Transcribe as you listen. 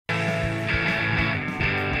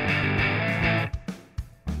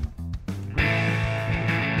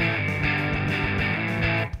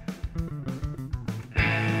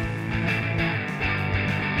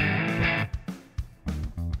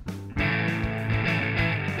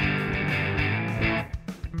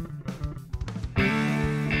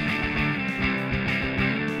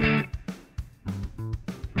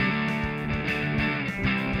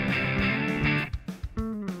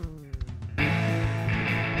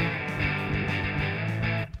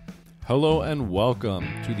Hello and welcome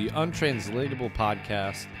to the Untranslatable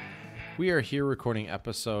podcast. We are here recording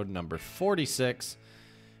episode number 46,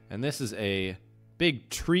 and this is a big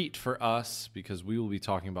treat for us because we will be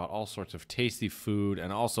talking about all sorts of tasty food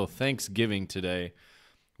and also Thanksgiving today,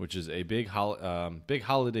 which is a big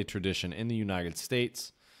holiday tradition in the United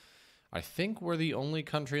States. I think we're the only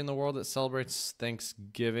country in the world that celebrates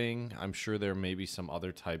Thanksgiving. I'm sure there may be some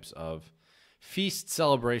other types of feast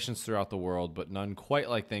celebrations throughout the world, but none quite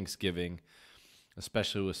like Thanksgiving,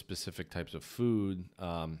 especially with specific types of food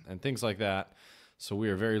and things like that. So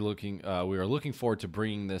we are looking forward to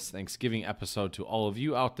bringing this Thanksgiving episode to all of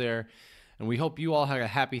you out there, and we hope you all have a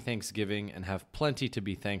happy Thanksgiving and have plenty to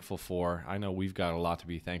be thankful for. I know we've got a lot to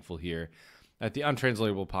be thankful here at the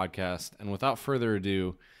Untranslatable podcast, and without further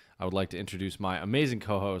ado, I would like to introduce my amazing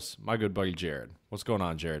co-host, my good buddy Jared. What's going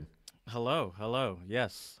on, Jared? Hello.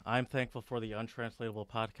 Yes, I'm thankful for the Untranslatable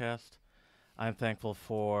podcast. I'm thankful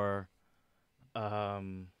for,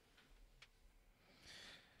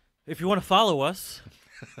 if you want to follow us,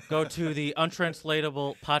 go to the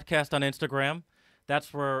Untranslatable podcast on Instagram.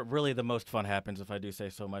 That's where really the most fun happens, if I do say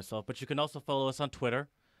so myself. But you can also follow us on Twitter,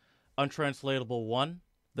 Untranslatable1,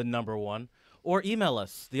 the number 1, or email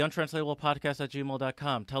us,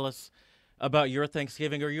 theUntranslatablepodcast@gmail.com. Tell us about your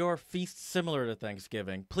Thanksgiving or your feast similar to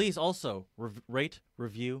Thanksgiving. Please also rate,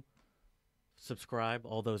 review, subscribe,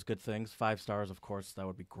 all those good things. 5 stars, of course. That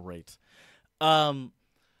would be great. I'm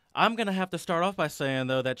going to have to start off by saying,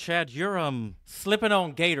 though, that, Chad, you're slipping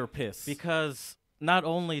on gator piss. Because not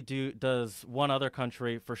only does one other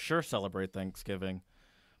country for sure celebrate Thanksgiving,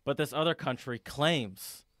 but this other country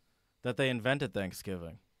claims that they invented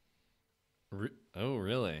Thanksgiving. Oh,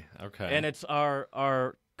 really? Okay. And it's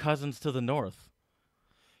our cousins to the north.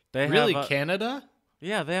 They really have, Canada?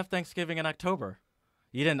 Yeah, they have Thanksgiving in October.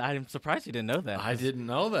 I'm surprised you didn't know that. I didn't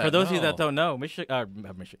know that. For those of you that don't know,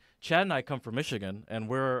 Chad and I come from Michigan, and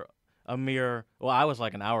we're I was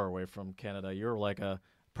like an hour away from Canada. You're like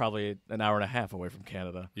probably an hour and a half away from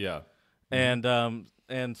Canada. Yeah. And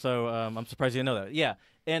so I'm surprised you didn't know that. Yeah,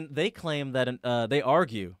 and they claim that they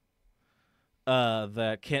argue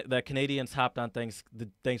that Canadians hopped on the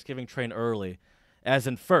Thanksgiving train early, as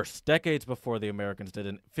in first, decades before the Americans did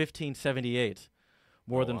in 1578,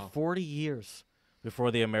 more than 40 years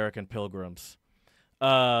before the American Pilgrims.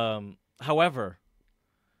 However,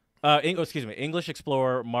 English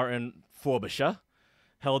explorer Martin Frobisher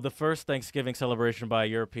held the first Thanksgiving celebration by a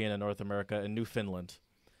European in North America in Newfoundland.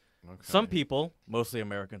 Okay. Some people, mostly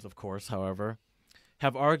Americans, of course, however,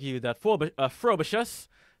 have argued that Frobisher's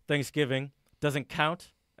Thanksgiving doesn't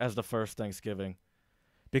count as the first Thanksgiving,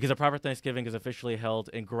 because a proper Thanksgiving is officially held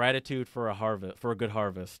in gratitude for a good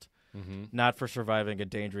harvest, not for surviving a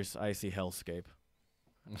dangerous icy hellscape.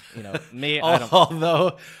 You know, me.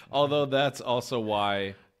 Although that's also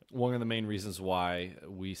why one of the main reasons why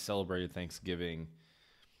we celebrated Thanksgiving,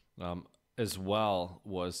 as well,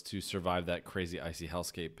 was to survive that crazy icy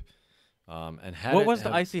hellscape. What was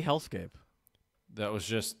the icy hellscape? That was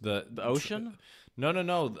just the ocean.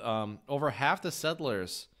 No. Over half the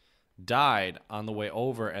settlers died on the way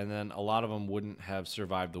over, and then a lot of them wouldn't have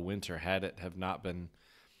survived the winter had it have not been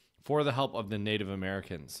for the help of the Native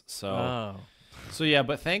Americans. So yeah,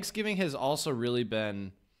 but Thanksgiving has also really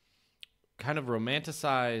been kind of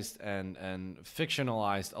romanticized and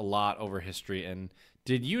fictionalized a lot over history. And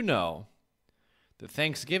did you know that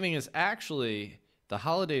Thanksgiving is actually, the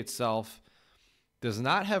holiday itself does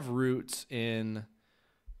not have roots in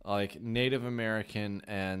like Native American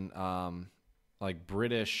and like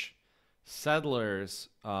British settlers,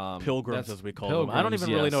 pilgrims, as we call them. I don't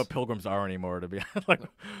even really know what pilgrims are anymore, to be honest. Like,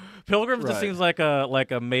 pilgrims just seems like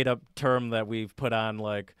a made up term that we've put on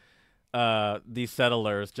like these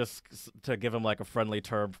settlers just to give them like a friendly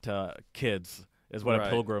term to kids, is what a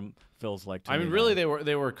pilgrim feels like to me. I mean, really,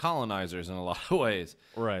 they were colonizers in a lot of ways.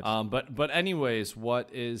 Right. But anyways, what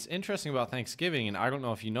is interesting about Thanksgiving, and I don't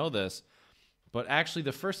know if you know this, but actually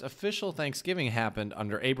the first official Thanksgiving happened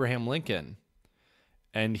under Abraham Lincoln.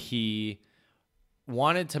 And he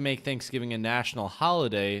wanted to make Thanksgiving a national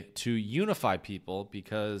holiday to unify people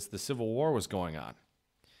because the Civil War was going on.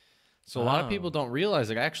 So a lot of people don't realize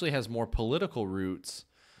it actually has more political roots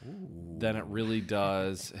than it really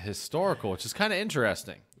does historical, which is kind of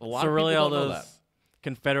interesting. A lot of really people all don't know those that.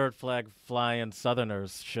 Confederate flag flying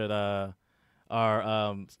Southerners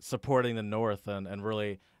are supporting the North, and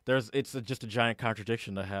really it's just a giant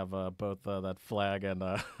contradiction to have both that flag and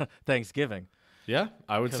Thanksgiving. Yeah,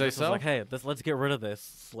 I would say so. Like, hey, let's get rid of this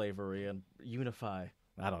slavery and unify.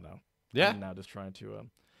 I don't know. Yeah. I'm now just trying to.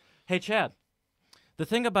 Hey, Chad, The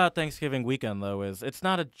thing about Thanksgiving weekend, though, is it's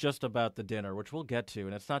not just about the dinner, which we'll get to,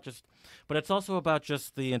 and it's not just, but it's also about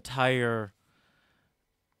just the entire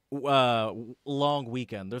long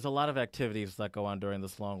weekend. There's a lot of activities that go on during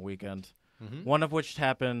this long weekend. Mm-hmm. One of which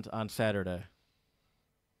happened on Saturday.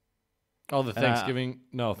 Oh, the Thanksgiving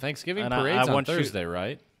Thanksgiving parade's on Thursday,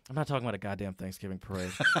 right? I'm not talking about a goddamn Thanksgiving parade.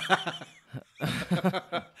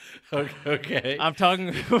 Okay. I'm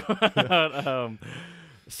talking about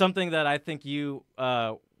something that I think you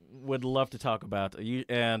would love to talk about. It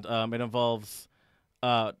involves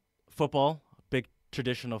football, big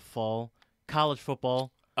tradition of fall, college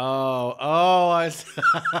football. I see.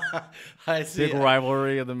 I see. Big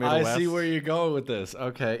rivalry in the Midwest. I see where you're going with this.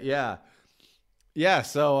 Okay, yeah.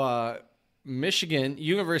 So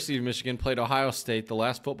University of Michigan played Ohio State the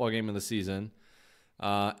last football game of the season,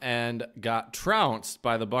 and got trounced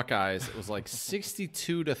by the Buckeyes. It was like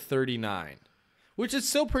 62-39, which is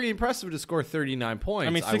still pretty impressive to score 39 points. I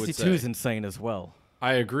mean, 62 is insane as well.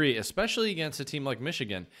 I agree, especially against a team like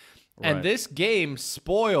Michigan. Right. And this game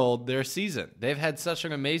spoiled their season. They've had such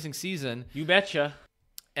an amazing season. You betcha.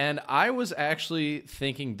 And I was actually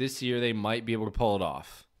thinking this year they might be able to pull it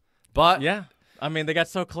off. But yeah, I mean, they got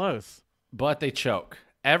so close. But they choke.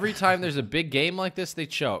 Every time there's a big game like this, they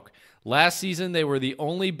choke. Last season, they were the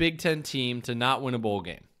only Big Ten team to not win a bowl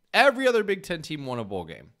game. Every other Big Ten team won a bowl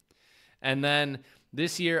game. And then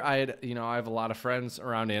this year, I have a lot of friends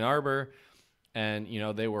around Ann Arbor, and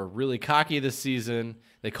they were really cocky this season.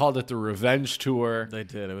 They called it the revenge tour. They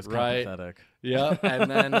did. It was kind of pathetic. Yeah, and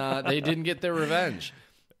then they didn't get their revenge.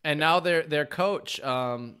 And now their coach,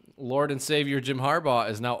 Lord and Savior Jim Harbaugh,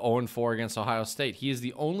 is now 0-4 against Ohio State. He is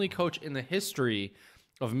the only coach in the history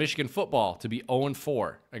of Michigan football to be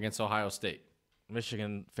 0-4 against Ohio State.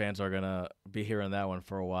 Michigan fans are going to be hearing that one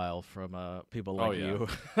for a while from people like you.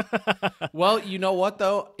 Well, you know what,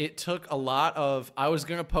 though? It took a lot of – I was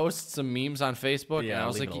going to post some memes on Facebook. Yeah, and I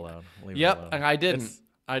was leave like, it alone. And I didn't.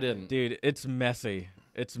 I didn't. Dude, it's messy.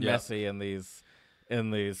 It's messy in these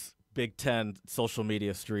Big Ten social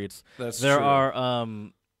media streets. That's true.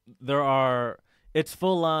 There are it's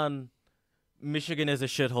full on Michigan is a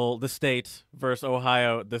shithole, the state versus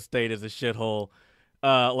Ohio, the state is a shithole.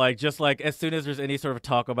 Just as soon as there's any sort of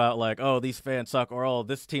talk about these fans suck or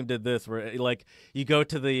this team did this, where you go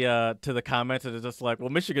to the comments and it's just like, well,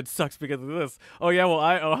 Michigan sucks because of this. Oh yeah, well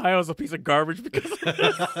Ohio's a piece of garbage because of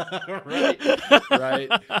this. right.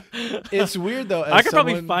 It's weird though. I could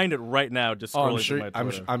probably find it right now. Just scrolling through my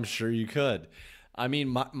Twitter. I'm sure you could. I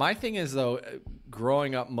mean, my thing is though,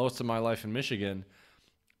 growing up most of my life in Michigan,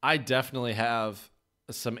 I definitely have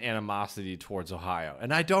some animosity towards Ohio,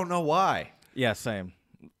 and I don't know why. Yeah, same.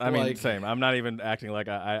 I mean, same. I'm not even acting like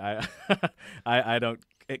I don't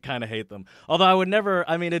kind of hate them. Although I would never.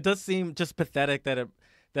 I mean, it does seem just pathetic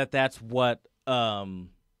that's what the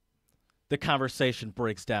conversation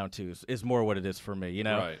breaks down to is more what it is for me.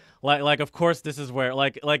 Right. Of course this is where it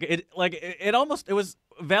was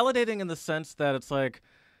validating in the sense that it's I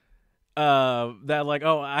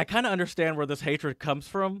kind of understand where this hatred comes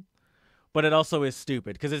from. But it also is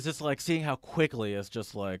stupid because it's just seeing how quickly it's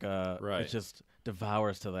just right. It just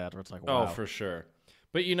devours to that. Where it's like, wow. Oh, for sure.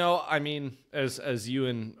 But I mean, as you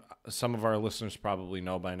and some of our listeners probably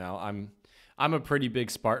know by now, I'm a pretty big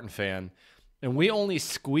Spartan fan, and we only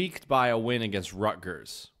squeaked by a win against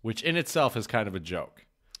Rutgers, which in itself is kind of a joke.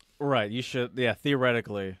 Right. You should. Yeah.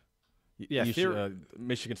 Theoretically. Yeah.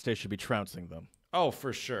 Michigan State should be trouncing them. Oh,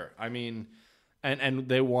 for sure. I mean, and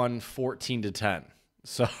they won 14-10.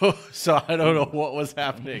 So I don't know what was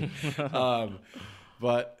happening.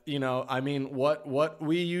 But, I mean, what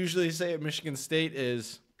we usually say at Michigan State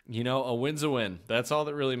is, a win's a win. That's all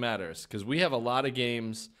that really matters, because we have a lot of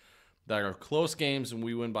games that are close games and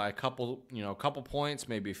we win by a couple points,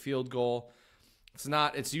 maybe a field goal.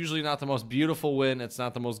 It's usually not the most beautiful win. It's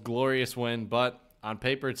not the most glorious win, but on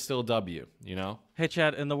paper, it's still a W, Hey,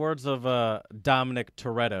 Chad, in the words of Dominic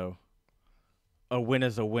Toretto, a win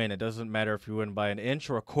is a win. It doesn't matter if you win by an inch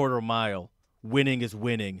or a quarter mile. Winning is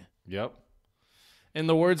winning. Yep. In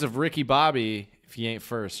the words of Ricky Bobby, if you ain't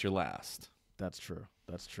first, you're last. That's true.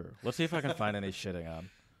 Let's see if I can find any shitting on.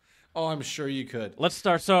 Oh, I'm sure you could. Let's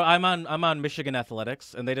start. So I'm on Michigan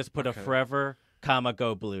Athletics, and they just put a forever,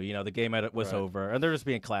 go blue. The game was over, and they're just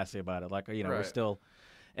being classy about it. We're still.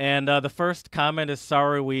 And the first comment is,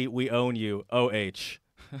 sorry, we own you, OH.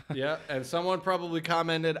 Yeah, and someone probably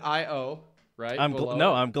commented, IO. Right.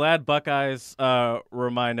 I'm glad Buckeyes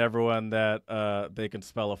remind everyone that they can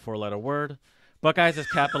spell a 4-letter word. Buckeyes is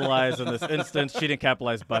capitalized in this instance. She didn't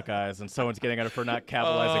capitalize Buckeyes, and someone's getting at her for not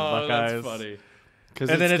capitalizing Buckeyes. That's funny.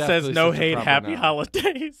 And then it says, no hate, happy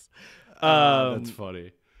holidays. That's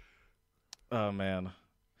funny. Oh man,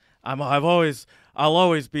 I'll always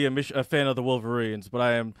be a fan of the Wolverines, but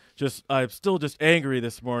I'm still just angry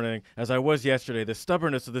this morning as I was yesterday. The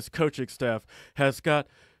stubbornness of this coaching staff has got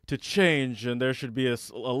to change, and there should be a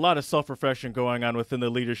lot of self-reflection going on within the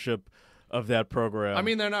leadership of that program. I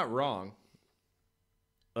mean, they're not wrong.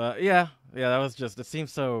 Yeah, that was just. It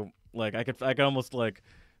seems so like I could almost like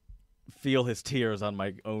feel his tears on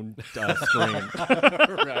my own screen.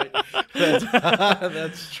 Right,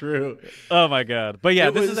 that's true. Oh my god! But yeah,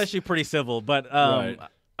 this is actually pretty civil. But Right.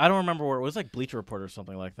 I don't remember where it was, like Bleacher Report or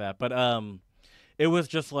something like that. But it was a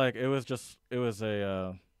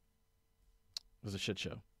shit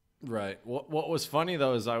show. Right. What was funny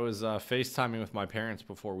though is I was FaceTiming with my parents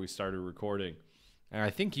before we started recording, and I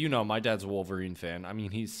think my dad's a Wolverine fan. I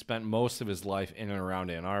mean, he's spent most of his life in and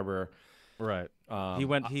around Ann Arbor. Right.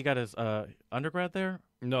 He got his undergrad there.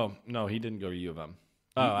 No, he didn't go to U of M.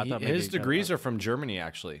 Oh, I thought maybe his degrees are from Germany,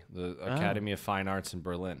 actually, the Academy of Fine Arts in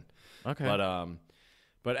Berlin. Okay.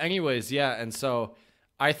 But anyways, yeah, and so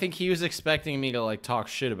I think he was expecting me to like talk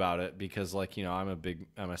shit about it because I'm a big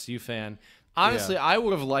MSU fan. Honestly, I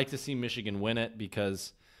would have liked to see Michigan win it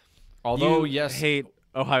because although you hate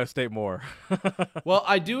Ohio State more. Well,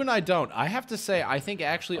 I do and I don't. I have to say I think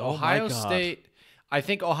actually Ohio State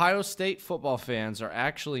football fans are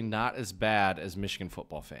actually not as bad as Michigan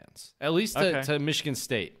football fans. At least to Michigan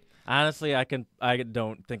State. Honestly, I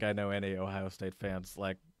don't think I know any Ohio State fans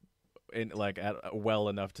well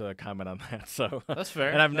enough to comment on that. So that's fair.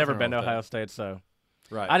 And I've never been to Ohio State, so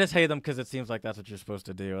right. I just hate them because it seems like that's what you're supposed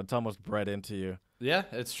to do. It's almost bred into you. Yeah,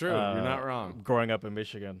 it's true. You're not wrong. Growing up in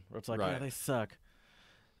Michigan, where it's like, right. Yeah, they suck.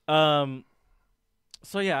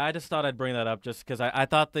 So yeah, I just thought I'd bring that up just because I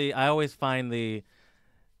thought I always find the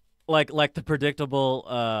like the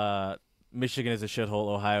predictable Michigan is a shithole,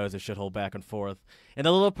 Ohio is a shithole back and forth. And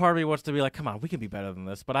a little part of me wants to be like, come on, we can be better than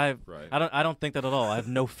this. But I don't think that at all. I have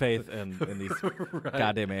no faith in these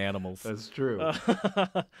goddamn animals. That's true.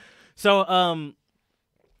 So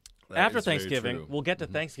that after Thanksgiving, we'll get to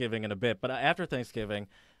Thanksgiving in a bit, but after Thanksgiving,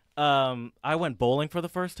 I went bowling for the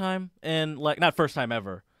first time, and not first time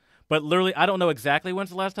ever, but literally I don't know exactly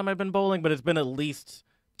when's the last time I've been bowling, but it's been at least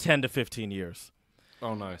 10 to 15 years.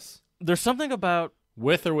 Oh, nice. There's something about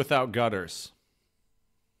with or without gutters.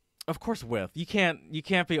 Of course, with. You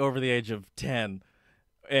can't be over the age of 10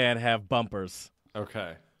 and have bumpers.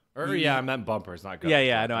 Okay. I meant bumpers, not gutters.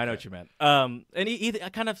 Yeah, I know what you meant. And either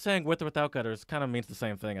kind of saying with or without gutters kind of means the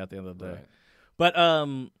same thing at the end of the day. Right. But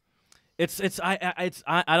I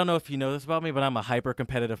don't know if you know this about me, but I'm a hyper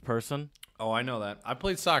competitive person. Oh, I know that. I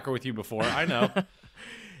played soccer with you before. I know.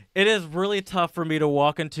 It is really tough for me to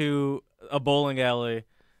walk into a bowling alley.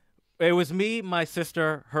 It was me, my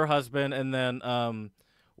sister, her husband, and then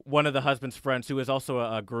one of the husband's friends who was also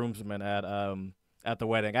a groomsman at the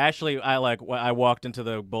wedding. I walked into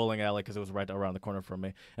the bowling alley because it was right around the corner from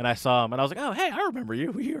me, and I saw him, and I was like, "Oh, hey, I remember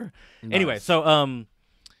you. You're..." Nice. Anyway, so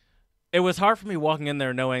it was hard for me walking in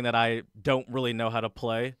there knowing that I don't really know how to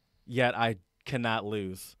play, yet I cannot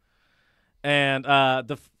lose. And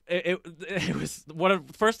it was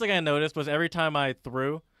first thing I noticed was every time I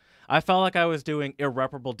threw, I felt like I was doing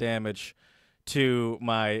irreparable damage to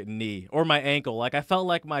my knee or my ankle. Like I felt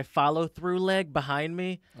like my follow-through leg behind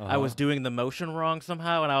me, I was doing the motion wrong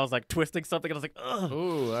somehow, and I was like twisting something, and I was like, ugh.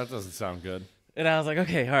 Ooh, that doesn't sound good. And I was like,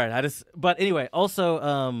 okay, all right. But anyway,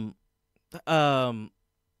 also,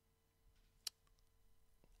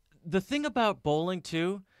 the thing about bowling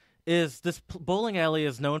too is this bowling alley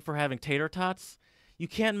is known for having tater tots. You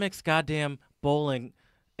can't mix goddamn bowling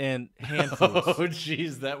and hand foods. Oh,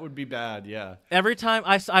 jeez, that would be bad, yeah. Every time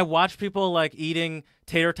I watch people like eating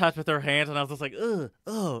tater tots with their hands, and I was just like, ugh,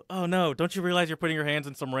 oh no, don't you realize you're putting your hands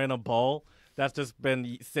in some random bowl that's just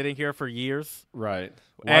been sitting here for years? Right.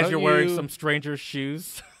 As you're wearing some stranger's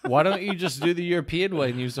shoes. Why don't you just do the European way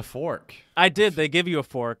and use a fork? I did. They give you a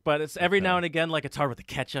fork, but it's every now and again, like it's hard with the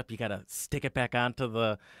ketchup. You got to stick it back onto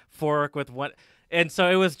the fork with what. And so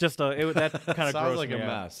it was just that kind of sounds like me a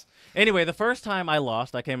out. mess. Anyway, the first time I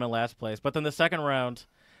lost, I came in last place. But then the second round,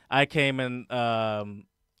 I came in.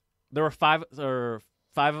 There were five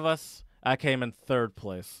of us. I came in third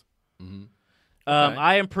place. Mm-hmm.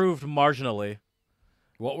 I improved marginally.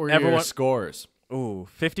 What were your scores? Ooh,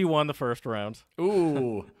 51 the first round.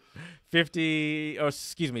 Ooh. 50, or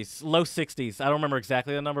excuse me, low 60s. I don't remember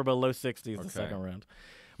exactly the number, but low 60s the second round.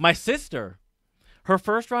 My sister, her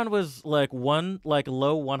first round was low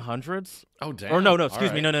 100s. Oh, damn. Or no,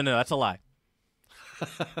 excuse me. No, that's a lie.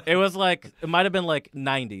 It was it might have been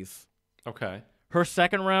 90s. Okay. Her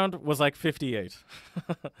second round was 58.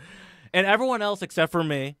 And everyone else except for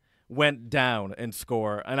me went down in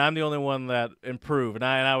score, and I'm the only one that improved. And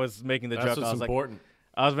I was making the joke. That's important.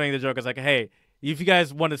 I was making the joke. I was like, hey, if you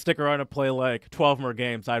guys want to stick around and play like 12 more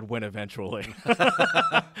games, I'd win eventually.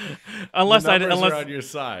 unless are on your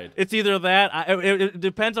side. It's either that. It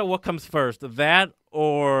depends on what comes first, that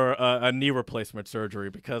or a knee replacement surgery,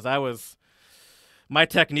 because my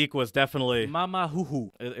technique was definitely mama hoo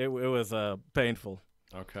hoo. It was painful.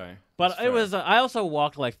 Okay, but it was. I also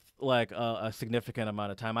walked like a significant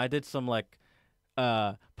amount of time. I did some like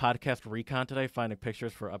podcast recon today, finding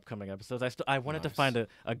pictures for upcoming episodes. I wanted to find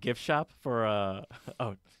a gift shop for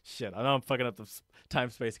oh shit, I know I'm fucking up the time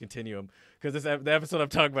space continuum because the episode I'm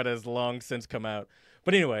talking about has long since come out.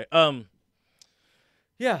 But anyway,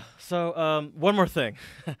 yeah. So one more thing,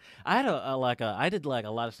 I had I did like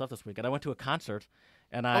a lot of stuff this weekend. I went to a concert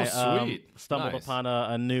and I stumbled upon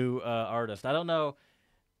a new artist. I don't know.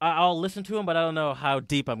 I'll listen to him, but I don't know how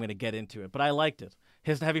deep I'm going to get into it. But I liked it.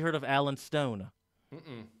 Have you heard of Alan Stone?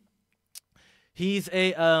 Mm-mm. He's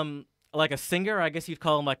a like a singer. I guess you'd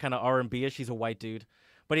call him like kind of R&B-ish. He's a white dude,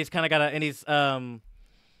 but he's kind of got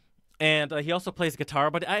and he also plays guitar.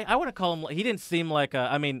 But I want to call him. He didn't seem like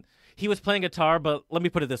I mean, he was playing guitar, but let me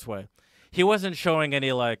put it this way: he wasn't showing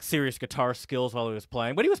any like serious guitar skills while he was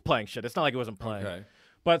playing. But he was playing shit. It's not like he wasn't playing. Okay.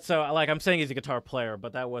 But so like I'm saying, he's a guitar player,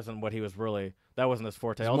 but that wasn't what he was really. That wasn't his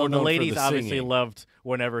forte. He's Although the ladies obviously singing. loved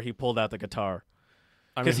whenever he pulled out the guitar.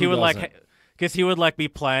 Because he would like be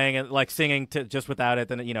playing and like singing just without it,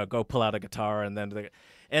 then go pull out a guitar and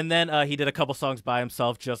then he did a couple songs by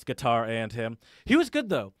himself, just guitar and him. He was good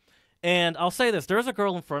though, and I'll say this: there was a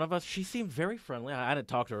girl in front of us. She seemed very friendly. I didn't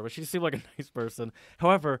talk to her, but she seemed like a nice person.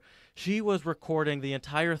 However, she was recording the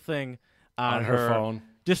entire thing on her phone,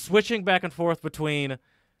 just switching back and forth between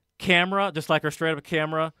camera, just like her straight up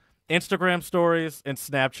camera, Instagram stories, and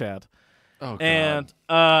Snapchat. Oh, God. And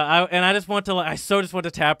I just want to just want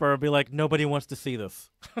to tap her and be like, nobody wants to see this.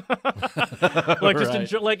 Like just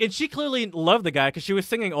enjoy, and she clearly loved the guy because she was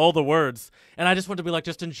singing all the words, and I just want to be like,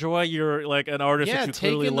 just enjoy your like an artist that you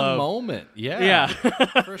clearly love. The moment. Yeah,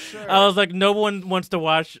 for sure. I was like, no one wants to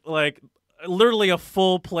watch like literally a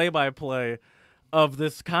full play-by-play of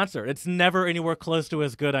this concert. It's never anywhere close to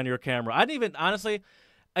as good on your camera. I didn't even honestly.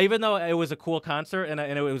 Even though it was a cool concert and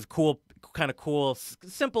it was cool, kind of cool,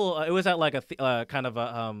 simple. It was at like a kind of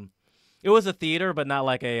a it was a theater, but not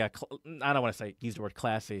like I don't want to use the word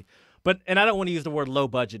classy, and I don't want to use the word low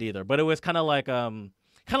budget either. But it was kind of like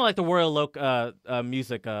the Royal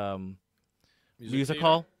Music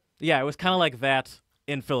hall. Yeah, it was kind of like that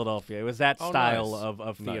in Philadelphia. It was that style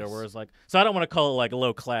of theater, where it's like. So I don't want to call it like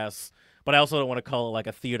low class, but I also don't want to call it like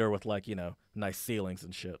a theater with like nice ceilings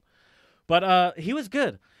and shit. But he was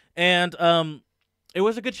good, and it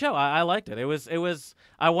was a good show. I liked it. It was.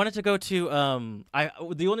 I wanted to go to.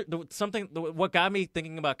 What got me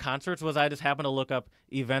thinking about concerts was I just happened to look up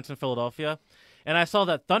events in Philadelphia, and I saw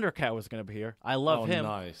that Thundercat was going to be here. I love him.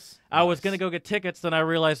 Nice. I was going to go get tickets, then I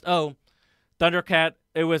realized, Thundercat.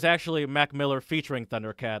 It was actually Mac Miller featuring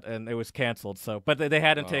Thundercat, and it was canceled. So, but they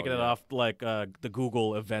hadn't taken it off like the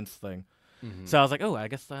Google Events thing. Mm-hmm. So I was like, I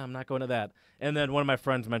guess I'm not going to that. And then one of my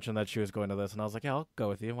friends mentioned that she was going to this, and I was like, yeah, I'll go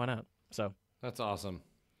with you. Why not? So that's awesome.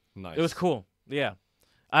 Nice. It was cool. Yeah.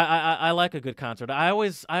 I like a good concert. I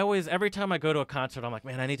always every time I go to a concert, I'm like,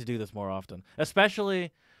 man, I need to do this more often,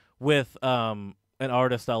 especially with an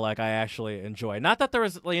artist that I actually enjoy. Not that there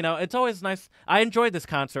was, it's always nice. I enjoyed this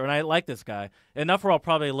concert, and I like this guy enough where I'll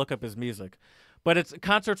probably look up his music. But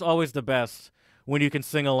concert's always the best when you can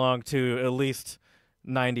sing along to at least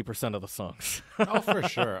 90% of the songs. Oh, for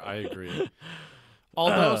sure. I agree.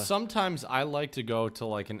 Although sometimes I like to go to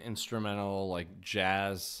like an instrumental, like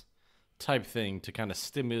jazz type thing to kind of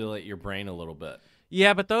stimulate your brain a little bit.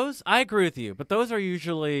 Yeah, but I agree with you, but those are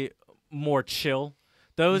usually more chill.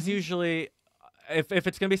 Those usually, if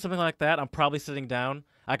it's going to be something like that, I'm probably sitting down.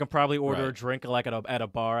 I can probably order a drink like at a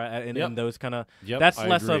bar in those kind of. Yep, that's I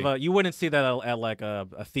less agree. of a. You wouldn't see that at like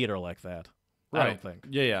a theater like that. Right. I don't think.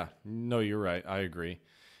 Yeah. No, you're right. I agree.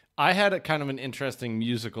 I had a kind of an interesting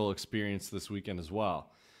musical experience this weekend as well.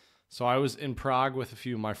 So I was in Prague with a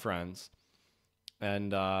few of my friends,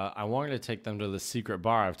 and I wanted to take them to the secret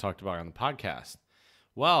bar I've talked about on the podcast.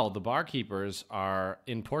 Well, the barkeepers are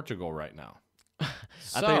in Portugal right now. I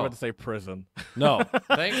thought you were about to say prison. No,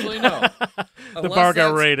 thankfully no. The bar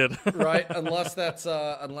got raided. Right, unless that's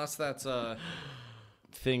a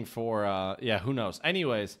thing for who knows.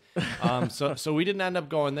 Anyways, so we didn't end up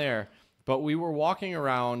going there, but we were walking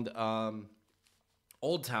around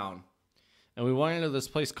Old Town, and we went into this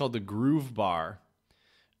place called the Groove Bar,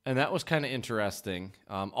 and that was kind of interesting.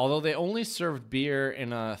 Although they only served beer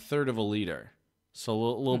in a third of a liter, so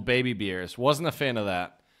little baby beers. Wasn't a fan of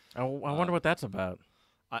that. I wonder what that's about.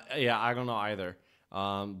 I don't know either.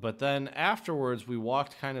 But then afterwards, we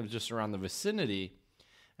walked kind of just around the vicinity,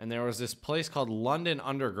 and there was this place called London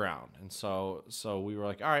Underground. And so we were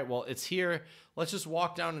like, all right, well, it's here. Let's just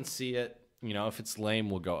walk down and see it. You know, if it's lame,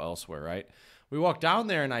 we'll go elsewhere, right? We walk down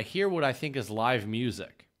there, and I hear what I think is live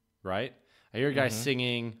music, right? I hear guys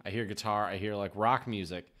singing. I hear guitar. I hear, like, rock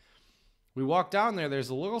music. We walk down there. There's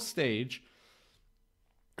a little stage,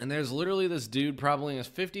 and there's literally this dude probably in his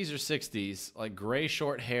 50s or 60s, like gray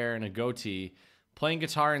short hair and a goatee, playing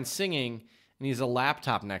guitar and singing, and he has a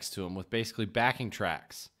laptop next to him with basically backing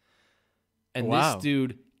tracks. And this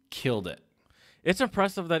dude killed it. It's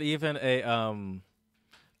impressive that even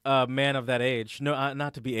a man of that age, no,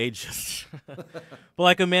 not to be ageist, but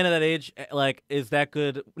like a man of that age, like is that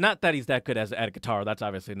good? Not that he's that good at a guitar. That's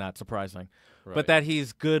obviously not surprising, but that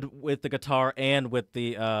he's good with the guitar and with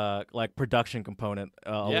the like production component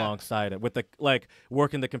alongside it, with the like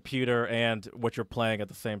working the computer and what you're playing at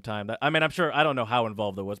the same time. I mean, I'm sure I don't know how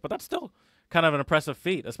involved it was, but that's still kind of an impressive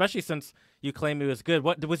feat, especially since you claim he was good.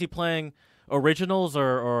 What was he playing? Originals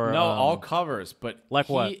or no, all covers, but like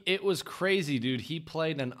what? It was crazy, dude. He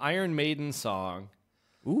played an Iron Maiden song.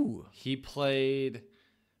 Ooh. He played.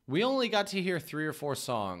 We only got to hear 3 or 4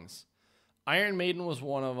 songs. Iron Maiden was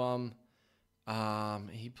one of them.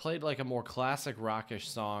 He played like a more classic rockish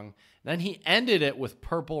song. Then he ended it with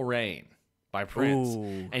Purple Rain by Prince,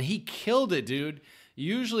 and he killed it, dude.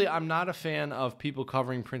 Usually, I'm not a fan of people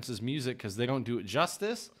covering Prince's music because they don't do it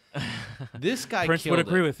justice. This guy Prince killed would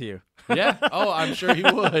agree it. with you. Yeah. Oh, I'm sure he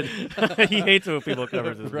would. He hates it when people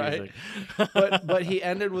cover his music. But he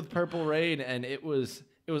ended with Purple Rain, and it was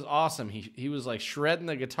awesome. He was like shredding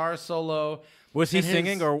the guitar solo. Was he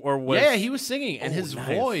singing or was? Yeah, he was singing, and his nice.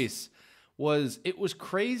 voice was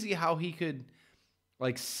crazy how he could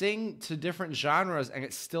like sing to different genres, and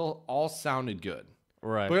it still all sounded good.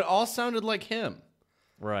 Right. But it all sounded like him.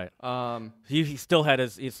 Right. He still had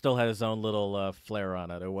his own little flair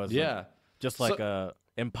on it. It wasn't just like a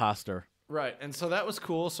imposter. Right. And so that was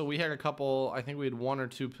cool. So we had a couple, I think we had 1 or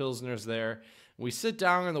 2 Pilsners there. We sit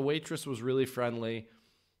down and the waitress was really friendly.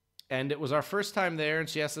 And it was our first time there, and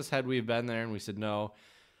she asked us had we been there, and we said no.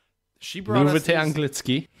 She brought us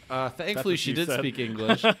anglicky. Thankfully she did speak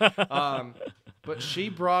English. But she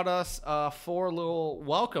brought us 4 little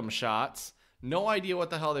welcome shots. No idea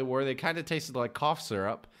what the hell they were. They kind of tasted like cough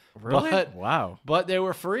syrup. Really? Wow. But they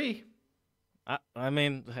were free. I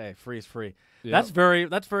mean, hey, free is free. Yep.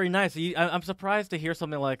 That's very nice. I'm surprised to hear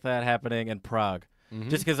something like that happening in Prague,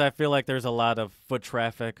 just because I feel like there's a lot of foot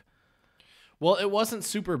traffic. Well, it wasn't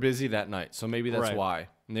super busy that night, so maybe that's why.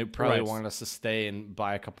 And they probably wanted us to stay and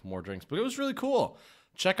buy a couple more drinks. But it was really cool.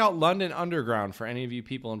 Check out London Underground for any of you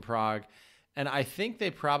people in Prague. And I think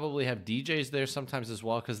they probably have DJs there sometimes as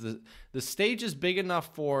well, because the stage is big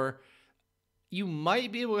enough for you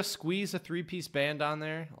might be able to squeeze a 3-piece band on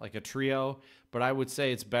there, like a trio, but I would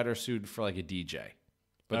say it's better suited for like a DJ.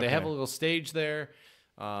 But they have a little stage there,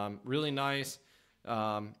 really nice.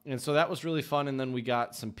 And so that was really fun. And then we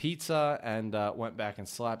got some pizza and went back and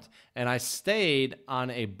slept. And I stayed on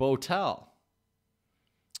a botel.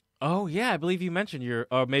 Oh yeah, I believe you mentioned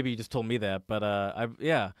or maybe you just told me that, but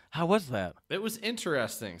how was that? It was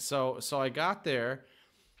interesting. So I got there,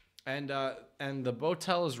 and the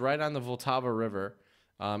botel is right on the Vltava River,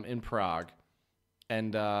 in Prague,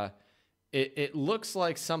 and it looks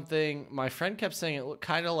like something. My friend kept saying it looked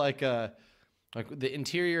kind of like the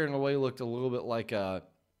interior in a way looked a little bit like a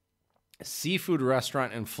seafood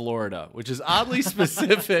restaurant in Florida, which is oddly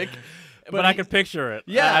specific. But I could picture it.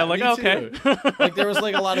 Yeah, I'm like, okay. Like there was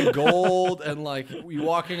like a lot of gold, and like you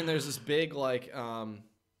walk in and there's this big like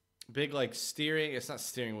steering. It's not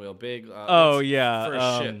steering wheel. Big. For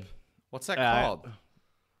a ship. What's that called?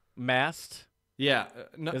 Mast. Yeah.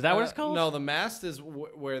 No, is that what it's called? No, the mast is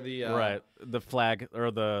where the the flag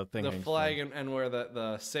or the thing. The flag and where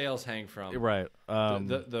the sails hang from. Right.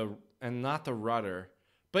 The and not the rudder.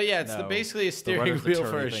 But yeah, it's basically a steering wheel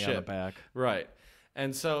for a ship. On the back. Right.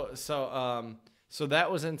 And so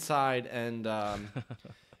that was inside, and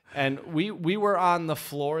and we were on the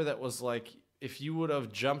floor that was like, if you would have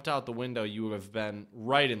jumped out the window, you would have been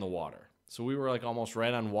right in the water. So we were like almost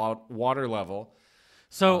right on water level.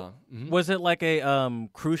 So was it like a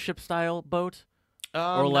cruise ship style boat,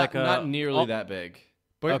 or like not nearly that big?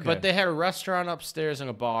 But they had a restaurant upstairs and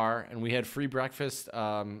a bar, and we had free breakfast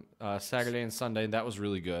Saturday and Sunday, and that was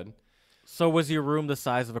really good. So was your room the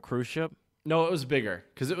size of a cruise ship? No, it was bigger,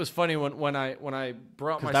 because it was funny when I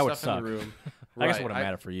brought my stuff in the room. I guess it wouldn't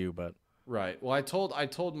matter for you, but right. Well, I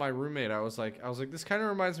told my roommate, I was like, this kind of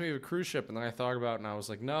reminds me of a cruise ship, and then I thought about it, and I was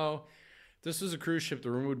like, no, this was a cruise ship, the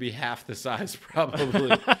room would be half the size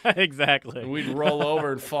probably. Exactly. And we'd roll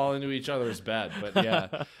over and fall into each other's bed. But yeah,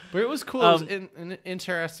 but it was cool. It was an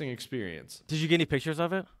interesting experience. Did you get any pictures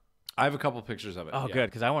of it? I have a couple pictures of it. Oh, yeah. good,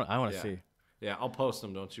 because I want to see. Yeah, I'll post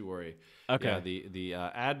them. Don't you worry. Okay. Yeah, the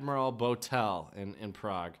Admiral Botel in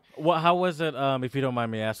Prague. How was it? If you don't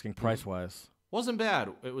mind me asking, price wise. Wasn't bad.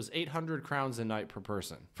 It was 800 crowns a night per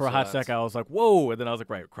person. For a hot second, I was like, whoa. And then I was like,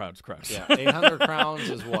 right, crowds. Yeah, 800 crowns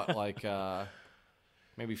is what, like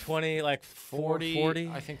maybe 20, like 40?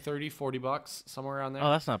 I think 30, 40 bucks, somewhere around there.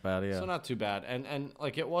 Oh, that's not bad, yeah. So not too bad. And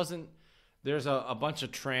like it wasn't, there's a bunch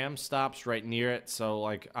of tram stops right near it. So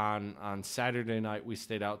like on Saturday night, we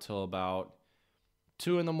stayed out till about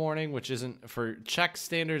 2 in the morning, which isn't, for Czech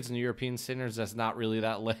standards and European standards, that's not really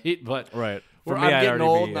that late. But right. For me, I'm getting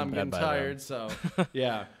old and I'm getting tired, so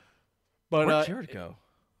yeah. But where'd Jared go?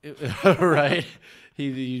 Right,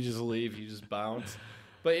 you just leave, you just bounce.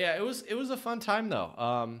 But yeah, it was a fun time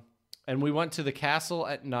though. And we went to the castle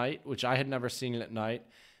at night, which I had never seen it at night.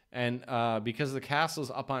 And because the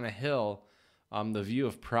castle's up on a hill, the view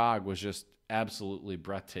of Prague was just absolutely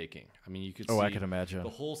breathtaking. I mean, you could see I can imagine the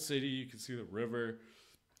whole city. You could see the river.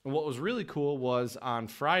 And what was really cool was on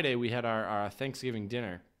Friday we had our Thanksgiving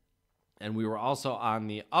dinner. And we were also on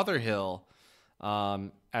the other hill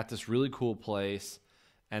at this really cool place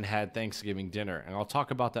and had Thanksgiving dinner. And I'll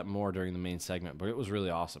talk about that more during the main segment, but it was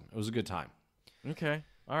really awesome. It was a good time. Okay.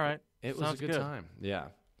 All right. It Sounds was a good time. Yeah.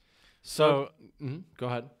 So go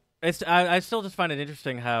ahead. I still just find it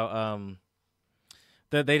interesting how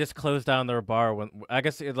that they just closed down their bar when I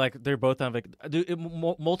guess they're both on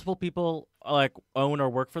multiple people like own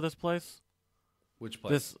or work for this place? Which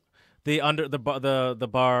place? The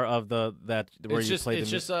bar of that where it's you just, play it's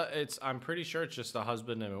just I'm pretty sure it's just a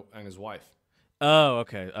husband and his wife. Oh,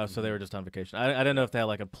 okay. Oh, so they were just on vacation. I didn't know if they had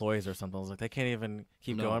like employees or something. I was like, they can't even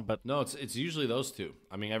keep going. But no, it's usually those two.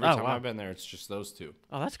 I mean, every time I've been there, it's just those two.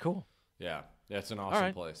 Oh, that's cool. Yeah, it's an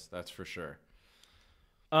awesome place. That's for sure.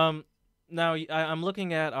 Now I'm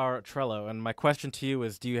looking at our Trello, and my question to you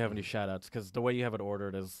is, do you have any shout-outs? Because the way you have it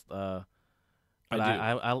ordered is, I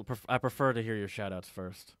do. I prefer to hear your shout-outs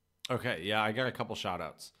first. Okay, yeah, I got a couple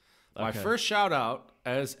shout-outs. My first shout-out,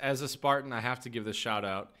 as a Spartan, I have to give this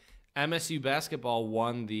shout-out. MSU basketball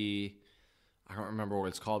won I don't remember what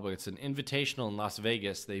it's called, but it's an invitational in Las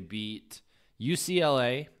Vegas. They beat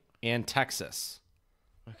UCLA and Texas.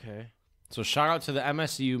 Okay. So shout-out to the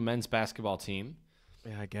MSU men's basketball team.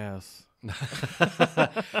 Yeah, I guess.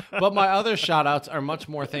 But my other shout-outs are much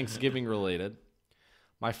more Thanksgiving-related.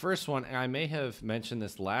 My first one, and I may have mentioned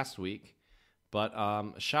this last week, but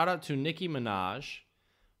shout-out to Nicki Minaj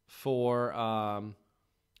for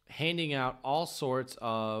handing out all sorts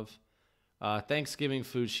of Thanksgiving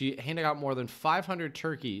food. She handed out more than 500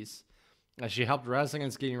 turkeys as she helped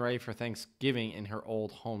residents getting ready for Thanksgiving in her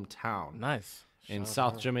old hometown. Nice. In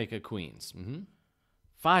South Jamaica, Queens.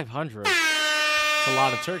 500. It's a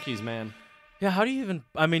lot of turkeys, man. Yeah, how do you even...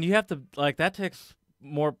 I mean, you have to... Like, that takes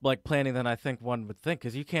more, like, planning than I think one would think,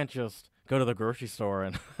 because you can't just go to the grocery store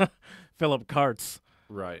and fill up carts.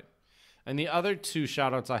 Right. And the other two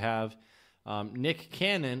shout-outs I have, Nick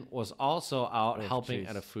Cannon was also out helping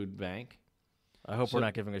at a food bank. I hope we're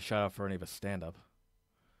not giving a shout-out for any of his stand-up.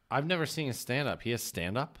 I've never seen his stand-up. He has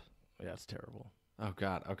stand-up? Yeah, it's terrible. Oh,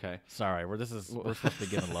 God. Okay. Sorry. We're supposed to be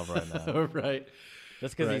giving love right now. Right.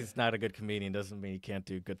 Just because he's not a good comedian doesn't mean he can't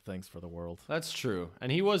do good things for the world. That's true.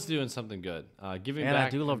 And he was doing something good. Giving and back. I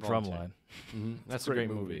do love Drumline. That's a great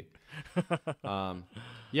movie.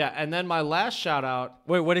 Yeah, and then my last shout-out.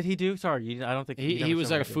 Wait, what did he do? Sorry, I don't think he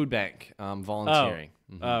was at a food bank volunteering.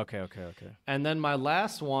 Oh, okay. And then my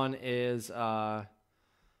last one is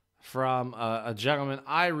from a gentleman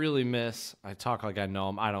I really miss. I talk like I know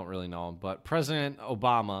him. I don't really know him. But President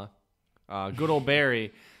Obama, good old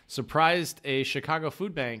Barry, surprised a Chicago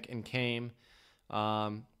food bank and came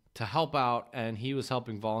to help out, and he was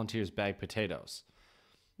helping volunteers bag potatoes.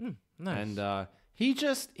 Nice. And he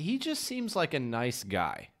just seems like a nice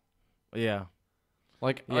guy. Yeah.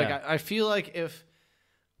 Like I feel like if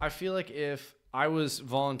I was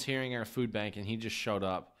volunteering at a food bank and he just showed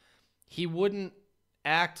up, he wouldn't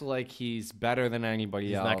act like he's better than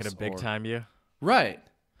anybody else. He's not going to big time you. Right.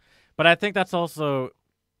 But I think that's also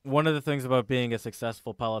one of the things about being a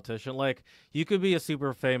successful politician. Like, you could be a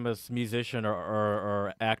super famous musician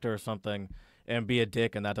or actor or something and be a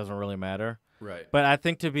dick, and that doesn't really matter. Right. But I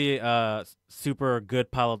think to be a super good,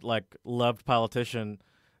 loved politician,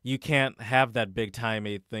 you can't have that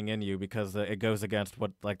big-timey thing in you because it goes against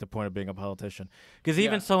what, like, the point of being a politician. Because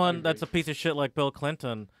even someone that's a piece of shit like Bill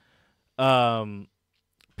Clinton,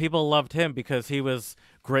 people loved him because he was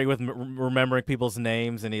great with remembering people's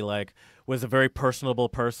names, and he like was a very personable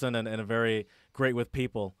person and a very great with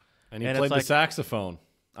people. And he played the saxophone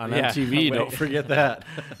on MTV. Don't forget that.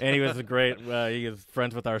 And he was a great. He was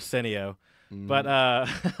friends with Arsenio, but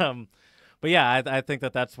yeah, I think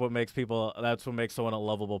that's what makes people. That's what makes someone a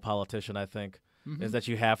lovable politician. I think is that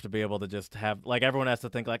you have to be able to just have like everyone has to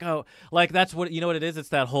think like, oh, like that's what what it is. It's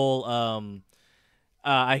that whole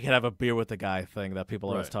I could have a beer with the guy thing that people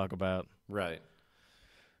always talk about. Right.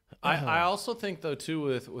 I also think though too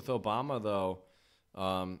with Obama though,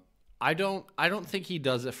 I don't think he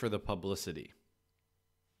does it for the publicity.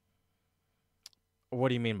 What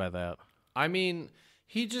do you mean by that? I mean,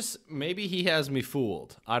 maybe he has me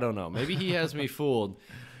fooled. I don't know. Maybe he has me fooled,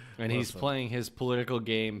 and he's playing his political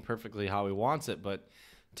game perfectly how he wants it. But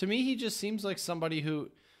to me, he just seems like somebody who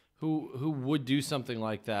would do something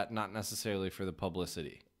like that, not necessarily for the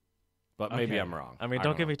publicity. But maybe I'm wrong. I mean,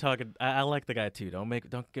 don't get me talking. I like the guy too.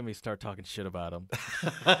 Don't get me start talking shit about him.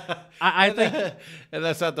 I think, and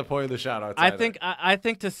that's not the point of the shout out. I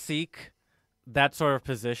think to seek that sort of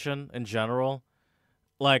position in general,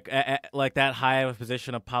 like that high of a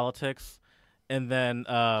position of politics, and then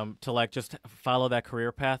to like just follow that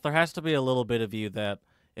career path, there has to be a little bit of you that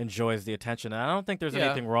enjoys the attention. And I don't think there's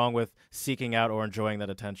anything wrong with seeking out or enjoying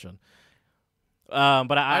that attention.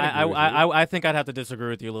 But I think I'd have to disagree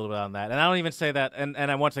with you a little bit on that. And I don't even say that,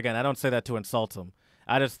 and once again, I don't say that to insult him.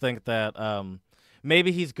 I just think that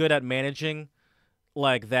maybe he's good at managing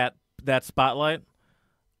like that spotlight.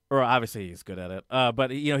 Or obviously he's good at it,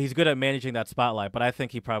 but he's good at managing that spotlight. But I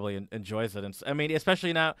think he probably enjoys it. And I mean,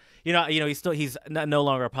 especially now, he's no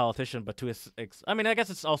longer a politician. But I guess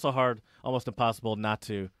it's also hard, almost impossible, not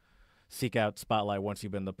to seek out spotlight once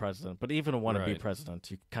you've been the president. But even want to be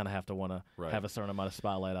president, you kind of have to want to have a certain amount of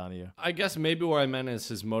spotlight on you. I guess maybe what I meant is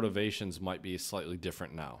his motivations might be slightly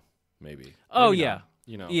different now. Maybe. Oh maybe yeah,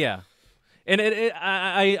 yeah. And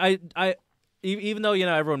I even though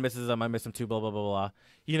everyone misses him, I miss him too. Blah blah blah blah.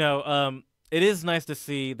 It is nice to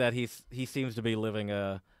see that he seems to be living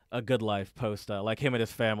a good life post, like him and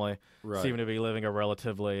his family seem to be living a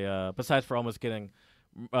relatively, besides for almost getting,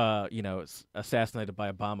 assassinated by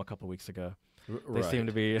a bomb a couple weeks ago. They seem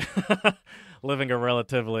to be living a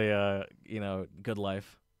relatively, good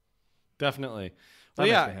life. Definitely. Well,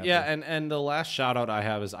 yeah, and the last shout out I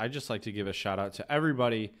have is I just like to give a shout out to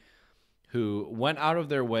everybody who went out of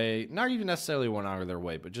their way, not even necessarily went out of their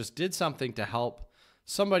way, but just did something to help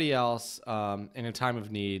somebody else in a time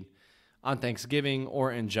of need on Thanksgiving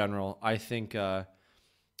or in general. I think I'm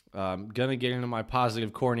gonna get into my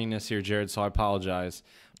positive corniness here, Jared, so I apologize.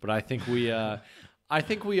 But I think we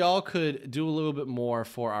all could do a little bit more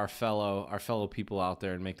for our fellow people out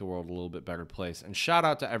there and make the world a little bit better place. And shout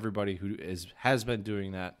out to everybody who has been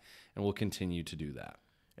doing that and will continue to do that.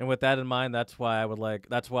 And with that in mind, that's why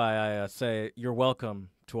I say you're welcome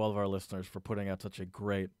to all of our listeners for putting out such a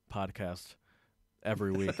great podcast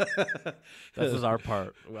every week. This is our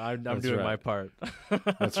part. I'm doing my part.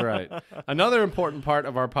 That's right. Another important part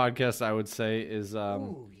of our podcast, I would say, is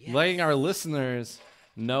letting our listeners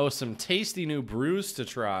know some tasty new brews to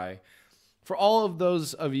try. For all of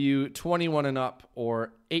those of you 21 and up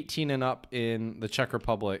or 18 and up in the Czech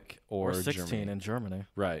Republic or 16 Germany. in Germany.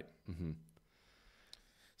 Right. Mm-hmm.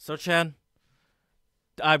 So, Chan,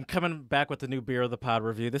 I'm coming back with the new Beer of the Pod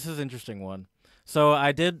review. This is an interesting one. So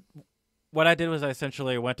what I did was I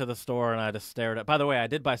essentially went to the store and I just stared at. By the way, I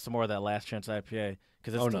did buy some more of that Last Chance IPA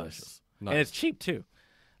because it's delicious. Nice. And it's cheap too.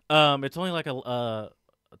 It's only like $12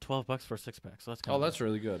 for a 6-pack, so that's kind of that's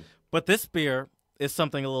really good. But this beer is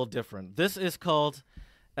something a little different. This is called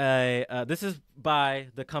this is by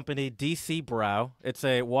the company DC Brau. It's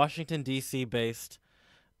a Washington DC based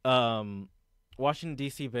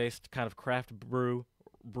kind of craft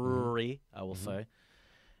brewery, I will say.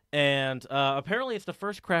 And apparently it's the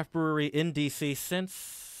first craft brewery in D.C.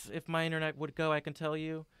 since, if my internet would go, I can tell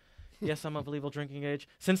you. Yes, I'm of legal drinking age.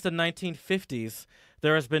 Since the 1950s,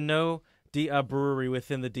 there has been no brewery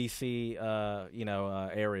within the D.C.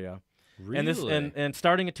 area. Really? And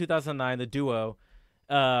starting in 2009, the duo,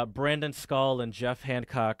 Brandon Skull and Jeff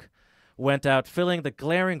Hancock, went out filling the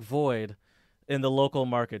glaring void in the local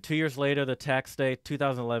market. 2 years later, the tax day,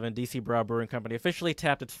 2011, DC Brau Brewing Company officially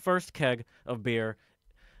tapped its first keg of beer,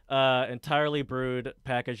 entirely brewed,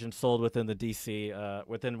 packaged, and sold within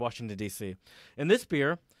within Washington, D.C. And this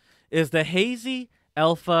beer is the Hazy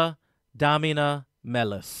Alpha Domina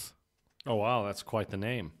Melis. Oh, wow. That's quite the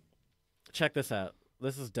name. Check this out.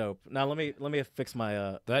 This is dope. Now, let me fix my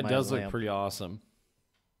that my does lamp. Look pretty awesome.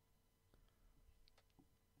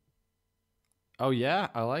 Oh, yeah.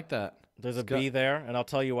 I like that. There's a bee there, and I'll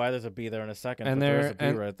tell you why there's a bee there in a second. And but there's a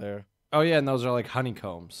bee right there. Oh, yeah, and those are like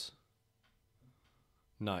honeycombs.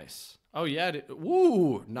 Nice. Oh, yeah.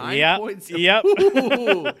 Woo! 9 points. Yep.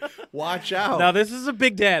 Ooh, watch out. Now, this is a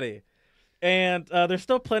big daddy. And there's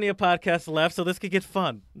still plenty of podcasts left, so this could get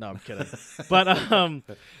fun. No, I'm kidding. But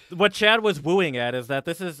what Chad was wooing at is that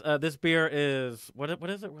this beer is what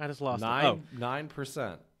is it? I just lost it.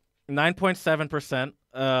 9%. 9.7%.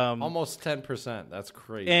 Almost 10%. That's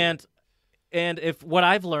crazy. And if what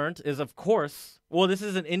I've learned is, of course, well, this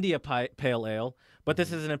is an India Pale Ale, but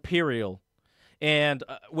this is an Imperial. And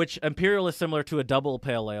which Imperial is similar to a double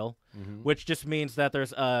pale ale, which just means that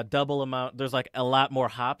there's a double amount. There's like a lot more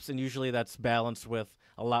hops, and usually that's balanced with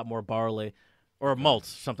a lot more barley or malts,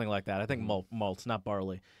 something like that. I think malts, not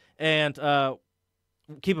barley. And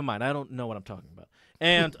keep in mind, I don't know what I'm talking about.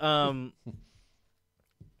 And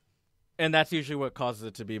and that's usually what causes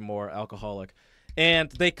it to be more alcoholic. And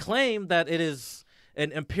they claim that it is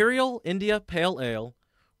an Imperial India Pale Ale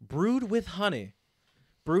brewed with honey.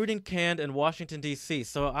 Brewed and canned in Washington, D.C.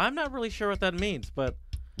 So I'm not really sure what that means, but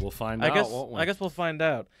we'll find out, won't we? I guess we'll find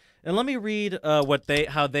out. And let me read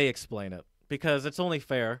how they explain it, because it's only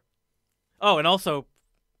fair. Oh, and also,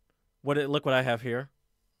 look what I have here.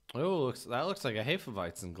 Oh, that looks like a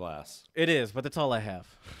Hefeweizen glass. It is, but that's all I have.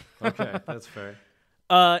 Okay, that's fair.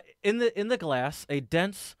 In the glass, a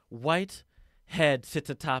dense white head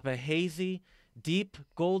sits atop a hazy, deep,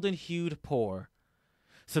 golden-hued pour.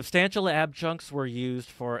 Substantial adjuncts were used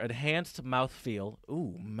for enhanced mouthfeel.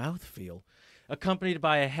 Ooh, mouthfeel. Accompanied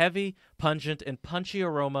by a heavy, pungent, and punchy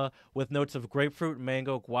aroma with notes of grapefruit,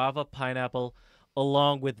 mango, guava, pineapple,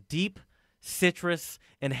 along with deep citrus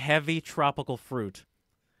and heavy tropical fruit.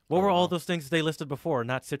 What were all those things they listed before?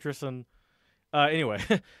 Not citrus and... Anyway,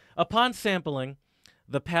 upon sampling,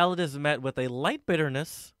 the palate is met with a light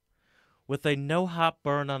bitterness with a no-hop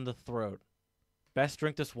burn on the throat. Best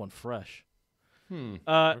drink this one fresh.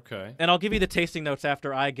 Okay. And I'll give you the tasting notes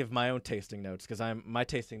after I give my own tasting notes, because my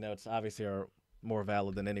tasting notes obviously are more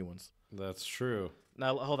valid than anyone's. That's true.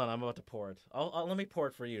 Now hold on, I'm about to pour it. Let me pour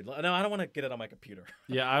it for you. No, I don't want to get it on my computer.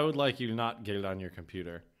 Yeah, I would like you to not get it on your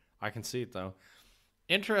computer. I can see it though.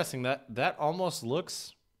 Interesting. That almost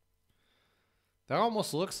looks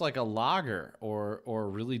like a lager or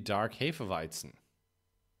really dark Hefeweizen.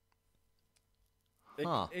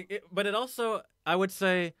 But it also, I would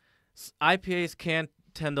say, IPAs can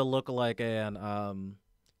tend to look like a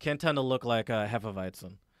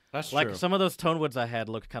Hefeweizen. That's true. Like some of those Tonewoods I had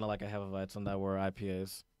looked kind of like a Hefeweizen that were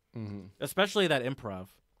IPAs, especially that Improv.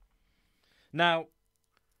 Now,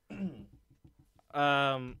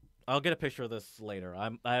 I'll get a picture of this later.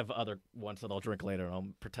 I have other ones that I'll drink later, and I'll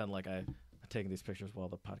pretend like I'm taking these pictures while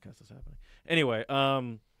the podcast is happening. Anyway,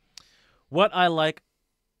 what I like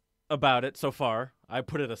about it so far, I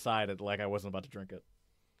put it aside like I wasn't about to drink it,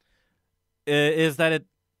 is that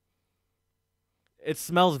it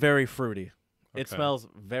smells very fruity. Okay. It smells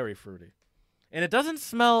very fruity. And it doesn't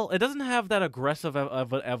have that aggressive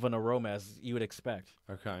of an aroma as you would expect.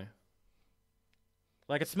 Okay.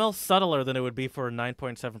 Like, it smells subtler than it would be for a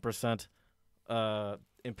 9.7%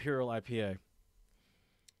 Imperial IPA.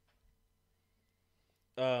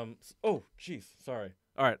 Oh, jeez, sorry.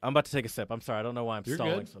 All right, I'm about to take a sip. I'm sorry, I don't know why I'm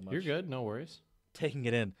stalling so much. You're good, no worries. Taking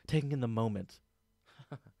in the moment.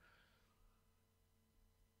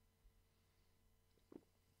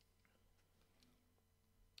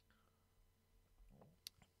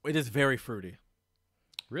 It is very fruity.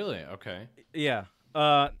 Really? Okay. Yeah.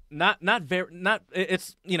 It's,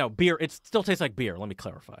 beer. It still tastes like beer. Let me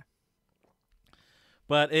clarify.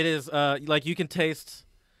 But it is like you can taste.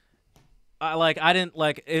 I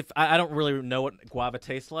don't really know what guava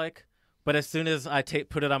tastes like, but as soon as I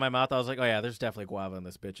put it on my mouth, I was like, oh yeah, there's definitely guava in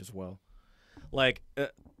this bitch as well. Like,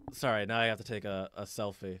 sorry, now I have to take a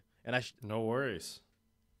selfie, and no worries.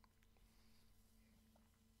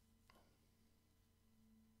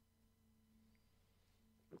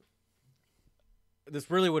 This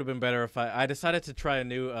really would have been better if I decided to try a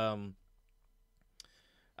new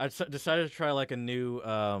decided to try like a new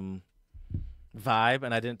vibe,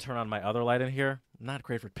 and I didn't turn on my other light in here. Not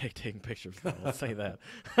great for taking pictures, though. Let's say that.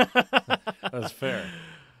 That's fair.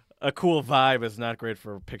 A cool vibe is not great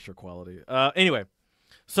for picture quality. Anyway,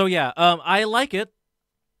 so yeah, I like it,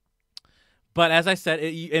 but as I said,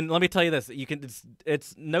 and let me tell you this: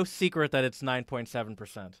 it's no secret that it's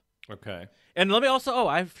 9.7%. Okay. And let me also,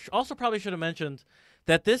 I also probably should have mentioned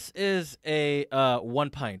that this is a 1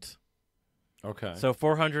 pint. Okay. So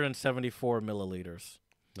 474 milliliters.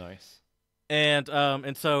 Nice. And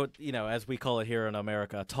so, as we call it here in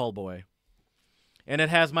America, a tall boy. And it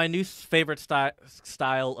has my new favorite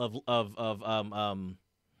style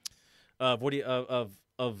What do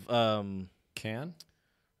you Can?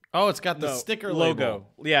 Oh, it's got the no, sticker logo. label.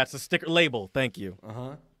 Yeah, it's a sticker label. Thank you.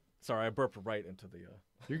 Uh-huh. Sorry, I burped right into the.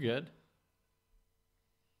 You're good.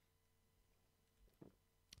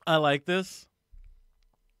 I like this,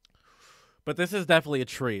 but this is definitely a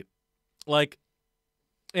treat. Like,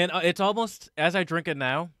 and it's almost as I drink it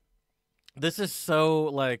now. This is so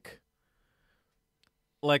like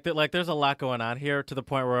there's a lot going on here to the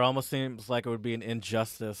point where it almost seems like it would be an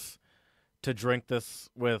injustice to drink this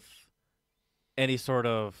with any sort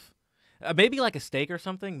of maybe like a steak or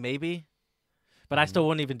something, maybe, but I still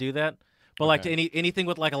wouldn't even do that. But like to anything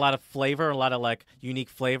with like a lot of flavor, a lot of like unique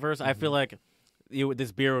flavors, I feel like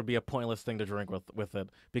this beer would be a pointless thing to drink with it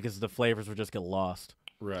because the flavors would just get lost.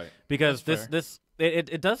 Right. Because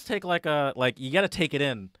it does take like you got to take it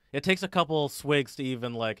in. It takes a couple swigs to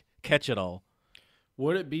even like catch it all.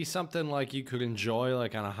 Would it be something like you could enjoy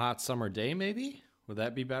like on a hot summer day maybe? Would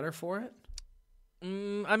that be better for it?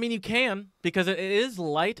 I mean, you can because it is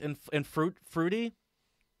light and fruity.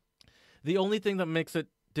 The only thing that makes it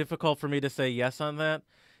difficult for me to say yes on that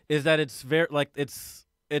is that it's very like it's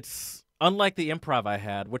unlike the Improv I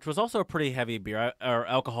had, which was also a pretty heavy beer or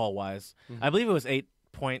alcohol wise. I believe it was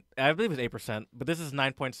 8%, but this is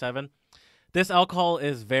 9.7. This alcohol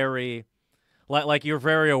is very like you're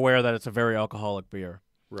very aware that it's a very alcoholic beer.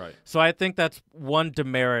 Right. So I think that's one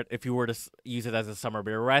demerit if you were to use it as a summer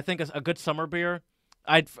beer. Where I think a good summer beer,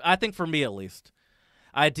 I think for me at least,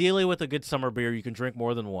 ideally with a good summer beer you can drink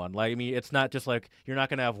more than one. Like I mean, it's not just like you're not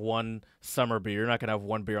gonna have one summer beer. You're not gonna have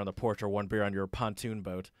one beer on the porch or one beer on your pontoon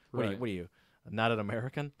boat. What are you? Not an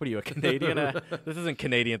American? What are you, a Canadian? This isn't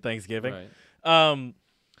Canadian Thanksgiving. Right.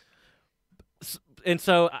 And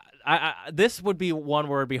so this would be one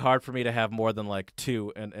where it'd be hard for me to have more than like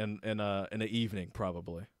two in an evening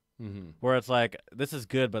probably. Mm-hmm. Where it's like this is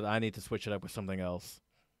good, but I need to switch it up with something else.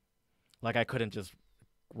 Like I couldn't just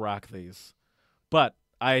rock these, but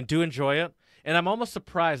I do enjoy it, and I'm almost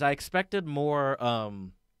surprised. I expected more. I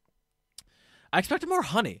expected more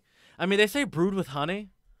honey. I mean, they say brewed with honey.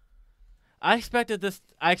 I expected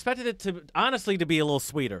it to honestly to be a little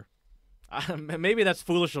sweeter. Maybe that's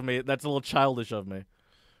foolish of me. That's a little childish of me.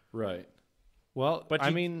 Right. Well, but I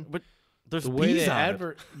mean, but there's the way bees they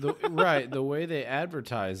on it. the way they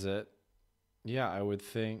advertise it. Yeah, I would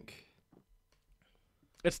think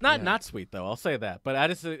It's not sweet though. I'll say that. But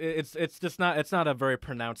it's just not. It's not a very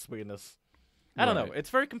pronounced sweetness. I don't know. It's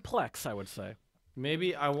very complex, I would say.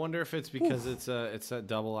 Maybe I wonder if it's because it's a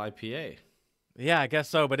double IPA. Yeah, I guess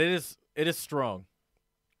so. But it is strong.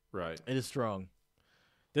 Right. It is strong.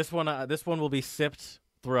 This one will be sipped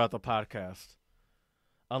throughout the podcast.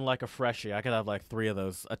 Unlike a freshie, I could have like 3 of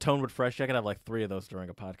those. A Tonewood freshie, I could have like 3 of those during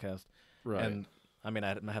a podcast. Right. And I mean,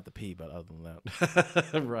 I have to pee, but other than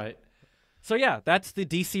that, right. So yeah, that's the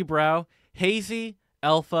DC Brow Hazy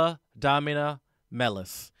Alpha Domina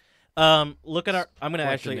Melis. Look at our. I'm gonna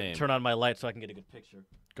actually turn on my light so I can get a good picture.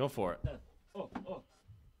 Go for it. Oh.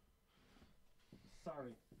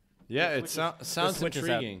 Sorry. Yeah, it sounds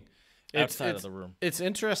intriguing. Outside of the room. It's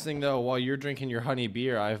interesting though. While you're drinking your honey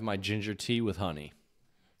beer, I have my ginger tea with honey.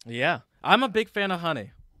 Yeah, I'm a big fan of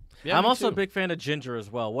honey. Yeah, I'm also too. a big fan of ginger as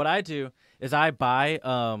well. What I do is I buy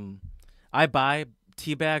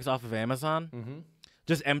tea bags off of Amazon,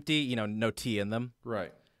 just empty, no tea in them.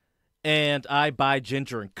 Right. And I buy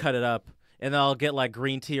ginger and cut it up, and then I'll get like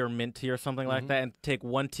green tea or mint tea or something like that, and take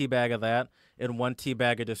 1 tea bag of that and 1 tea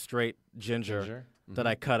bag of just straight ginger. That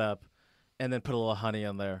I cut up, and then put a little honey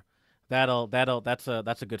in there. That's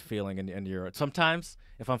a good feeling in your. Sometimes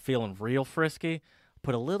if I'm feeling real frisky,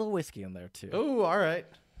 put a little whiskey in there too. Oh, all right.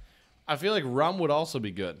 I feel like rum would also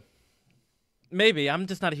be good. Maybe I'm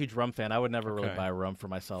just not a huge rum fan. I would never really buy rum for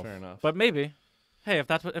myself. Fair enough. But maybe, hey, if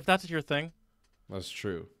that's your thing, that's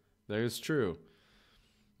true. That is true.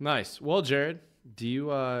 Nice. Well, Jared, do you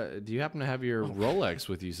happen to have your Rolex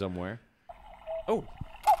with you somewhere? Oh,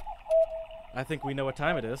 I think we know what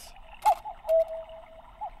time it is.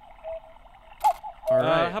 All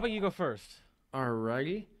right. How about you go first?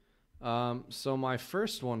 Alrighty. So my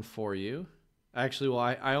first one for you, actually,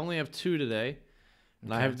 I only have 2 today,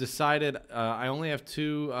 and I have decided I only have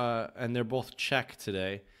 2, and they're both Czech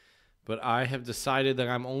today, but I have decided that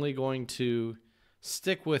I'm only going to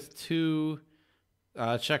stick with 2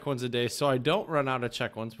 Czech ones a day, so I don't run out of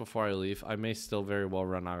Czech ones before I leave. I may still very well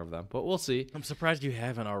run out of them, but we'll see. I'm surprised you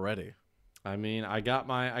haven't already. I mean, I got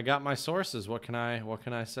my sources. What can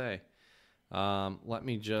I say? Let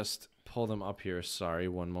me just pull them up here. Sorry,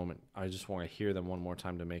 one moment. I just want to hear them one more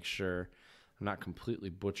time to make sure I'm not completely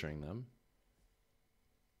butchering them.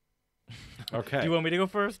 Okay. Do you want me to go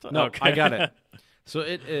first? No, okay. I got it. So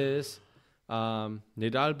it is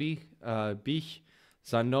Nedal bich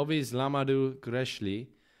za nový zlamadu grešli,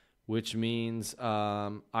 which means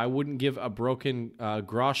I wouldn't give a broken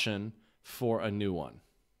groschen for a new one.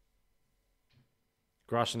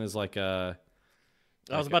 Groschen is like a...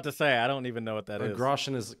 I was about to say, I don't even know what that is. A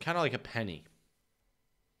groschen is kind of like a penny.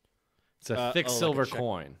 It's a thick silver like a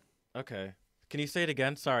coin. Okay. Can you say it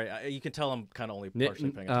again? Sorry, you can tell I'm kind of only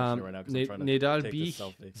partially paying attention right now because I'm trying to Nedal take bich this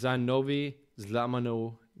selfie. za nový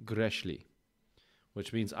zlamadu grešli,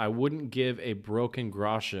 which means I wouldn't give a broken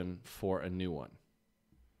groschen for a new one.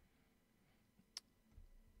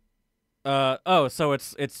 So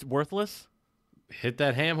it's worthless? Hit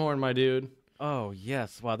that ham horn, my dude. Oh,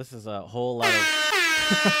 yes. Wow, this is a whole lot of...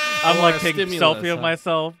 I'm like taking a selfie of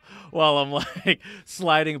myself while I'm like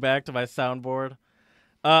sliding back to my soundboard.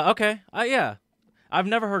 Okay. Yeah. I've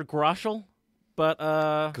never heard groschel, but...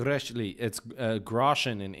 Grešli. It's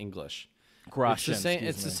groschen in English. Groschen,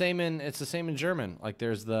 it's the same in German. Like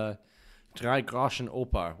there's the drei Groschen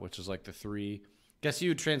Oper, which is like the three... Guess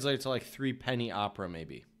you would translate it to like 3 penny opera,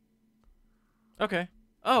 maybe. Okay.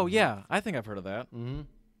 Oh, yeah. I think I've heard of that. Mm-hmm.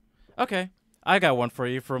 Okay. I got one for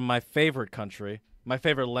you from my favorite country, my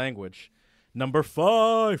favorite language. Number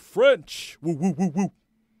 5, French. Woo, woo, woo, woo.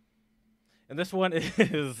 And this one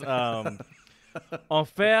is en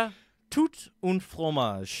faire tout un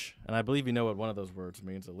fromage. And I believe you know what one of those words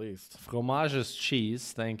means at least. Fromage is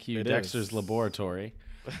cheese. Thank you, It Dexter's is. Laboratory.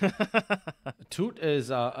 Tout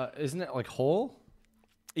is, isn't it like whole?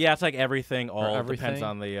 Yeah, it's like everything. All everything? depends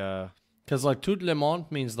on the... Because like tout le monde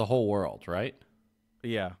means the whole world, right?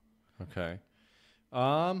 yeah. Okay.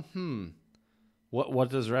 What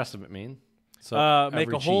does the rest of it mean? So Make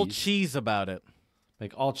every a whole cheese about it.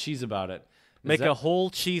 Make all cheese about it. Make a whole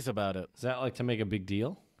cheese about it. Is that like to make a big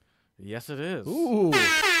deal? Yes, it is. Ooh,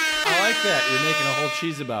 I like that. You're making a whole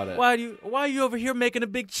cheese about it. Why are you over here making a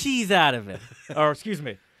big cheese out of it? Or excuse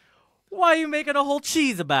me, why are you making a whole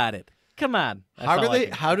cheese about it? Come on.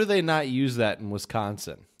 How do they not use that in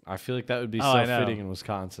Wisconsin? I feel like that would be so I know. fitting in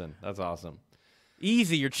Wisconsin. That's awesome.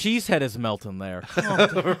 Easy, your cheese head is melting there.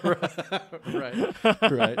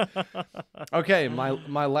 Right. Okay,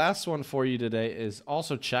 my last one for you today is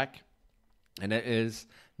also Czech, and it is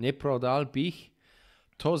Neprodal bich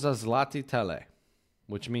to za zlatý tele,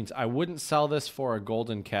 which means I wouldn't sell this for a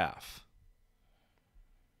golden calf.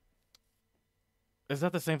 Is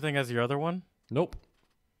that the same thing as your other one? Nope.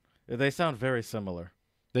 They sound very similar.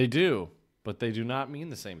 They do, but they do not mean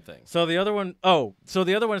the same thing. So the other one,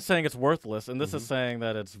 is saying it's worthless, and this is saying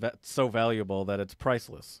that it's so valuable that it's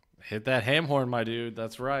priceless. Hit that ham horn, my dude.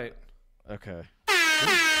 That's right. Okay.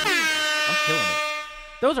 I'm killing it.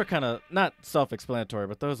 Those are kind of not self-explanatory,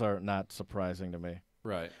 but those are not surprising to me.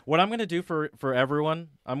 Right. What I'm going to do for everyone,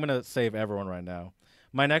 I'm going to save everyone right now.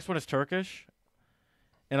 My next one is Turkish,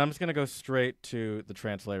 and I'm just going to go straight to the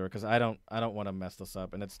translator because I don't want to mess this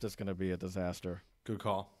up, and it's just going to be a disaster. Good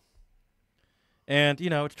call. And,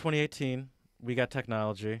 it's 2018. We got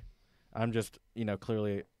technology. I'm just,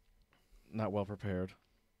 clearly not well prepared.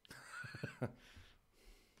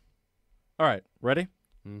 All right. Ready?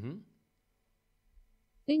 Mm-hmm.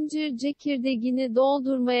 İncir çekirdeğini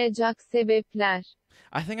doldurmayacak sebepler.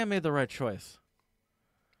 I think I made the right choice.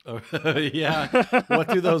 Yeah. What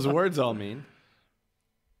do those words all mean?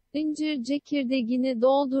 İncir çekirdeğini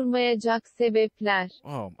doldurmayacak sebepler.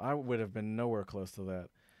 Oh, I would have been nowhere close to that.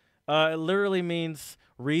 It literally means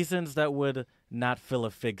reasons that would not fill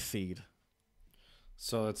a fig seed.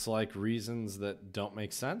 So it's like reasons that don't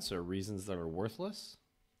make sense or reasons that are worthless?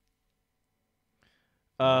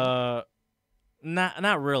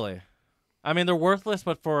 Not really. I mean, they're worthless,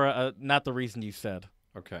 but for not the reason you said.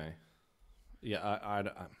 Okay. Yeah,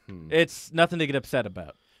 It's nothing to get upset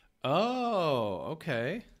about. Oh,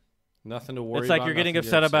 okay. Nothing to worry about. It's like you're getting nothing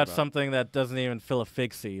to upset get about something that doesn't even fill a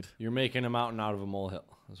fig seed. You're making a mountain out of a molehill,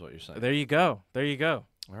 is what you're saying. There you go. There you go.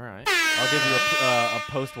 All right. I'll give you a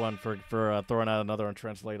post one for throwing out another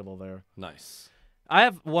untranslatable there. Nice. I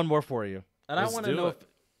have one more for you. And Let's I want to do know it.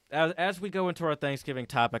 if, as we go into our Thanksgiving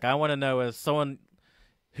topic, I want to know as someone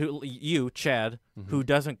you, Chad, who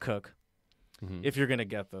doesn't cook, if you're going to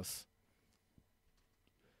get this.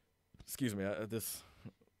 Excuse me, this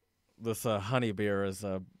honey beer is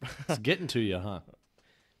It's getting to you,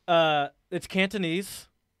 huh? It's Cantonese,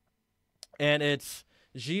 and it's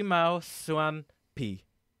Ji Mao Suan Pi.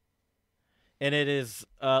 And it is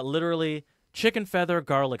literally chicken feather,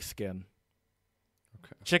 garlic skin.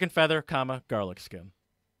 Okay. Chicken feather, garlic skin.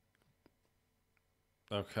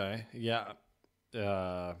 Okay. Yeah.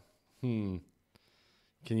 Can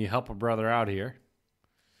you help a brother out here?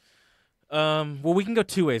 Well, we can go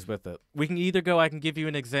two ways with it. We can either go, I can give you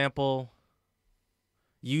an example.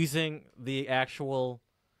 using the actual.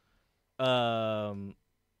 Well,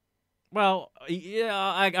 yeah.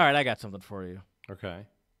 All right, I got something for you. Okay.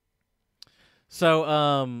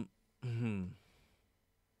 So,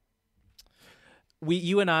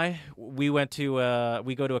 you and I, we go to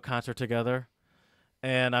a concert together,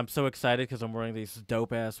 and I'm so excited because I'm wearing these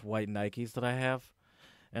dope ass white Nikes that I have,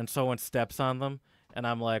 and someone steps on them, and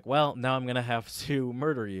I'm like, well, now I'm gonna have to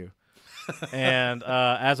murder you. And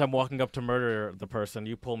as I'm walking up to murder the person,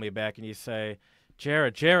 you pull me back and you say,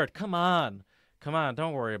 Jared, come on,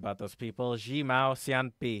 don't worry about those people. Ji Mao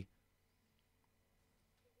Xian Pi.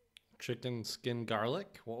 Chicken skin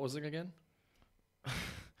garlic. What was it again?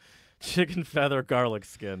 Chicken feather garlic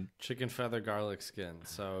skin. Chicken feather garlic skin.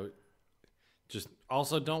 So just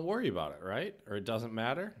also don't worry about it, right? Or it doesn't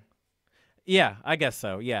matter? Yeah, I guess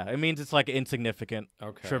so. Yeah, it means it's like insignificant,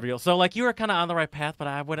 Okay. trivial. So like you were kind of on the right path, but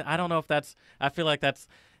I don't know if that's. I feel like that's.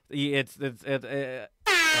 Oh man, I don't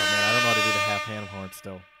know how to do the half hand horn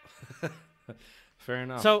still. Fair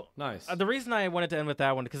enough. So nice. The reason I wanted to end with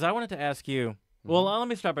that one because I wanted to ask you. Well, let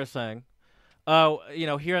me start by saying,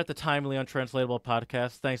 here at the Timely Untranslatable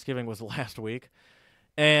podcast, Thanksgiving was last week,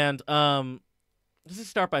 and just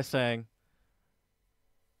start by saying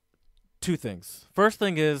two things. First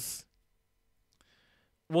thing is,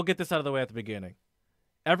 we'll get this out of the way at the beginning.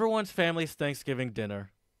 Everyone's family's Thanksgiving dinner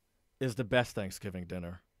is the best Thanksgiving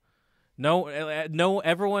dinner.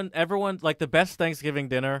 Everyone, like the best Thanksgiving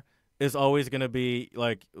dinner is always going to be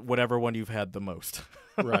like whatever one you've had the most.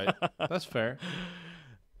 Right. That's fair.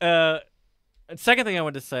 Second thing I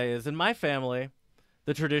wanted to say is in my family,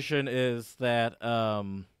 the tradition is that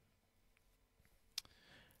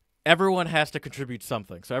everyone has to contribute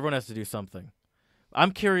something. So everyone has to do something.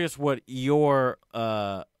 I'm curious what you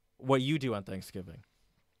do on Thanksgiving.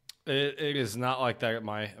 It is not like that at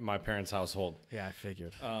my parents' household. Yeah, I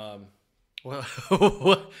figured.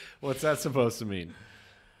 What's that supposed to mean?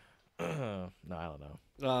 No, I don't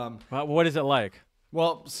know. What is it like?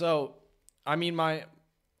 Well, so I mean, my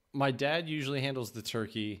dad usually handles the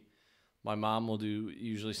turkey. My mom will do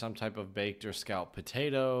usually some type of baked or scalloped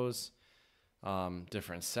potatoes,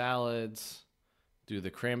 different salads. Do the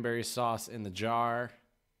cranberry sauce in the jar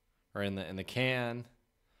or in the can.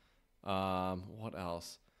 What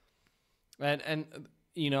else? And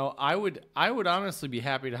I would honestly be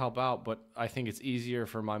happy to help out, but I think it's easier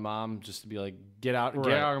for my mom just to be like, get out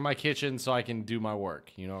of my kitchen so I can do my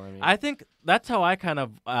work. You know what I mean? I think that's how I kind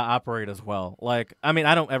of operate as well. Like, I mean,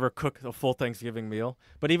 I don't ever cook a full Thanksgiving meal,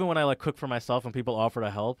 but even when I like cook for myself and people offer to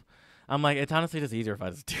help, I'm like, it's honestly just easier if I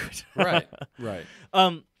just do it. Right.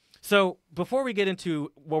 So before we get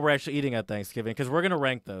into what we're actually eating at Thanksgiving, because we're gonna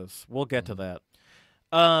rank those, we'll get to that.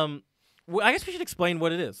 I guess we should explain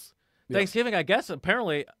what it is. Yes. Thanksgiving, I guess.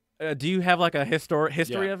 Apparently, do you have like a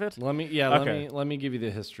history of it? Let me give you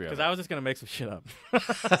the history of it. Because I was just gonna make some shit up.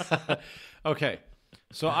 Okay,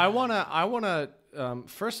 so I wanna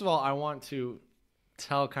first of all I want to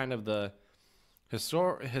tell kind of the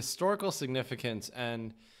historical significance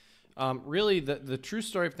and really the true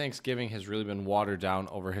story of Thanksgiving has really been watered down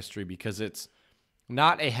over history because it's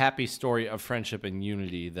not a happy story of friendship and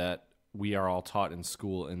unity that we are all taught in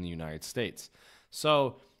school in the United States.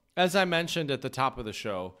 So, as I mentioned at the top of the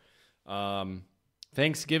show,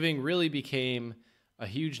 Thanksgiving really became a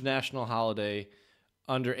huge national holiday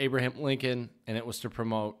under Abraham Lincoln, and it was to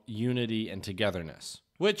promote unity and togetherness,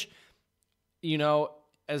 which,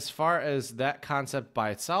 as far as that concept by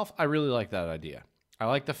itself, I really like that idea. I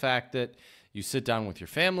like the fact that you sit down with your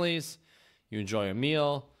families, you enjoy a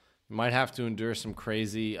meal. You might have to endure some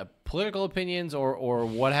crazy political opinions or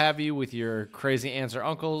what have you with your crazy aunts or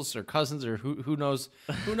uncles or cousins or who knows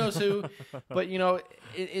who. But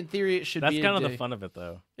in theory, it should be. That's kind of the fun of it,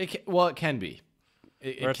 though. It can be.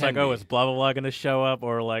 Where it's like, is blah blah blah going to show up,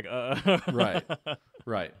 or like, right.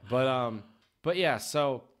 But yeah.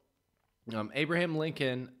 So, Abraham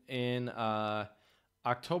Lincoln in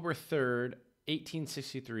October 3rd,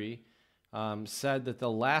 1863, said that the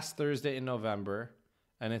last Thursday in November.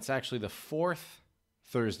 And it's actually the fourth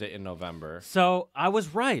Thursday in November. So I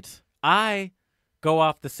was right. I go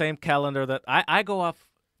off the same calendar that I go off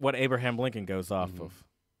what Abraham Lincoln goes off of.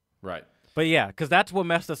 Right. But yeah, because that's what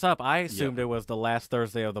messed us up. I assumed it was the last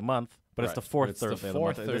Thursday of the month, but it's the fourth Thursday of the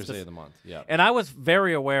month. Thursday of the month. Yeah. And I was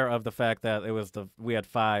very aware of the fact that it was we had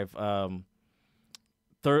 5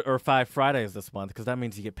 Fridays this month, because that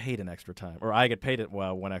means you get paid an extra time, or I get paid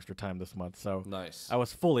one extra time this month. So nice. I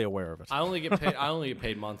was fully aware of it. I only get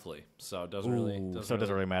paid monthly, so it doesn't really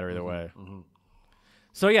matter either way. Mm-hmm.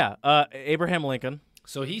 So yeah, Abraham Lincoln.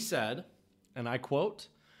 So he said, and I quote,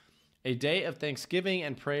 "A day of thanksgiving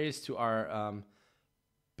and praise to our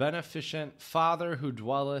beneficent Father who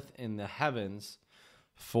dwelleth in the heavens,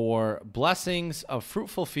 for blessings of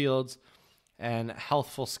fruitful fields and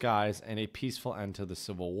healthful skies and a peaceful end to the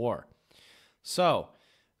Civil War. So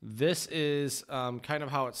this is kind of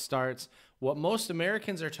how it starts. What most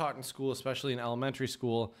Americans are taught in school, especially in elementary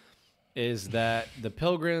school, is that the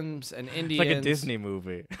Pilgrims and Indians... It's like a Disney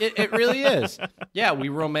movie. It really is. Yeah, we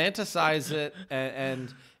romanticize it,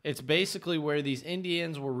 and it's basically where these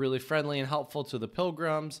Indians were really friendly and helpful to the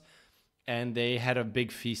Pilgrims, and they had a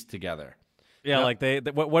big feast together. Yeah, like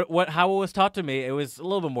how it was taught to me, it was a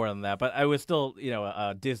little bit more than that, but it was still,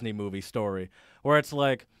 a Disney movie story where it's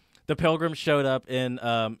like the Pilgrims showed up in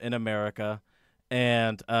America,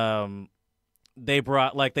 and they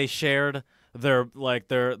shared their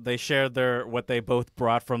what they both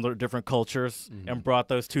brought from their different cultures and brought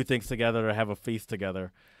those two things together to have a feast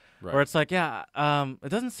together. Right. Where it's like, it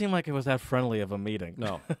doesn't seem like it was that friendly of a meeting.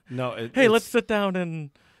 No. Hey, let's sit down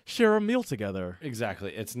and share a meal together.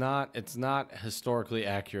 Exactly. It's not historically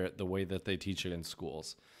accurate the way that they teach it in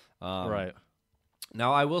schools. Right.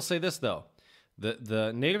 Now, I will say this though,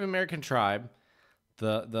 the Native American tribe,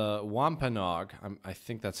 the Wampanoag, I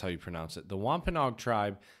think that's how you pronounce it. The Wampanoag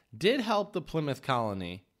tribe did help the Plymouth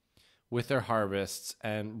colony with their harvests,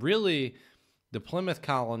 and really, the Plymouth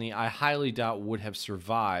colony, I highly doubt, would have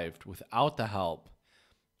survived without the help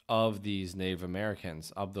of these Native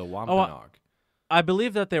Americans, of the Wampanoag. I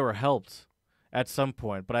believe that they were helped at some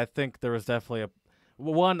point, but I think there was definitely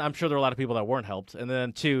one, I'm sure there were a lot of people that weren't helped, and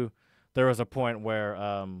then two, there was a point where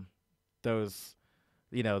those,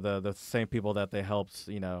 the same people that they helped,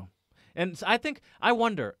 and I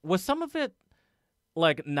wonder, was some of it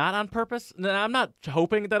like not on purpose? I'm not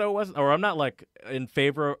hoping that it wasn't, or I'm not like in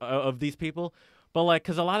favor of these people, but like,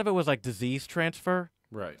 because a lot of it was like disease transfer.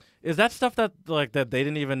 Right. Is that stuff that they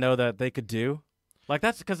didn't even know that they could do? Like,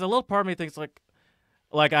 that's because a little part of me thinks like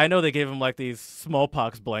I know they gave them like these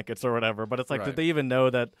smallpox blankets or whatever, but it's like, did they even know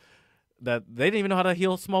that they didn't even know how to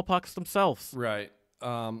heal smallpox themselves? Right.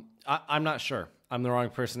 I'm not sure. I'm the wrong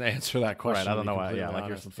person to answer that question. Right. I don't know why. Yeah. Like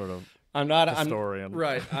you're some sort of historian.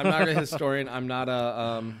 Right. I'm not a historian. I'm not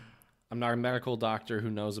a medical doctor who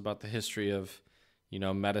knows about the history of,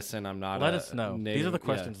 medicine. I'm not. Let us know. These are the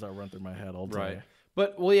questions that run through my head all day. Right.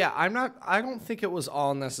 But I don't think it was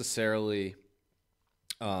all necessarily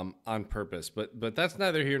on purpose, but that's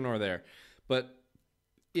neither here nor there. But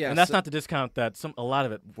yeah, and that's not to discount that a lot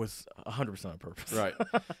of it was 100% on purpose. Right.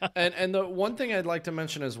 and the one thing I'd like to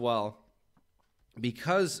mention as well,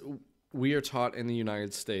 because we are taught in the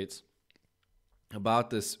United States about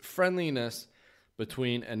this friendliness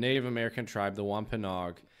between a Native American tribe, the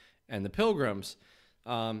Wampanoag, and the Pilgrims,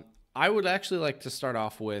 I would actually like to start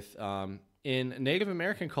off with, in Native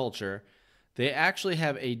American culture, they actually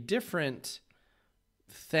have a different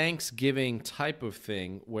Thanksgiving type of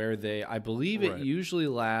thing where I believe it usually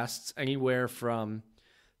lasts anywhere from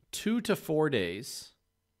 2 to 4 days.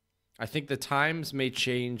 I think the times may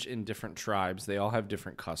change in different tribes. They all have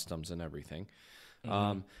different customs and everything.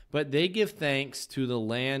 But they give thanks to the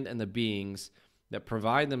land and the beings that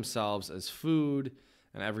provide themselves as food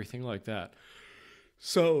and everything like that.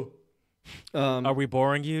 So, are we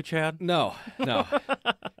boring you, Chad? No.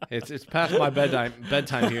 It's past my bedtime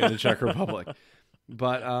here in the Czech Republic.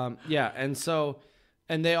 But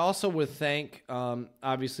and they also would thank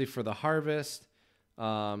obviously for the harvest.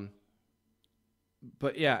 But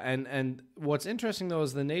yeah, and what's interesting though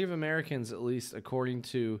is the Native Americans, at least according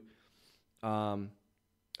to a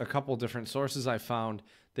couple different sources I found,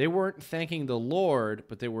 they weren't thanking the Lord,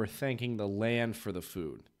 but they were thanking the land for the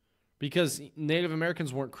food, because Native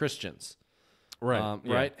Americans weren't Christians, right?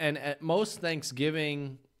 Right, and at most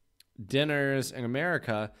Thanksgiving dinners in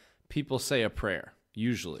America, people say a prayer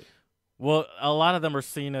usually. Well, a lot of them are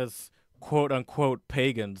seen as quote unquote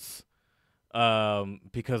pagans.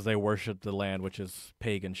 Because they worship the land, which is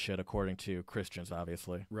pagan shit, according to Christians,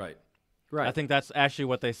 obviously. Right. I think that's actually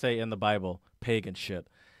what they say in the Bible, pagan shit.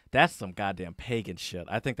 That's some goddamn pagan shit.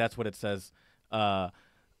 I think that's what it says.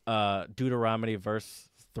 Deuteronomy verse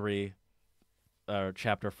 3,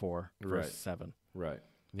 chapter 4, verse 7. Right.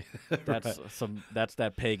 That's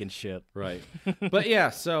that pagan shit. Right. But yeah,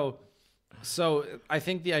 so I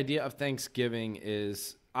think the idea of Thanksgiving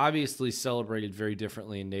is obviously celebrated very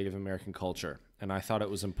differently in Native American culture, and I thought it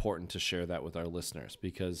was important to share that with our listeners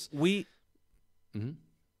because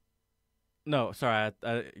No, sorry.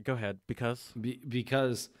 Go ahead.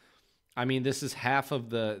 Because, I mean, this is half of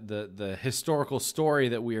the historical story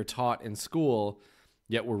that we are taught in school,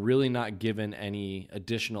 yet we're really not given any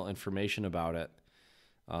additional information about it.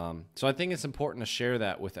 So I think it's important to share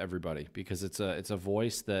that with everybody because it's a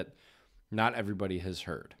voice that not everybody has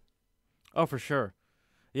heard. Oh, for sure.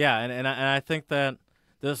 Yeah, and I think that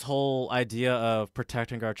this whole idea of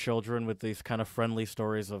protecting our children with these kind of friendly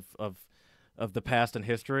stories of the past and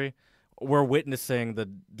history, we're witnessing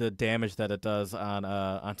the damage that it does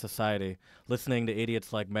on society. Listening to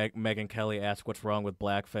idiots like Megyn Kelly ask what's wrong with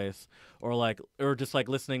blackface, or just like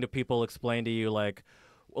listening to people explain to you like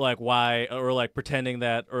why, or like pretending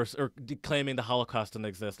that or claiming the Holocaust didn't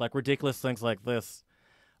exist, like ridiculous things like this.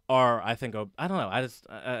 Are, I think, I don't know.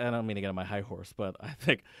 I don't mean to get on my high horse, but I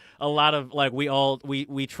think a lot of like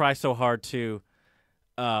we try so hard to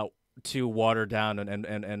water down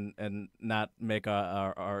and not make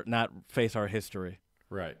our not face our history.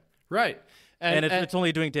 Right. And it's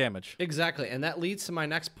only doing damage. Exactly. And that leads to my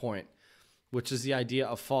next point, which is the idea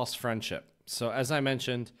of false friendship. So as I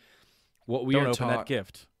mentioned, what we don't are open taught, that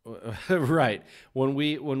gift. Right. When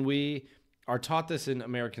we are taught this in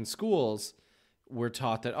American schools, we're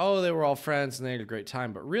taught that, oh, they were all friends and they had a great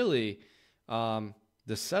time. But really, the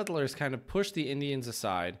settlers kind of pushed the Indians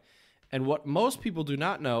aside. And what most people do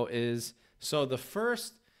not know is, so the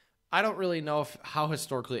first, I don't really know how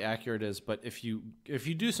historically accurate it is, but if you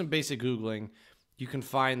do some basic Googling, you can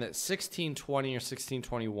find that 1620 or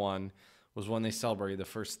 1621 was when they celebrated the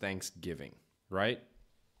first Thanksgiving, right?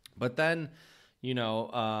 But then,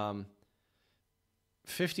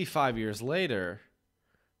 55 years later,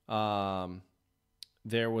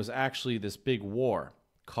 there was actually this big war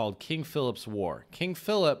called King Philip's War. King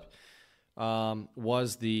Philip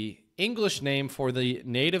was the English name for the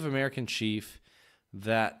Native American chief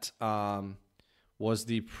that was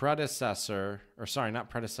the predecessor, or sorry, not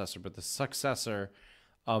predecessor, but the successor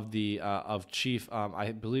of the of Chief,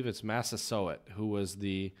 I believe it's Massasoit, who was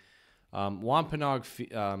the Wampanoag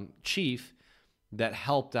chief that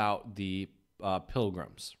helped out the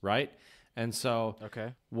Pilgrims, right? And so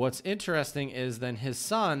what's interesting is then his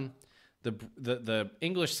son, the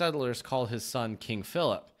English settlers called his son King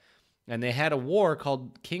Philip. And they had a war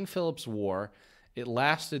called King Philip's War. It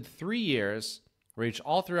lasted 3 years, raged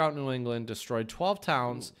all throughout New England, destroyed 12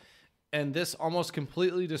 towns, and this almost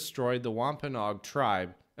completely destroyed the Wampanoag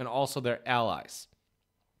tribe and also their allies,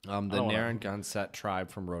 the Narragansett tribe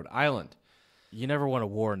from Rhode Island. You never want a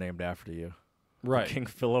war named after you. Right. The King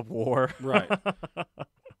Philip War. Right.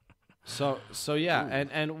 So yeah,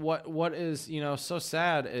 and what is, so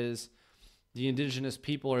sad is the indigenous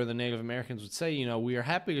people or the Native Americans would say, we are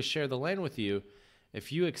happy to share the land with you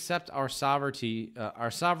if you accept our sovereignty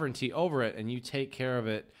over it and you take care of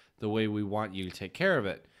it the way we want you to take care of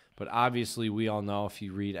it. But obviously, we all know if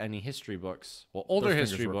you read any history books, older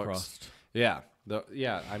history books, crossed.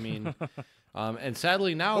 I mean, and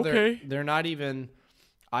sadly now they're not even.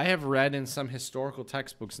 I have read in some historical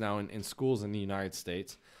textbooks now in schools in the United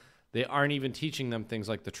States, they aren't even teaching them things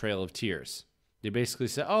like the Trail of Tears. They basically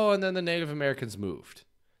say, oh, and then the Native Americans moved.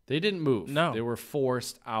 They didn't move. No. They were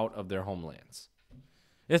forced out of their homelands.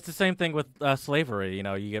 It's the same thing with slavery.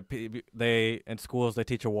 You get in schools they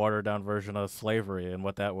teach a watered down version of slavery and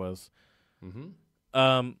what that was.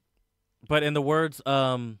 Mm-hmm. But in the words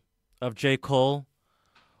of J. Cole,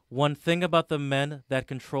 one thing about the men that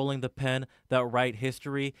controlling the pen that write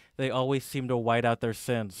history, they always seem to white out their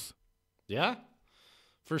sins. Yeah,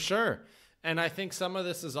 for sure. And I think some of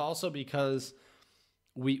this is also because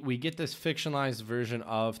we get this fictionalized version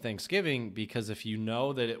of Thanksgiving because if you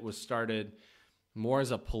know that it was started more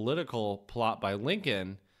as a political plot by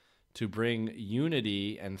Lincoln to bring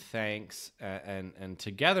unity and thanks and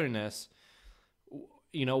togetherness,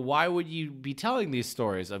 why would you be telling these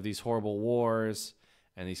stories of these horrible wars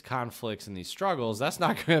and these conflicts and these struggles? That's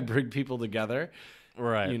not going to bring people together.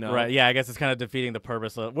 Right. Right. Yeah, I guess it's kind of defeating the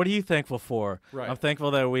purpose. What are you thankful for? Right. I'm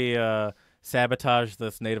thankful that we sabotaged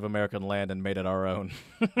this Native American land and made it our own.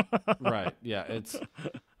 Right. Yeah.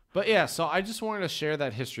 But yeah, so I just wanted to share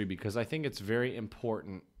that history because I think it's very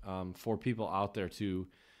important for people out there to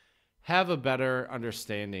have a better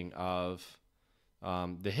understanding of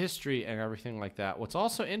the history and everything like that. What's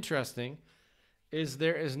also interesting is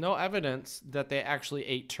there is no evidence that they actually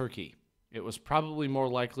ate turkey. It was probably more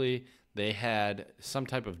likely they had some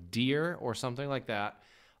type of deer or something like that.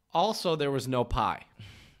 Also, there was no pie.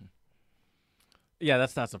 Yeah,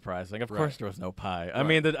 that's not surprising. Of Right. course there was no pie. I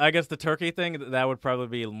Right. mean, I guess the turkey thing, that would probably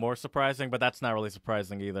be more surprising, but that's not really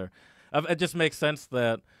surprising either. It just makes sense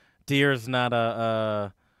that deer's not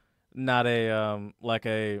a like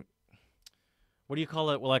a, what do you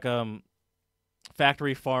call it? Like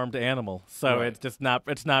factory farmed animal. So Right. it's just not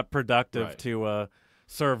productive Right. to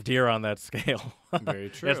serve deer on that scale. Very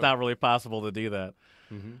true. It's not really possible to do that.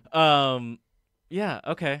 Mm-hmm. Yeah,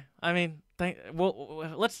 okay. I mean,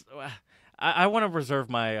 let's I want to reserve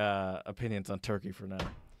my opinions on turkey for now.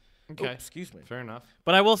 Okay. Oh, excuse me. Fair enough.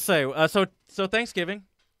 But I will say, so Thanksgiving,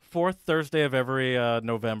 fourth Thursday of every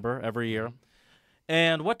November, every year.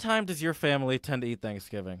 And what time does your family tend to eat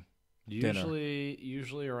Thanksgiving?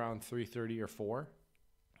 Usually around 3:30 or 4.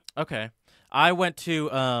 Okay. I went to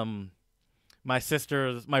my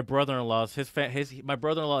brother-in-law's. My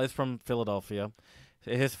brother-in-law is from Philadelphia.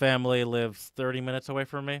 His family lives 30 minutes away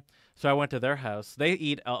from me. So I went to their house. They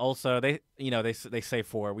eat also. They say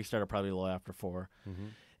 4. We started probably a little after 4. Mm-hmm.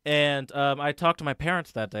 And I talked to my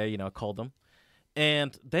parents that day. Called them,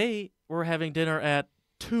 and they were having dinner at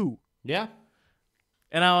 2. Yeah.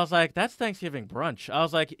 And I was like, that's Thanksgiving brunch. I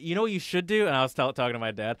was like, you know what you should do? And I was talking to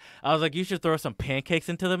my dad. I was like, you should throw some pancakes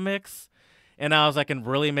into the mix. And I was like, and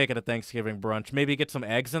really make it a Thanksgiving brunch. Maybe get some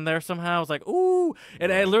eggs in there somehow. I was like, ooh.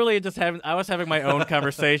 And I literally I was having my own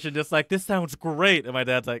conversation, just like, this sounds great. And my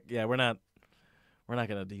dad's like, yeah, we're not going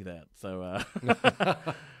to do that. So,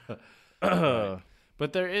 Right.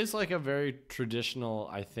 But there is like a very traditional,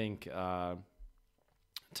 I think,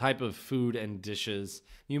 type of food and dishes.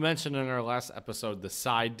 You mentioned in our last episode the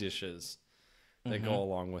side dishes that go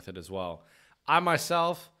along with it as well. I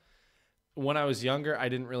myself, when I was younger, I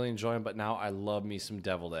didn't really enjoy them, but now I love me some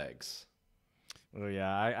deviled eggs. Oh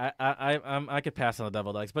yeah, I could pass on the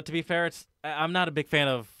deviled eggs, but to be fair, I'm not a big fan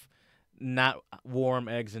of not warm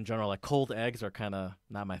eggs in general. Like cold eggs are kind of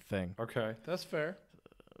not my thing. Okay, that's fair.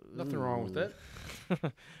 Nothing wrong with it.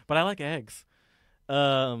 But I like eggs.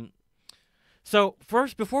 So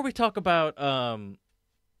first, before we talk about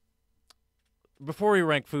before we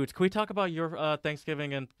rank foods, can we talk about your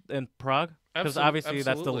Thanksgiving in Prague? Because obviously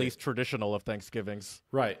that's the least traditional of Thanksgivings.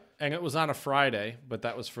 Right. And it was on a Friday, but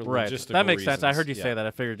that was for logistical reasons. That makes sense. I heard you say that.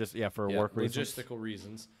 I figured for work reasons. Logistical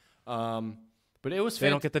reasons. But it was They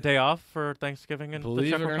don't get the day off for Thanksgiving in the Czech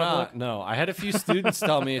Republic? Believe it or not, no. I had a few students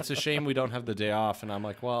tell me it's a shame we don't have the day off, and I'm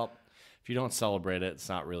like, well, if you don't celebrate it, it's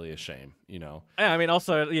not really a shame, Yeah, I mean,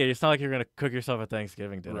 also, it's not like you're going to cook yourself a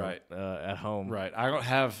Thanksgiving dinner at home. Right. I don't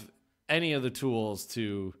have any of the tools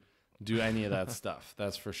to do any of that stuff.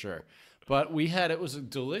 That's for sure. But it was a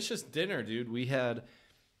delicious dinner, dude. We had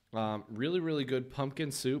really, really good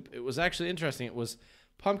pumpkin soup. It was actually interesting. It was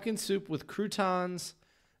pumpkin soup with croutons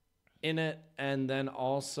in it, and then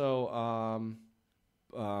also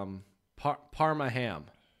Parma ham.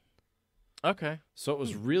 Okay. So it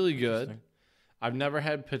was really good. I've never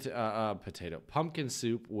had pumpkin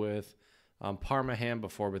soup with Parma ham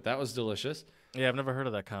before, but that was delicious. Yeah, I've never heard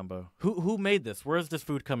of that combo. Who made this? Where is this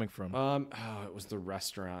food coming from? It was the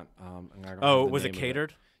restaurant. Was it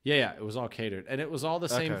catered? Yeah, it was all catered, and it was all the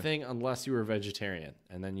same thing unless you were vegetarian,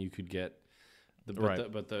 and then you could get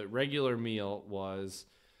but the regular meal was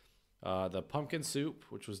the pumpkin soup,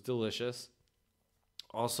 which was delicious.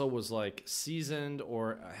 Also was like seasoned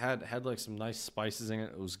or had like some nice spices in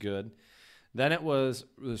it. It was good. Then it was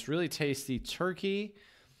this really tasty turkey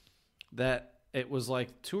that it was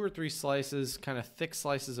like 2 or 3 slices, kind of thick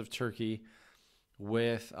slices of turkey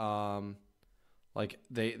with like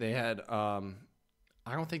they had I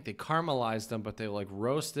don't think they caramelized them, but they like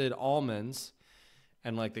roasted almonds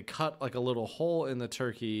and like they cut like a little hole in the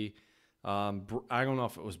turkey. I don't know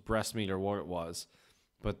if it was breast meat or what it was.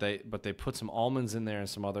 But they put some almonds in there and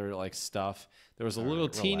some other like stuff. There was a little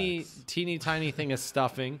teeny tiny thing of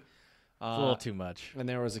stuffing. It's a little too much. And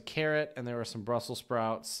there was a carrot and there were some Brussels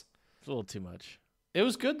sprouts. It's a little too much. It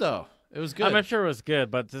was good though. It was good. I'm not sure it was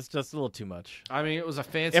good, but it's just a little too much. I mean, it was a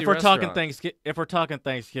fancy if we're restaurant. talking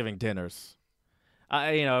Thanksgiving dinners,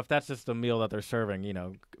 if that's just the meal that they're serving,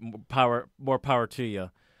 more power to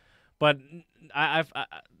you. But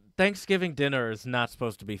Thanksgiving dinner is not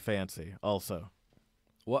supposed to be fancy. Also.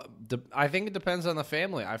 I think it depends on the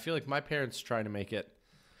family. I feel like my parents try to make it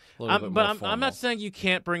a little bit more formal. I'm not saying you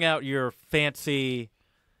can't bring out your fancy,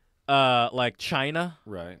 like china,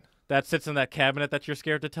 right? That sits in that cabinet that you're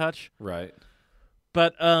scared to touch, right?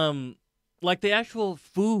 But like the actual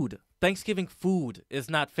food, Thanksgiving food is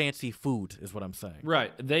not fancy food, is what I'm saying.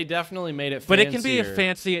 Right? They definitely made it, but fancier.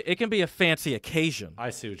 it can be a fancy occasion.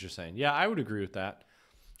 I see what you're saying. Yeah, I would agree with that.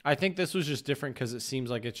 I think this was just different because it seems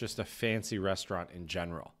like it's just a fancy restaurant in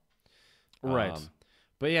general, right?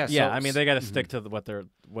 But yeah, I mean they got to stick to what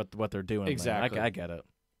they're doing. Exactly, I get it.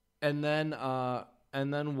 And then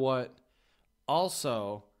what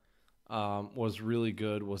also was really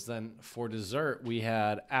good was then for dessert we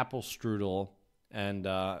had apple strudel and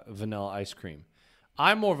vanilla ice cream.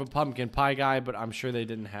 I'm more of a pumpkin pie guy, but I'm sure they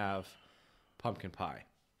didn't have pumpkin pie.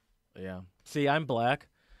 Yeah. See, I'm black.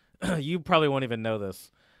 You probably won't even know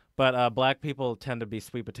this. But black people tend to be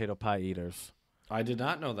sweet potato pie eaters. I did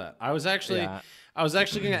not know that. I was actually going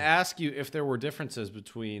to ask you if there were differences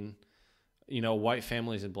between, white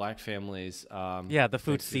families and black families. The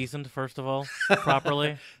food's seasoned first of all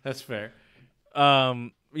properly. That's fair.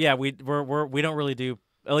 yeah, we don't really do.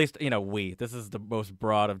 At least this is the most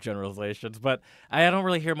broad of generalizations, but I don't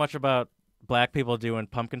really hear much about black people doing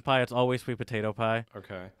pumpkin pie. It's always sweet potato pie.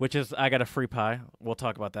 Okay. Which is I got a free pie. We'll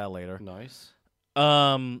talk about that later. Nice.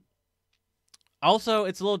 Also,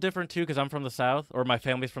 it's a little different too because I'm from the South, or my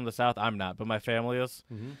family's from the South. I'm not, but my family is.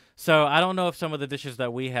 Mm-hmm. So I don't know if some of the dishes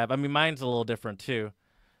that we have. I mean, mine's a little different too.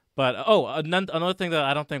 But another thing that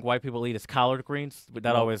I don't think white people eat is collard greens.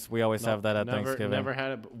 We always have that at Thanksgiving. Never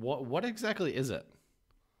had it. What exactly is it?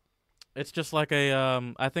 It's just like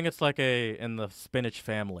I think it's like in the spinach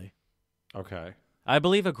family. Okay. I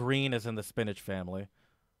believe a green is in the spinach family.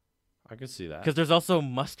 I could see that. Because there's also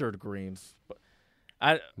mustard greens.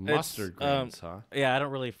 Mustard greens, huh? Yeah, I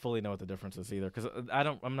don't really fully know what the difference is either. Because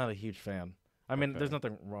I'm not a huge fan. I mean, there's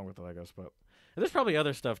nothing wrong with it, I guess, but there's probably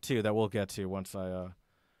other stuff too that we'll get to once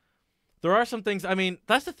There are some things. I mean,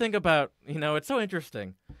 that's the thing about it's so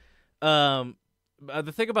interesting. The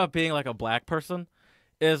thing about being like a black person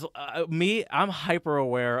is I'm hyper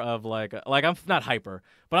aware of like I'm not hyper,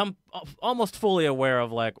 but I'm almost fully aware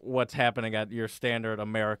of like what's happening at your standard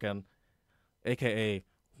American, aka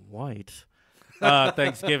white,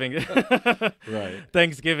 Thanksgiving, right?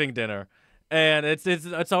 Thanksgiving dinner, and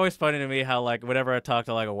it's always funny to me how like whenever I talk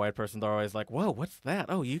to like a white person, they're always like, "Whoa, what's that?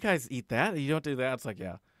 Oh, you guys eat that? You don't do that?" It's like,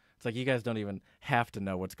 yeah, it's like you guys don't even have to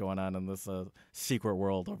know what's going on in this secret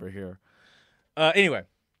world over here. Anyway.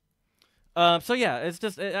 So yeah, it's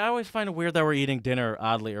just I always find it weird that we're eating dinner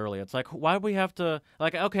oddly early. It's like, why do we have to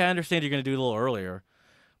okay, I understand you're gonna do it a little earlier,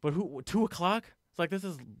 but 2 o'clock? It's like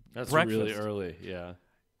that's breakfast. Really early, yeah.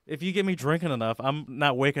 If you get me drinking enough, I'm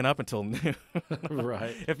not waking up until noon.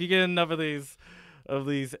 Right. If you get enough of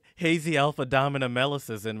these hazy alpha dominant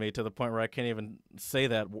melises in me to the point where I can't even say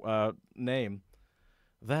that name,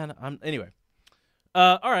 then I'm anyway.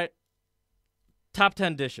 All right. Top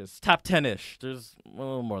 10 dishes. Top 10-ish. There's a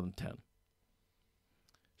little more than 10.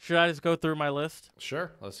 Should I just go through my list?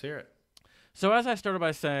 Sure, let's hear it. So as I started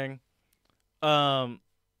by saying, well,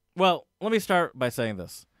 let me start by saying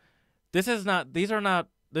this. This is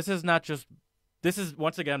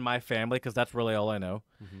once again my family because that's really all I know.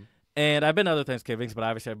 Mm-hmm. And I've been to other Thanksgivings, but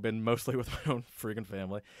obviously I've been mostly with my own freaking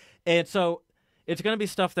family. And so it's going to be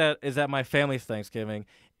stuff that is at my family's Thanksgiving.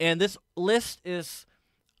 And this list is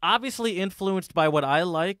obviously influenced by what I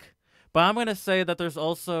like, but I'm going to say that it's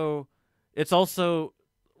also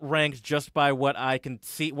ranked just by what I can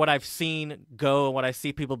see, what I've seen go, and what I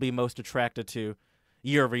see people be most attracted to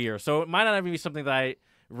year over year. So it might not even be something that I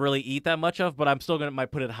really eat that much of, but I'm still might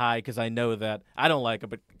put it high because I know that I don't like it,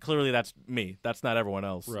 but clearly that's me. That's not everyone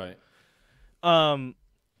else. Right.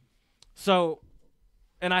 So,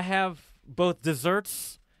 and I have both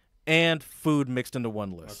desserts and food mixed into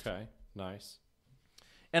one list. Okay, nice.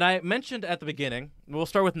 And I mentioned at the beginning, we'll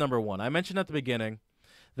start with number one. I mentioned at the beginning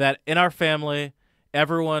that in our family,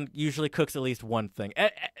 everyone usually cooks at least one thing.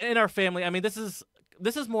 In our family, I mean, this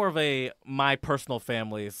is more of my personal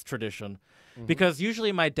family's tradition, mm-hmm. because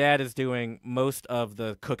usually my dad is doing most of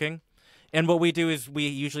the cooking. And what we do is we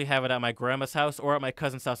usually have it at my grandma's house or at my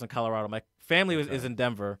cousin's house in Colorado. My family is in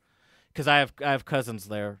Denver because I have cousins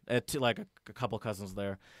there, like a couple cousins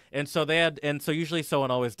there. And so usually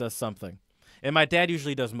someone always does something. And my dad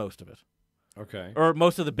usually does most of it. Okay. Or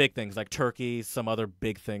most of the big things, like turkey, some other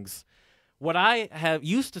big things. What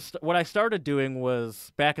I started doing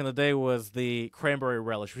was, back in the day, was the cranberry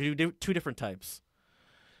relish. We do two different types.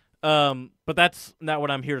 But that's not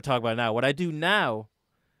what I'm here to talk about now. What I do now,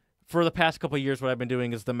 for the past couple of years, what I've been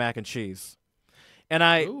doing is the mac and cheese. And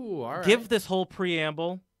I give this whole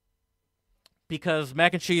preamble because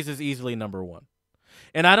mac and cheese is easily number one.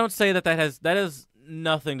 And I don't say that has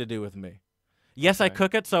nothing to do with me. Yes, okay. I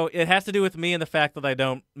cook it, so it has to do with me and the fact that I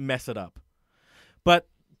don't mess it up. But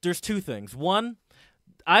there's two things. One,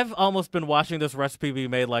 I've almost been watching this recipe be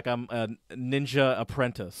made like I'm a ninja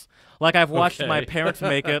apprentice. Like I've watched my parents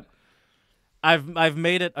make it. I've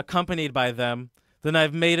made it accompanied by them. Then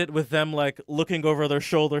I've made it with them like looking over their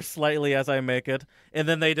shoulder slightly as I make it. And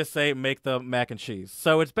then they just say, make the mac and cheese.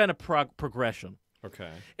 So it's been a progression.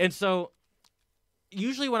 Okay. And so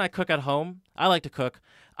usually when I cook at home, I like to cook.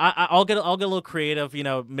 I'll get a little creative,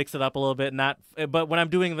 mix it up a little bit. But when I'm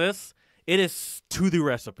doing this, it is to the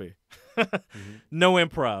recipe. Mm-hmm. No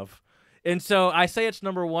improv. And so I say it's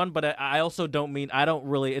number one, but I also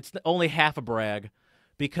it's only half a brag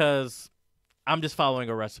because I'm just following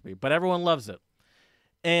a recipe. But everyone loves it.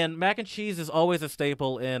 And mac and cheese is always a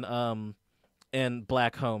staple in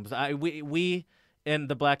black homes. We in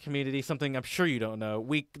the black community, something I'm sure you don't know.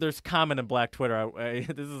 There's common in black Twitter.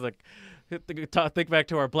 This is like think back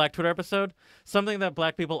to our black Twitter episode. Something that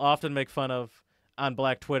black people often make fun of on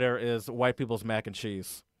Black Twitter is white people's mac and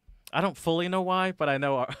cheese. I don't fully know why, but I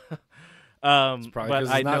know. It's probably but because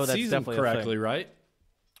I it's know not that's seasoned definitely a correctly, thing. right?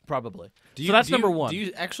 Probably. Do So that's do number one. Do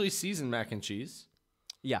you actually season mac and cheese?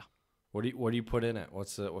 Yeah. What do you put in it?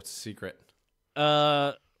 What's the secret?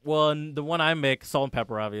 Well, the one I make, salt and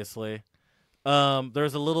pepper, obviously.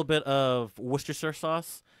 There's a little bit of Worcestershire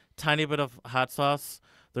sauce, tiny bit of hot sauce.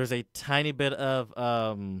 There's a tiny bit of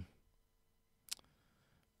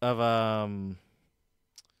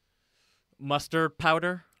mustard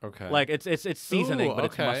powder. Okay. Like it's seasoning, Ooh, but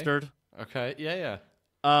okay. it's mustard. Okay. Yeah.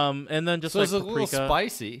 And then just So like it's a paprika. little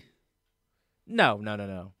spicy. No.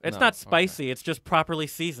 It's No, not spicy. It's just properly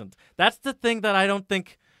seasoned. That's the thing that I don't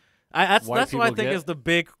think. That's White what I people think get?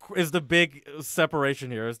 is the big separation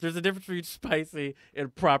here. Is there's a difference between spicy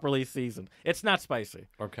and properly seasoned. It's not spicy,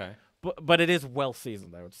 Okay. but it is well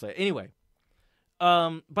seasoned, I would say. Anyway,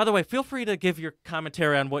 by the way, feel free to give your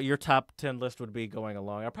commentary on what your top 10 list would be going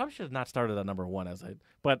along. I probably should have not started at number 1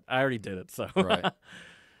 but I already did it. So, Right.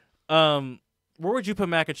 Where would you put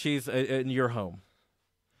mac and cheese in your home?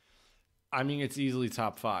 I mean, it's easily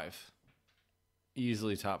top 5.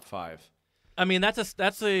 Easily top 5. I mean,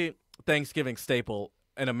 that's a Thanksgiving staple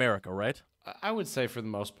in America, right? I would say for the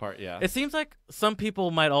most part, yeah. It seems like some people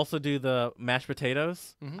might also do the mashed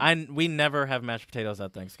potatoes. We never have mashed potatoes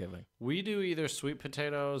at Thanksgiving. We do either sweet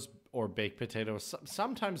potatoes or baked potatoes.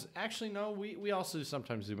 Sometimes, actually, no, we also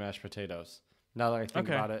sometimes do mashed potatoes, now that I think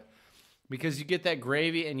Okay. about it. Because you get that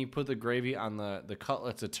gravy and you put the gravy on the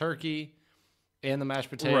cutlets of turkey and the mashed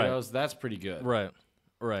potatoes. Right. That's pretty good. Right.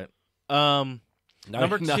 Now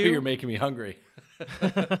you're making me hungry.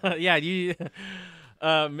 Yeah, you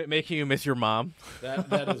making you miss your mom.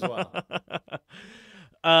 That as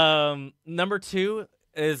well. Number 2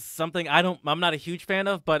 is something I'm not a huge fan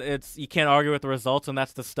of, but you can't argue with the results, and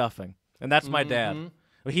that's the stuffing. And that's my dad.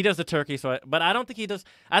 Well, he does the turkey, but I don't think he does.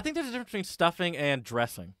 I think there's a difference between stuffing and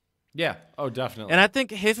dressing. Yeah. Oh, definitely. And I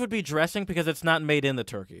think his would be dressing because it's not made in the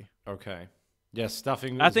turkey. Okay. Yes,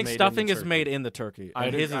 stuffing. I think stuffing is made in the turkey.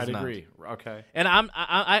 I'd not. agree. Okay. And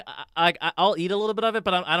I'll eat a little bit of it,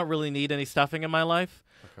 but I don't really need any stuffing in my life.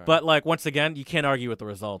 Okay. But like once again, you can't argue with the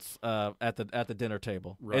results at the dinner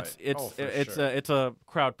table. Right. It's a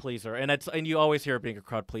crowd pleaser, and you always hear it being a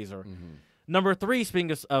crowd pleaser. Mm-hmm. Number 3,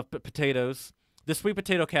 speaking of potatoes, the sweet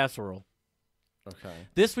potato casserole. Okay.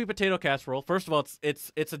 This sweet potato casserole, first of all,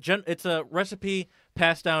 it's a recipe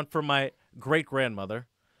passed down from my great grandmother.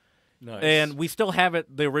 Nice. And we still have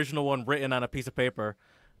the original one written on a piece of paper.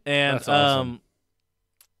 And That's awesome.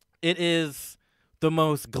 It is the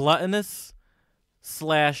most gluttonous /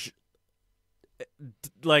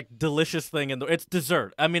 like delicious thing it's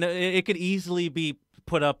dessert. I mean, it could easily be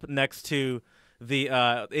put up next to the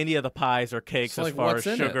any of the pies or cakes as far as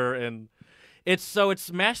sugar and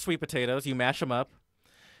it's mashed sweet potatoes. You mash them up.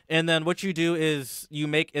 And then what you do is you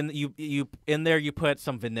make you in there you put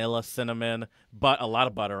some vanilla, cinnamon, but a lot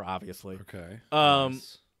of butter, obviously. Okay.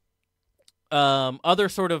 Nice. Other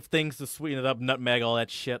sort of things to sweeten it up, nutmeg, all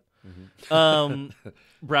that shit. Mm-hmm.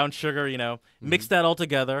 Brown sugar, mix that all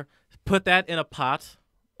together. Put that in a pot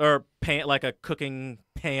or pan, like a cooking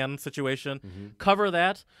pan situation. Mm-hmm. Cover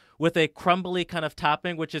that with a crumbly kind of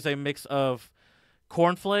topping, which is a mix of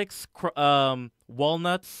cornflakes,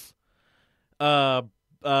 walnuts, brown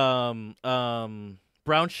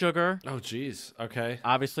sugar. Oh, geez. Okay.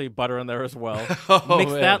 Obviously, butter in there as well.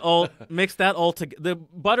 Mix that all together. The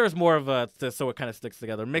butter is more of so it kind of sticks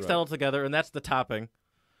together. Mix that all together, and that's the topping.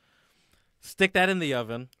 Stick that in the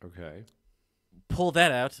oven. Okay. Pull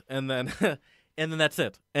that out, and then and then that's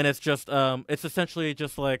it. And it's just it's essentially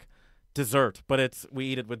just like dessert, but we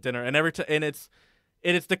eat it with dinner, and it's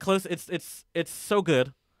the close. It's so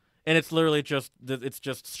good. And it's literally just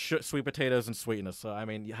sweet potatoes and sweetness. So I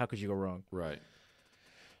mean, how could you go wrong? Right.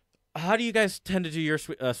 How do you guys tend to do your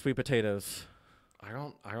sweet potatoes? I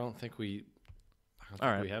don't think we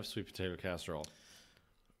have sweet potato casserole.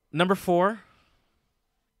 Number 4.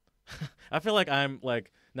 I feel like I'm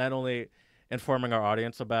like not only informing our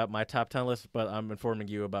audience about my top 10 list, but I'm informing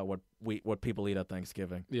you about what people eat at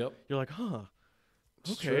Thanksgiving. Yep. You're like, huh?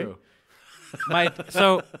 It's okay. True.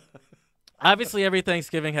 So. Obviously, every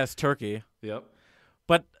Thanksgiving has turkey. Yep.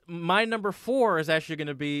 But my number 4 is actually going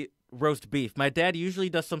to be roast beef. My dad usually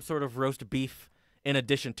does some sort of roast beef in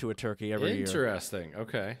addition to a turkey every year. Interesting.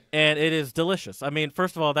 Okay. And it is delicious. I mean,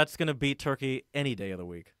 first of all, that's going to beat turkey any day of the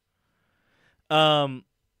week.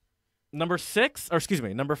 Number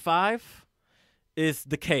 5 is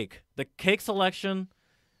the cake. The cake selection.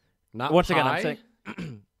 Once again, I'm saying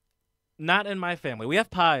not in my family. We have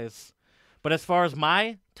pies. But as far as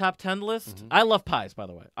my top 10 list, I love pies, by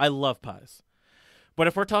the way. I love pies. But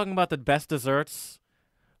if we're talking about the best desserts,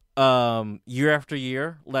 year after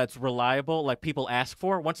year, that's reliable, like people ask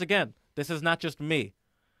for. Once again, this is not just me.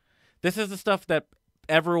 This is the stuff that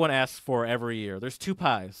everyone asks for every year. There's 2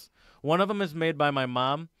 pies. One of them is made by my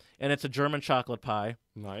mom, and it's a German chocolate pie.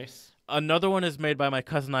 Nice. Another one is made by my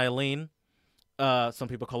cousin Eileen. Some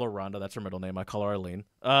people call her Rhonda. That's her middle name. I call her Eileen.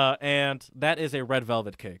 And that is a red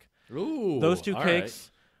velvet cake. Ooh. Those 2 cakes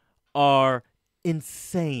are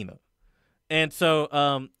insane. And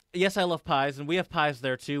so, yes, I love pies, and we have pies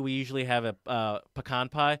there too. We usually have a pecan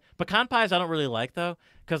pie. Pecan pies I don't really like though,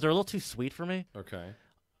 because they're a little too sweet for me. Okay.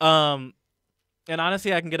 And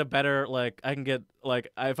honestly, I can get a better if I'm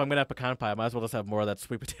gonna have pecan pie, I might as well just have more of that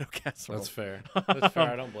sweet potato casserole. That's fair. That's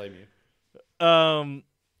fair. I don't blame you. And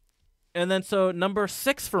then so number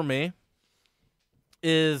 6 for me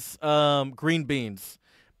is green beans,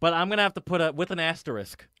 but I'm gonna have to put with an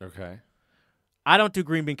asterisk. Okay. I don't do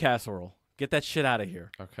green bean casserole. Get that shit out of here.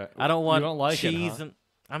 Okay. I don't want like cheese it, huh? and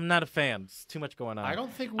I'm not a fan. It's too much going on. I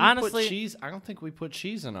don't think we Honestly, put cheese. I don't think we put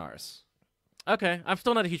cheese in ours. Okay, I'm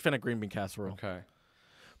still not a huge fan of green bean casserole. Okay.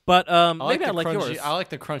 But maybe I like yours. I like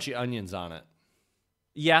the crunchy onions on it.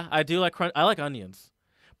 Yeah, I do like I like onions.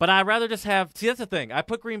 But I'd rather just have. See, that's the thing. I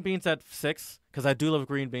put green beans at 6 because I do love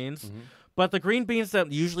green beans. Mm-hmm. But the green beans that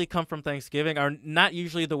usually come from Thanksgiving are not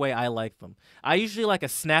usually the way I like them. I usually like a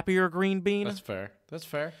snappier green bean. That's fair. That's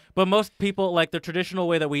fair. But most people, like the traditional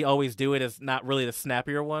way that we always do it is not really the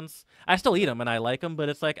snappier ones. I still eat them and I like them, but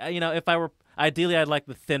it's like, if I were, ideally I'd like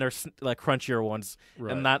the thinner, like crunchier ones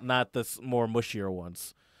and not the more mushier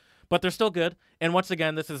ones. But they're still good. And once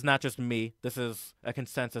again, this is not just me. This is a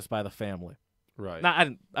consensus by the family. Right.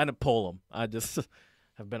 I didn't poll them. I just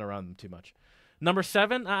have been around them too much. Number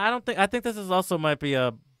 7, I think this is also might be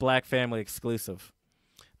a black family exclusive.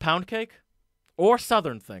 Pound cake or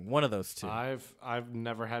Southern thing, one of those 2. I've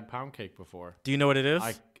never had pound cake before. Do you know what it is?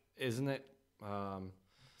 Isn't it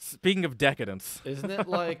Speaking of decadence. Isn't it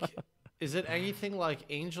like is it anything like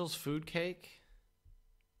Angel's food cake?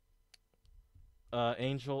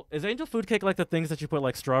 Is Angel food cake like the things that you put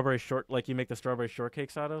like you make the strawberry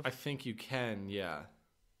shortcakes out of? I think you can, yeah.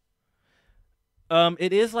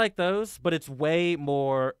 It is like those, but it's way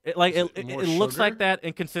more. It looks like that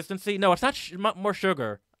in consistency. No, it's not more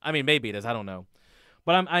sugar. I mean, maybe it is. I don't know,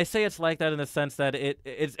 but I say it's like that in the sense that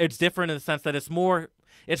it's different in the sense that it's more.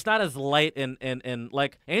 It's not as light and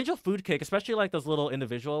like Angel food cake, especially like those little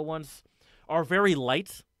individual ones, are very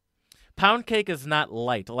light. Pound cake is not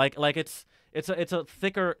light. Like it's a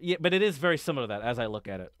thicker, but it is very similar to that as I look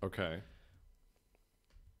at it. Okay.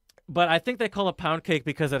 But I think they call it pound cake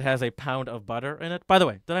because it has a pound of butter in it. By the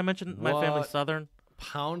way, did I mention my family's Southern?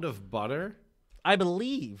 Pound of butter? I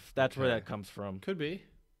believe that's where that comes from. Could be.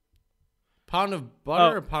 Pound of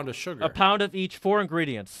butter or pound of sugar? A pound of each, 4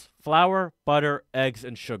 ingredients. Flour, butter, eggs,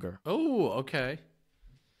 and sugar. Oh, okay.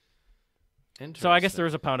 Interesting. So I guess there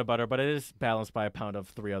is a pound of butter, but it is balanced by a pound of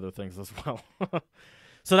 3 other things as well.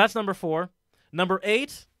 So that's number 4. Number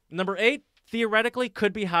 8, theoretically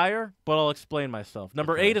could be higher, but I'll explain myself.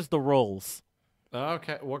 Number 8 is the rolls.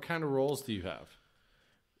 Okay. What kind of rolls do you have?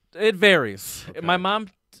 It varies. Okay. My mom,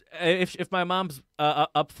 if my mom's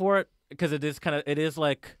up for it, because it is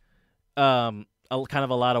like kind of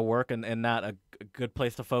a lot of work and not a good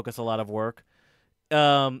place to focus a lot of work.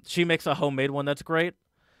 She makes a homemade one that's great.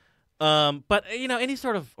 But any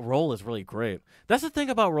sort of roll is really great. That's the thing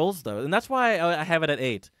about rolls though, and that's why I have it at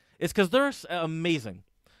 8. It's because they're amazing.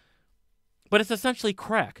 But it's essentially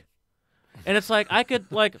crack. And it's like I could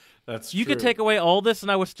That's you true. could take away all this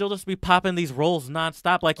and I would still just be popping these rolls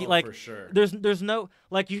nonstop. For sure. There's no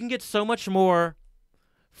you can get so much more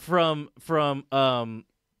from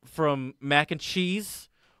mac and cheese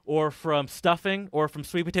or from stuffing or from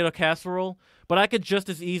sweet potato casserole, but I could just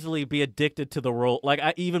as easily be addicted to the roll.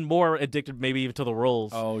 Even more addicted maybe even to the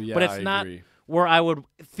rolls. Oh yeah, but it's I not agree. where I would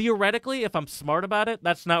theoretically, if I'm smart about it,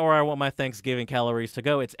 that's not where I want my Thanksgiving calories to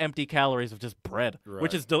go. It's empty calories of just bread, Right.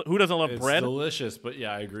 which is who doesn't love It's bread? delicious, but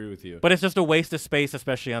yeah, I agree with you. But it's just a waste of space,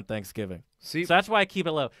 especially on Thanksgiving. See, So that's why I keep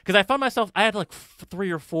it low. Because I found myself, I had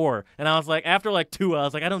 3 or 4, and I was like, after 2, I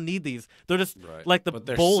was like, I don't need these. They're just right. the But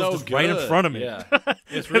they're bowl so is just right in good. front of me. Yeah.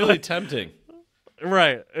 It's really tempting.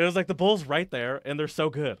 Right. It was like the bowl's right there, and they're so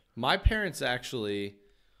good. My parents actually,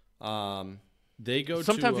 they go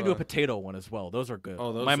Sometimes to we do a potato one as well. Those are good.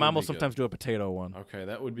 Oh, those My mom would will be sometimes do a potato one. Okay,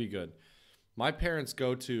 that would be good. My parents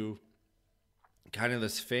go to kind of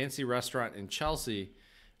this fancy restaurant in Chelsea,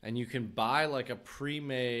 and you can buy a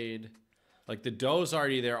pre-made, the dough's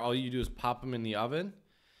already there. All you do is pop them in the oven.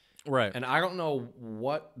 Right. And I don't know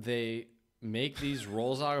what they make these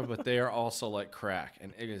rolls out of, but they are also like crack,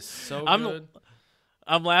 and it is so good.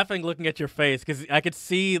 I'm laughing looking at your face because I could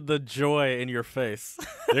see the joy in your face.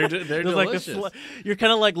 They're There's delicious. like this, you're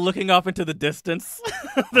kind of like looking off into the distance.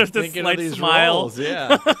 There's this Thinking slight of these smile. rolls,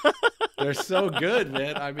 yeah. They're so good,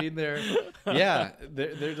 man. I mean, they're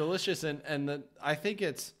delicious, and I think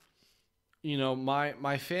it's,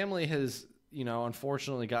 my family has,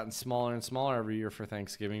 unfortunately gotten smaller and smaller every year for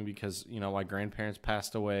Thanksgiving because my grandparents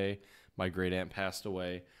passed away, my great aunt passed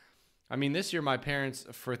away. I mean, this year my parents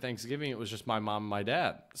for Thanksgiving it was just my mom and my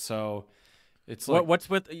dad. So it's like What's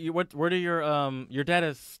with you? Where do your dad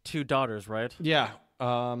has 2 daughters, right? yeah.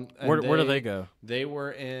 Where do they go? They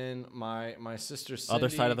were in my sister Cindy. Other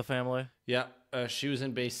side of the family? Yeah, she was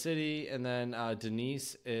in Bay City, and then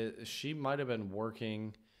Denise, she might have been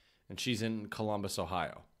working, and she's in Columbus,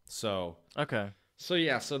 Ohio. So Okay. so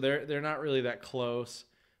they're not really that close.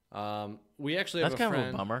 We actually have That's a kind friend.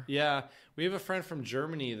 of a bummer. Yeah, we have a friend from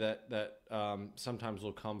Germany that sometimes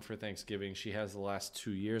will come for Thanksgiving. She has the last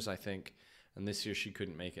 2 years, I think, and this year she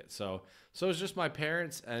couldn't make it. So it's just my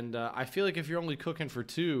parents, and I feel like if you're only cooking for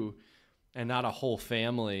 2 and not a whole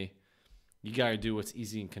family, you gotta do what's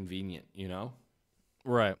easy and convenient,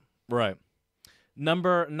 Right.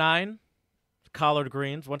 Number 9, collard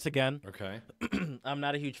greens. Once again, Okay. I'm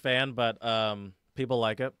not a huge fan, but people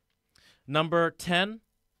like it. Number 10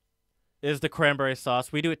 is the cranberry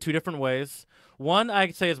sauce. We do it 2 different ways. One,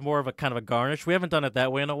 I'd say, is more of a kind of a garnish. We haven't done it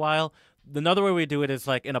that way in a while. Another way we do it is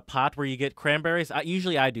like in a pot where you get cranberries.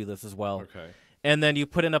 Usually I do this as well. Okay. And then you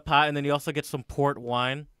put in a pot, and then you also get some port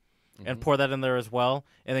wine and pour that in there as well,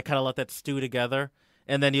 and then kind of let that stew together.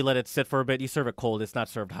 And then you let it sit for a bit. You serve it cold. It's not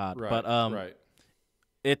served hot. Right. But right.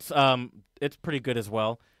 it's pretty good as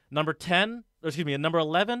well. Number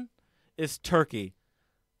 11 is turkey.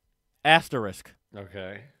 Asterisk.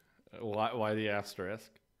 Okay. Why the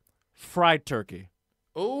asterisk? Fried turkey.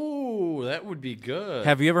 Oh, that would be good.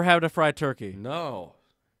 Have you ever had a fried turkey? No.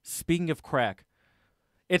 Speaking of crack,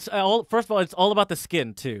 it's all. First of all, it's all about the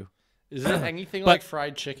skin too. Is it anything But- like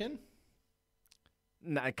fried chicken?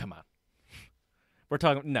 Nah, come on. We're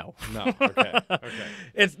talking no. No. Okay. Okay.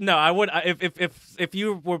 It's no. I would if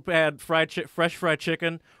you had fresh fried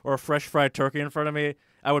chicken or a fresh fried turkey in front of me,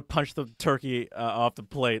 I would punch the turkey off the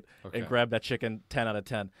plate Okay. and grab that chicken 10 out of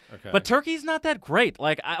 10. Okay. But turkey's not that great.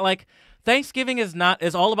 Like Thanksgiving is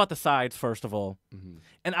all about the sides first of all,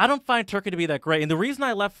 and I don't find turkey to be that great. And the reason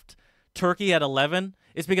I left turkey at 11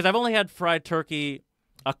 is because I've only had fried turkey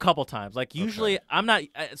a couple times. Like usually I'm not,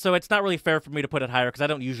 so it's not really fair for me to put it higher because I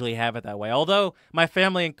don't usually have it that way. Although my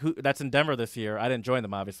family that's in Denver this year, I didn't join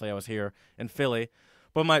them obviously. I was here in Philly,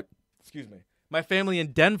 but my family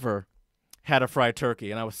in Denver had a fried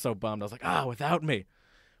turkey, and I was so bummed. I was like, without me.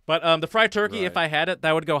 But the fried turkey, if Right. I had it,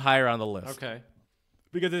 that would go higher on the list. Okay.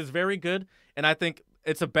 Because it is very good, and I think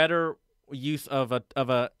it's a better use of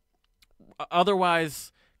a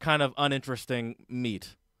otherwise kind of uninteresting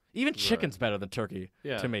meat. Even chicken's better than turkey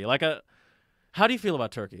Yeah. to me. How do you feel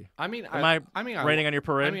about turkey? I mean, Am I raining on your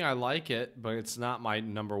parade? I mean, I like it, but it's not my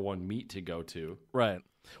number 1 meat to go to. Right.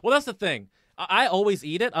 Well, that's the thing. I always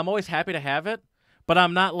eat it. I'm always happy to have it, but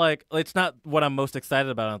I'm not it's not what I'm most excited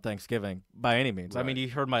about on Thanksgiving by any means. I mean, Right. you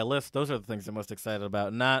heard my list. Those are the things I'm most excited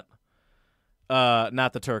about, not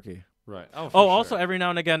the turkey. Right. Oh, Also, every now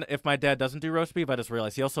and again, if my dad doesn't do roast beef, I just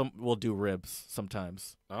realized he also will do ribs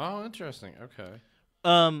sometimes. Oh, interesting. Okay.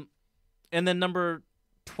 And then number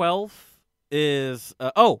 12 is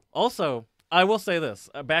also I will say this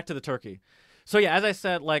back to the turkey. So yeah, as I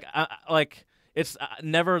said, it's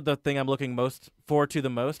never the thing I'm looking most forward to the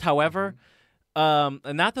most. However, and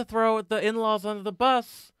not to throw the in-laws under the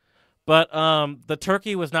bus, but the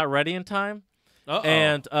turkey was not ready in time,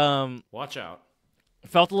 and Watch out.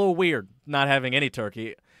 felt a little weird not having any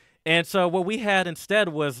turkey. And so what we had instead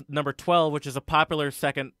was number 12, which is a popular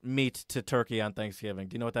second meat to turkey on Thanksgiving.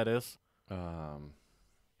 Do you know what that is?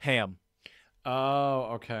 Ham. Oh,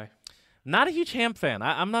 okay. Not a huge ham fan.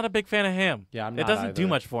 I'm not a big fan of ham. Yeah, I'm It not doesn't do either.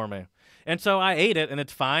 much for me. And so I ate it, and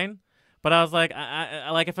it's fine. But I was like,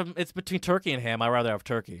 I like if it's between turkey and ham, I'd rather have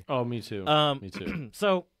turkey. Oh, me too. Me too.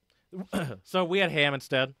 So we had ham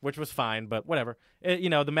instead, which was fine, but whatever.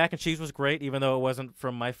 The mac and cheese was great, even though it wasn't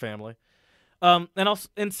from my family. And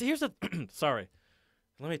here's the sorry.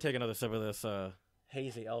 Let me take another sip of this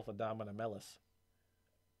hazy Alpha Domina Mellis.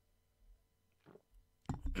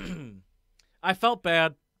 I felt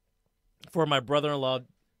bad for my brother-in-law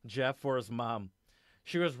Jeff for his mom.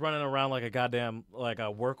 She was running around like a goddamn a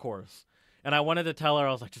workhorse, and I wanted to tell her,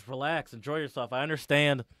 I was like, just relax, enjoy yourself. I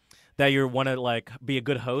understand that you want to be a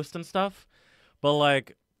good host and stuff,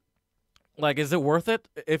 but is it worth it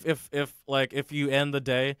if you end the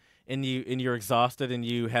day and you're exhausted and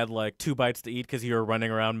you had like 2 bites to eat because you were running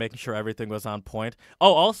around making sure everything was on point.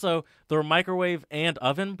 Oh, also the microwave and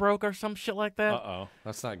oven broke or some shit like that. Uh-oh.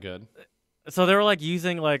 That's not good. So they were like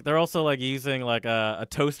using like a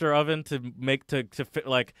toaster oven to make to fit,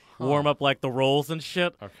 like warm up like the rolls and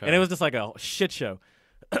shit. Okay. And it was just like a shit show.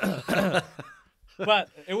 But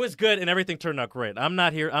it was good and everything turned out great. I'm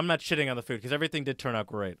not shitting on the food because everything did turn out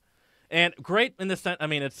great. And great in the sense, I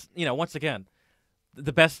mean, it's, once again,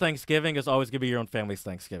 the best Thanksgiving is always going to be your own family's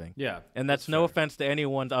Thanksgiving. Yeah. And that's no offense to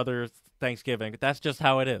anyone's other Thanksgiving. That's just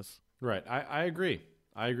how it is. Right. I agree.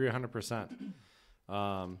 I agree 100%.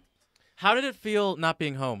 How did it feel not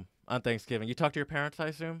being home on Thanksgiving? You talked to your parents, I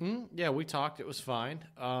assume? Yeah, we talked. It was fine.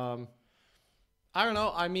 I don't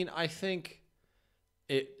know. I mean, I think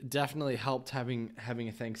it definitely helped having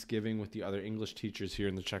a Thanksgiving with the other English teachers here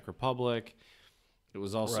in the Czech Republic. It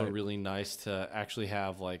was also really nice to actually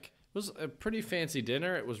have it was a pretty fancy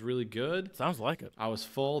dinner. It was really good. Sounds like it. I was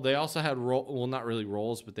full. They also had not really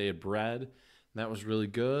rolls, but they had bread. And that was really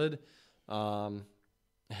good.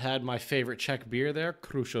 Had my favorite Czech beer there,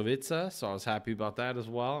 Krušovice, so I was happy about that as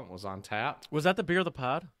well. It was on tap. Was that the beer of the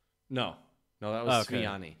pod? No, that was Okay.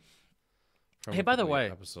 Sviani. Hey, by the way,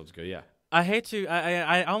 episodes ago, yeah. I hate to.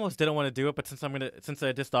 I almost didn't want to do it, but since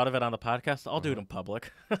I just thought of it on the podcast, I'll do it in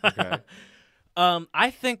public. Okay. I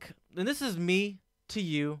think, and this is me to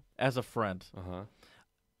you as a friend. Uh-huh.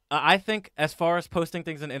 I think as far as posting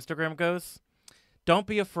things on Instagram goes, don't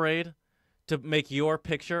be afraid to make your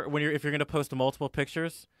picture if you're going to post multiple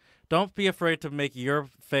pictures. Don't be afraid to make your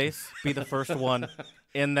face be the first one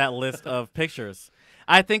in that list of pictures.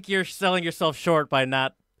 I think you're selling yourself short by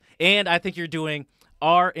not, and I think you're doing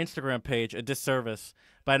our Instagram page a disservice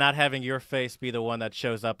by not having your face be the one that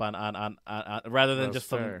shows up on rather than That's just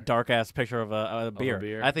fair. some dark ass picture of a beer.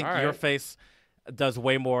 beer. I think All your right. face does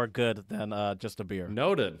way more good than just a beer.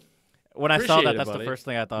 Noted. When I saw Appreciate that, it, that's buddy. the first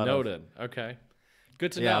thing I thought of. Noted. Okay.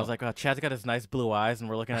 Good to know. Yeah, I was like, oh, Chad's got his nice blue eyes, and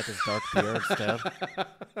we're looking at this dark beer instead.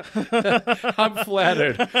 I'm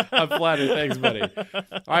flattered. Thanks, buddy. All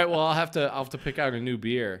right. Well, I'll have to pick out a new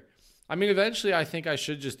beer. I mean, eventually, I think I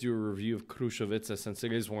should just do a review of Krušovice since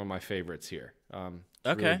it is one of my favorites here. It's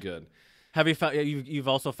Okay. really good. Have you found? You've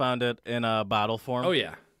also found it in a bottle form. Oh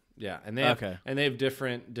yeah, and they have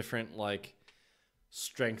different like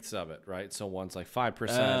strengths of it, right? So one's like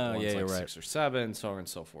 5%, one's like 6 or 7, so on and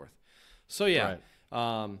so forth. So yeah,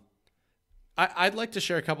 I'd like to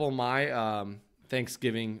share a couple of my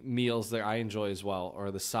Thanksgiving meals that I enjoy as well, or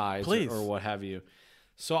the sides, or what have you.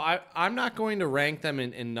 So I'm not going to rank them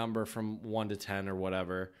in number from 1 to 10 or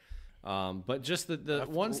whatever. But just the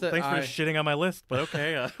ones that thanks for shitting on my list, but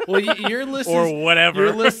okay. Well, your list or is, whatever.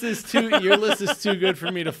 Your list is too good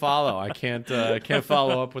for me to follow. I can't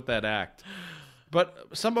follow up with that act. But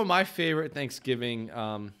some of my favorite Thanksgiving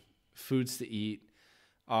foods to eat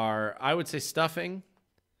are, I would say, stuffing,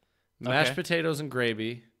 mashed potatoes and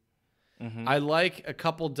gravy. Mm-hmm. I like a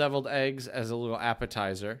couple deviled eggs as a little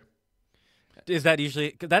appetizer. Is that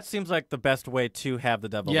usually? That seems like the best way to have the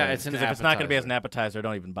deviled eggs. It's an appetizer. If it's not going to be as an appetizer,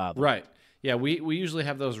 don't even bother. Right. Yeah, we usually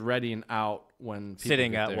have those ready and out when people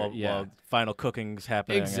sitting get out there. while final cooking's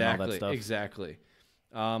happening and all that stuff. Exactly.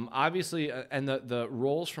 Obviously, and the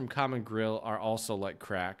rolls from Common Grill are also like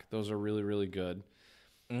crack. Those are really, really good.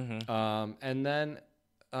 Mm-hmm. And then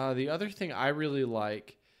the other thing I really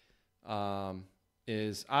like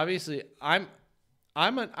is obviously I'm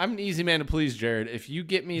an easy man to please, Jared. If you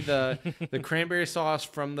get me the cranberry sauce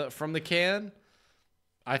from the can,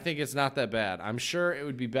 I think it's not that bad. I'm sure it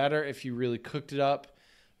would be better if you really cooked it up,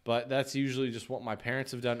 but that's usually just what my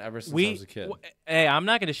parents have done ever since I was a kid. Hey, I'm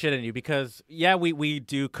not going to shit on you because we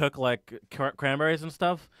do cook like cranberries and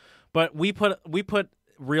stuff, but we put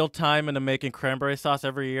real time into making cranberry sauce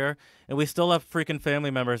every year, and we still have freaking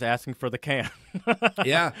family members asking for the can.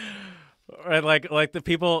 Yeah. Right, like the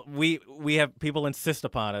people we have people insist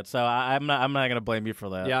upon it, so I'm not gonna blame you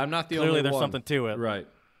for that. Yeah, I'm not the Clearly only there's one. something to it, Right?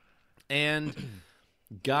 And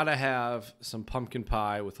gotta have some pumpkin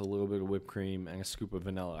pie with a little bit of whipped cream and a scoop of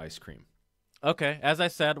vanilla ice cream. Okay, as I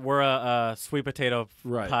said, we're a sweet potato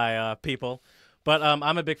pie people, but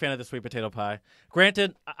I'm a big fan of the sweet potato pie.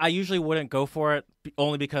 Granted, I usually wouldn't go for it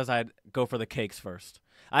only because I'd go for the cakes first.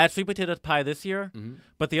 I had sweet potato pie this year,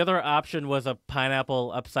 but the other option was a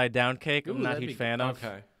pineapple upside down cake. I'm not a huge fan of.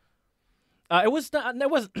 Okay. It was not. It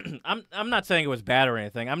was. I'm not saying it was bad or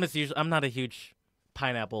anything. I'm not a huge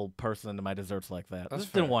pineapple person into my desserts like that. That's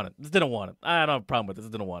Just didn't want it. I don't have a problem with it.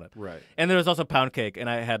 Just didn't want it. Right. And there was also pound cake, and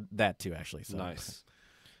I had that too actually. So. Nice.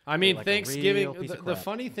 I mean, like Thanksgiving. The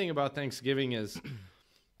funny thing about Thanksgiving is,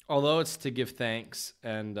 although it's to give thanks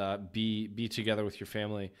and be together with your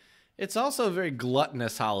family, It's also a very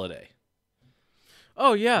gluttonous holiday.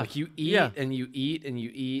 Oh yeah, Like you eat and you eat and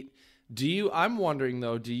you eat. I'm wondering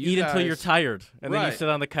though, do you eat guys, until you're tired, and then you Right. sit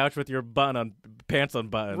on the couch with your pants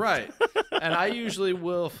unbuttoned. Right. And I usually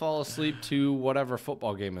will fall asleep to whatever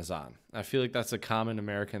football game is on. I feel like that's a common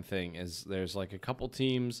American thing is there's like a couple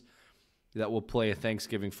teams that will play a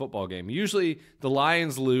Thanksgiving football game. Usually the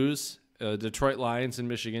Lions lose. Detroit Lions in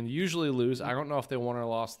Michigan usually lose. I don't know if they won or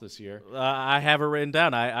lost this year. I have it written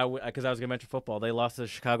down. Because I was gonna mention football. They lost to the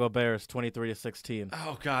Chicago Bears 23-16.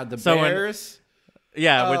 Oh God, the So Bears.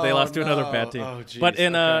 Yeah, they Oh, lost to another no. bad team. Oh, geez. But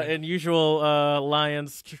in Okay. in usual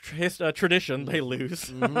Lions tradition, they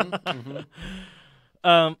lose.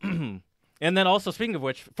 And then also, speaking of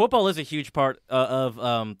which, football is a huge part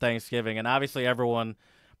of Thanksgiving, and obviously everyone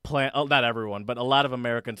not everyone, but a lot of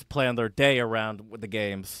Americans plan their day around with the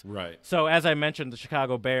games. Right. So as I mentioned, the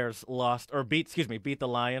Chicago Bears beat the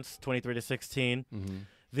Lions 23-16. Mm-hmm.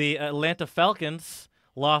 The Atlanta Falcons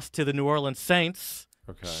lost to the New Orleans Saints.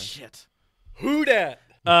 Okay. Shit. Who dat?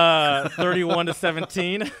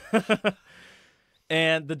 31-17.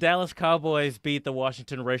 And the Dallas Cowboys beat the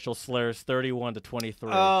Washington Racial Slurs 31-23.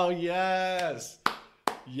 Oh yes,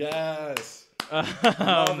 yes.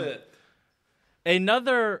 Love it.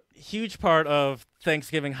 Another huge part of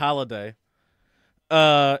Thanksgiving holiday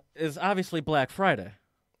is obviously Black Friday.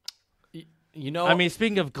 You know, I mean,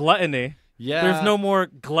 speaking of gluttony, there's no more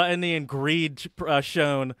gluttony and greed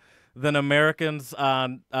shown than Americans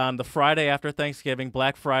on the Friday after Thanksgiving.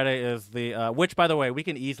 Black Friday is which, by the way, we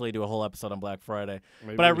can easily do a whole episode on Black Friday.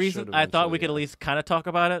 Maybe But we should I thought we eventually, could at yeah. least kind of talk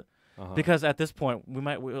about it Uh-huh. because at this point we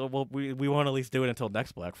won't at least do it until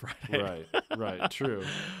next Black Friday. Right, true.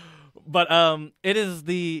 But it is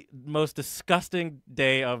the most disgusting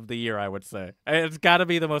day of the year, I would say. It's got to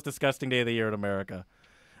be the most disgusting day of the year in America.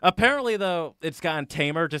 Apparently, though, it's gotten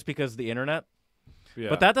tamer just because of the internet. Yeah.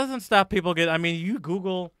 But that doesn't stop people I mean, you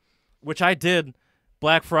Google, which I did,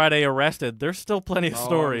 Black Friday arrested. There's still plenty of I'm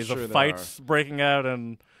stories sure of there fights breaking out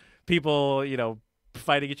and people,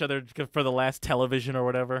 fighting each other for the last television or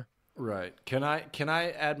whatever. Right. Can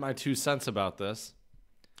I add my 2 cents about this?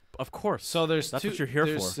 Of course. So that's what you're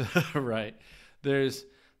here for. Right. There's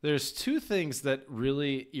 2 things that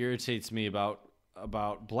really irritates me about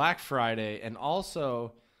Black Friday, and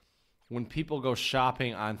also when people go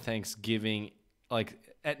shopping on Thanksgiving, like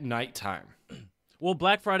at nighttime, Well,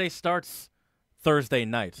 Black Friday starts Thursday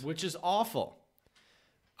night. which is awful.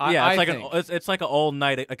 Yeah, I it's think. it's like an all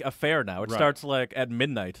night affair now. It Right. starts like at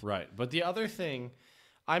midnight. Right. But the other thing,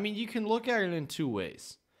 I mean, you can look at it in 2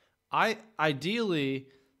 ways. Ideally,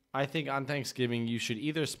 I think on Thanksgiving you should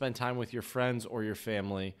either spend time with your friends or your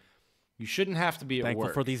family. You shouldn't have to be at Thankful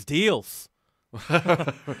work. for these deals.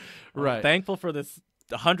 Right. Thankful for this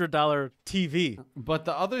 $100 TV. But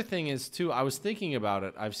the other thing is, too, I was thinking about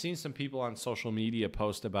it. I've seen some people on social media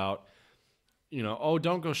post about, oh,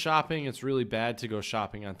 don't go shopping. It's really bad to go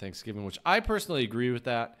shopping on Thanksgiving, which I personally agree with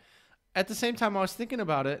that. At the same time, I was thinking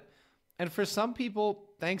about it, and for some people,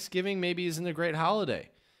 Thanksgiving maybe isn't a great holiday.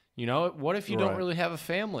 What if you don't Right. really have a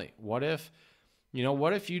family? What if you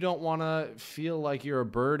don't want to feel like you're a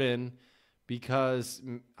burden because,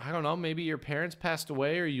 I don't know, maybe your parents passed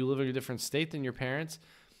away or you live in a different state than your parents.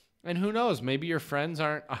 And who knows, maybe your friends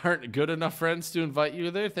aren't good enough friends to invite you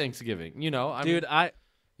to their Thanksgiving. Dude, I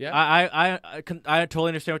totally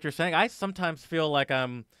understand what you're saying. I sometimes feel like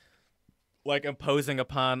I'm like imposing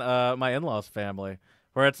upon my in-laws' family,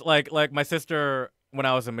 where it's like my sister, when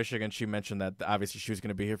I was in Michigan, she mentioned that obviously she was going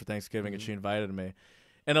to be here for Thanksgiving, and she invited me.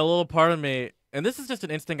 And a little part of me, and this is just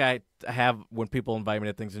an instinct I have when people invite me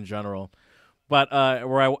to things in general, but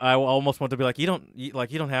where I almost want to be like, you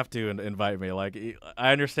don't have to invite me. Like,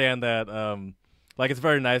 I understand that, like, it's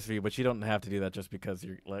very nice of you, but you don't have to do that just because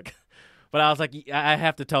you're like. But I was like, I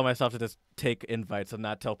have to tell myself to just take invites and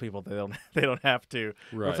not tell people they don't have to.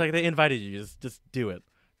 Right. It's like they invited you, just do it.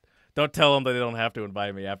 Don't tell them that they don't have to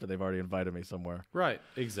invite me after they've already invited me somewhere. Right,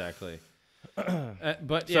 exactly.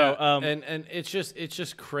 But So, yeah, and it's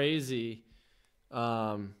just crazy.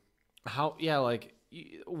 One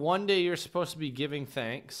day you're supposed to be giving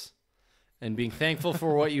thanks and being thankful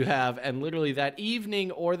for what you have, and literally that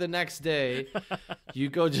evening or the next day, you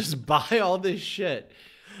go just buy all this shit.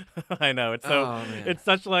 I know it's Man. it's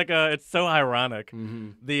such like it's so ironic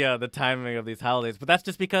the timing of these holidays, but that's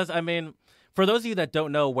just because for those of you that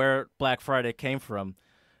don't know where Black Friday came from,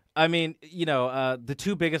 the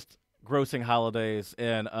 2 biggest grossing holidays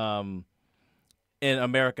in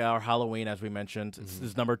America are Halloween, as we mentioned,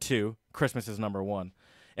 is number 2, Christmas is number 1,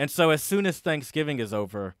 and so as soon as Thanksgiving is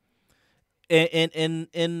over, in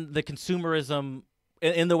the consumerism,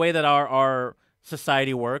 in the way that our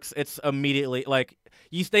society works, it's immediately like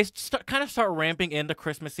they kind of start ramping into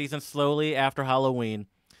Christmas season slowly after Halloween,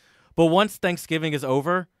 but once Thanksgiving is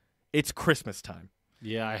over, it's Christmas time.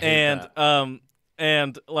 Yeah, I hate that.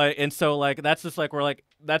 And so like that's just like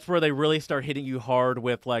that's where they really start hitting you hard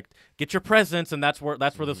with like get your presents, and that's where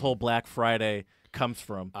this whole Black Friday comes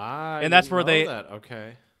from. And that's where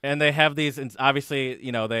okay. And they have these, obviously,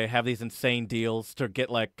 they have these insane deals to get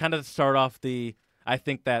like kind of start off the. I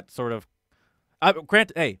think that sort of.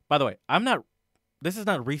 Grant, hey, by the way, this is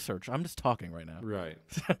not research. I'm just talking right now. Right.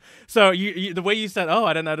 So you the way you said, "Oh,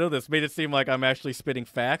 I did not know this," made it seem like I'm actually spitting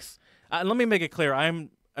facts. Let me make it clear.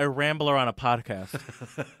 I'm a rambler on a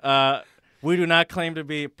podcast. We do not claim to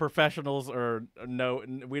be professionals,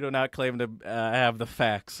 we do not claim to have the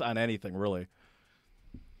facts on anything, really.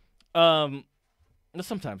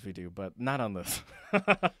 Sometimes we do, but not on this.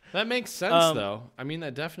 That makes sense, though. I mean,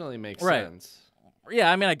 that definitely makes sense.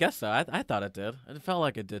 Yeah, I mean, I guess so. I thought it did. It felt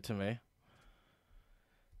like it did to me.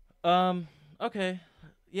 Okay.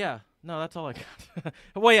 Yeah. No, that's all I got.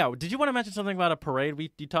 Well, yeah. Did you want to mention something about a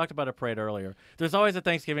parade? You talked about a parade earlier. There's always a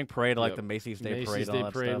Thanksgiving parade, like the Macy's Day Parade. Macy's Day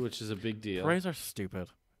Parade, which is a big deal. Parades are stupid.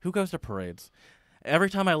 Who goes to parades? Every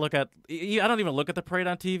time I look at, I don't even look at the parade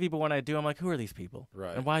on TV, but when I do, I'm like, who are these people?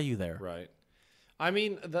 Right. And why are you there? Right. I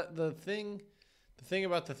mean, the thing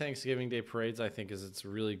about the Thanksgiving Day parades, I think, is it's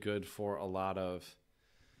really good for a lot of,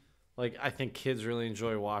 like, I think kids really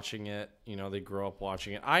enjoy watching it. They grow up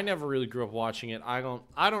watching it. I never really grew up watching it. I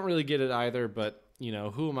don't really get it either, but,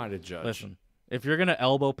 who am I to judge? Listen, if you're going to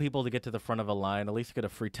elbow people to get to the front of a line, at least get a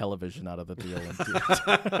free television out of the deal.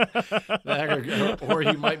 Or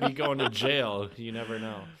you might be going to jail. You never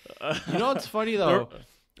know. You know what's funny, though?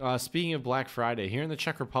 Speaking of Black Friday, here in the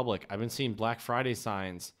Czech Republic, I've been seeing Black Friday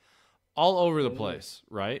signs all over the place,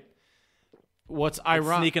 right? What's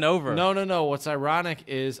ironic? Sneaking over. No. What's ironic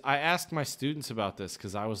is I asked my students about this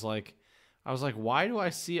because I was like, why do I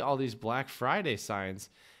see all these Black Friday signs?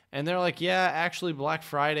 And they're like, yeah, actually, Black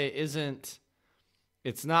Friday isn't.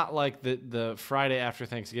 It's not like the Friday after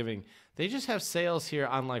Thanksgiving. They just have sales here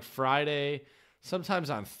on like Friday, sometimes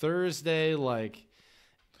on Thursday, like.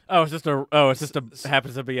 It just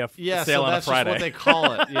happens to be a sale on a Friday. Yeah, so that's just what they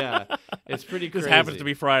call it. Yeah, it's pretty crazy. It happens to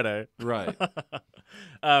be Friday. Right.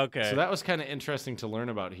 Okay. So that was kind of interesting to learn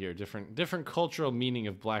about here. Different cultural meaning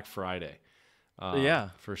of Black Friday. Yeah,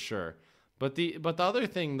 for sure. But the other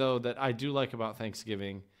thing though that I do like about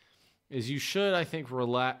Thanksgiving is you should, I think,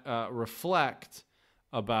 reflect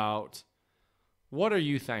about what are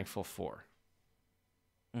you thankful for.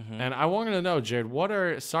 Mm-hmm. And I want to know,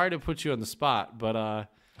 Jared, sorry to put you on the spot, but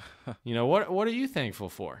what are you thankful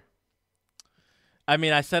for? I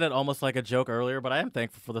mean, I said it almost like a joke earlier, but I am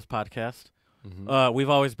thankful for this podcast. Mm-hmm. We've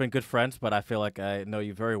always been good friends, but I feel like I know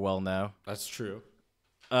you very well now. That's true.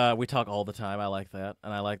 We talk all the time. I like that,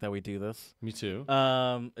 and I like that we do this. Me too.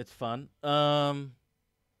 It's fun.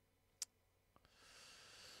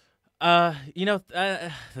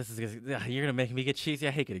 This is you're gonna make me get cheesy.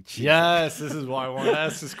 I hate getting cheesy. Yes, this is why I want to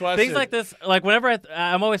ask this question. Things like this, like whenever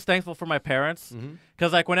I'm always thankful for my parents,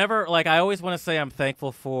 because like whenever, like I always want to say I'm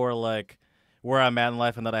thankful for like where I'm at in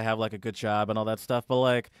life and that I have like a good job and all that stuff. But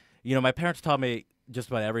like my parents taught me just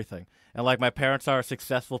about everything, and like my parents are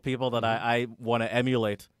successful people that I want to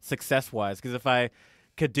emulate success wise. Because if I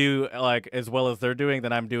could do like as well as they're doing,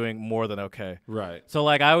 then I'm doing more than okay. Right. So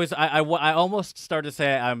like I almost started to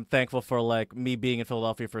say I'm thankful for like me being in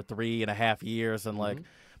Philadelphia for 3.5 years, and like,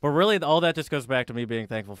 but really all that just goes back to me being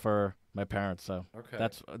thankful for my parents. So okay,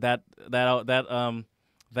 that's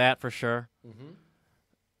that for sure.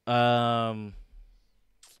 I'm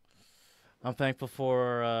thankful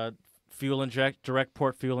for direct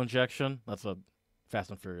port fuel injection. That's a Fast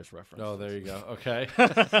and Furious reference. Oh, there you go. Okay.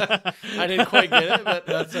 I didn't quite get it, but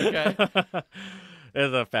that's okay.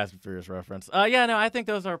 It's a Fast and Furious reference. I think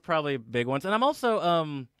those are probably big ones. And I'm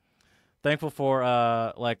also thankful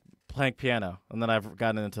for like playing piano, and then I've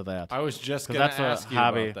gotten into that. I was just going to ask you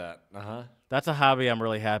about that. Uh-huh. That's a hobby I'm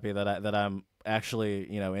really happy that I'm actually,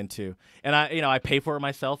 into. And I pay for it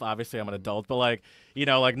myself. Obviously, I'm an adult, but like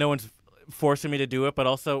no one's forcing me to do it. But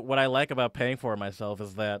also what I like about paying for it myself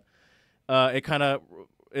is that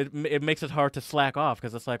it makes it hard to slack off,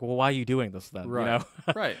 because it's like, well, why are you doing this then? Right.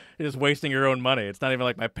 Right. You're just wasting your own money. It's not even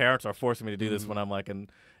like my parents are forcing me to do this when I'm like in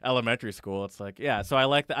elementary school. It's like, yeah. So I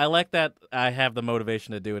like that I have the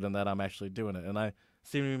motivation to do it, and that I'm actually doing it, and I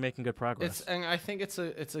seem to be making good progress. And I think that's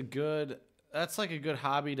a good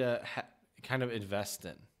hobby to kind of invest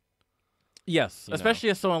in. Yes,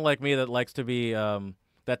 especially as someone like me that likes to be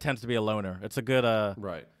that tends to be a loner. It's a good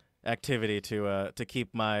activity to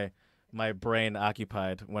keep my brain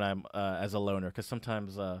occupied when I'm as a loner, because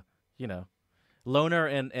sometimes loner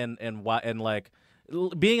and like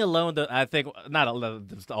being alone. I think not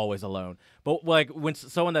just always alone, but like when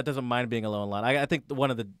someone that doesn't mind being alone a lot. I think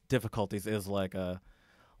one of the difficulties is like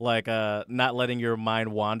not letting your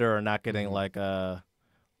mind wander or not getting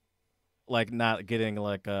not getting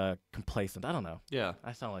complacent. I don't know. Yeah.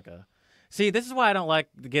 I sound like a. See, this is why I don't like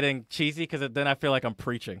getting cheesy, because then I feel like I'm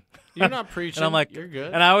preaching. You're not preaching. And I'm like, you're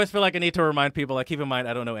good. And I always feel like I need to remind people, like, keep in mind,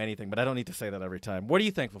 I don't know anything, but I don't need to say that every time. What are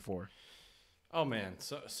you thankful for? Oh, man,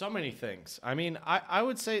 so many things. I mean, I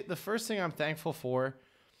would say the first thing I'm thankful for,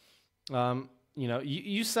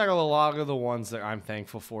 you said a lot of the ones that I'm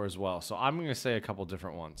thankful for as well. So I'm going to say a couple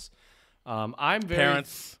different ones. I'm very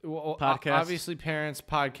parents, podcast. Obviously parents,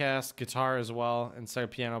 podcast, guitar as well, instead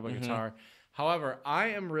of piano, but guitar. However, I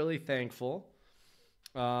am really thankful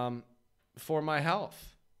for my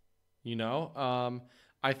health.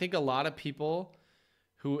 I think a lot of people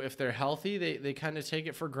who, if they're healthy, they kind of take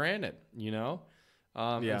it for granted,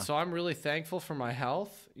 And so I'm really thankful for my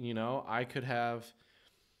health. I could have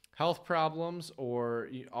health problems or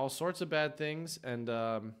all sorts of bad things, and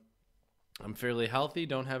I'm fairly healthy,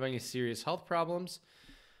 don't have any serious health problems.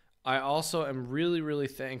 I also am really, really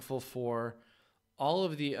thankful for all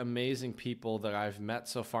of the amazing people that I've met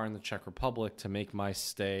so far in the Czech Republic to make my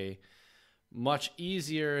stay much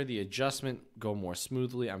easier, the adjustment go more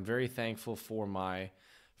smoothly. I'm very thankful for my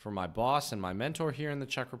boss and my mentor here in the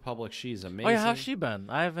Czech Republic. She's amazing. Oh yeah, how's she been?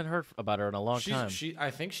 I haven't heard about her in a long time.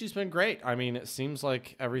 I think she's been great. I mean, it seems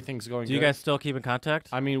like everything's going good. Do you guys still keep in contact?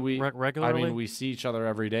 I mean, regularly. I mean, we see each other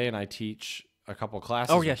every day, and I teach a couple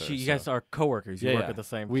classes. Oh yeah, with her, you guys are coworkers. You work at the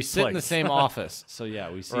same. We sit in the same office, so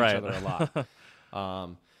yeah, we see each other a lot.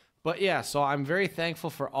 But yeah, so I'm very thankful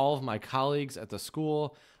for all of my colleagues at the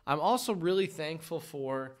school. I'm also really thankful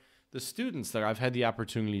for the students that I've had the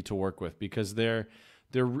opportunity to work with, because they're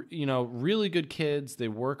really good kids. They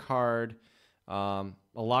work hard. A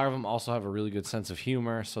lot of them also have a really good sense of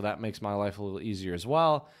humor, so that makes my life a little easier as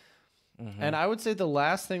well. And I would say the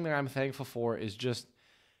last thing that I'm thankful for is just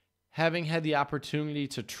having had the opportunity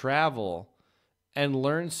to travel and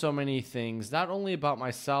learn so many things, not only about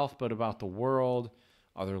myself, but about the world,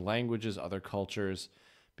 other languages, other cultures,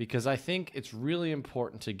 because I think it's really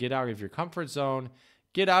important to get out of your comfort zone,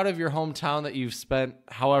 get out of your hometown that you've spent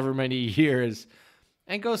however many years,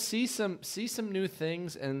 and go see some new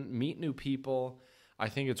things and meet new people. I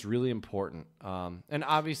think it's really important. And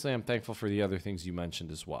obviously I'm thankful for the other things you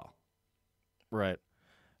mentioned as well. Right.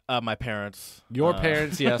 My parents. Your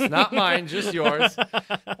parents, yes. Not mine, just yours.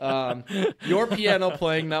 Your piano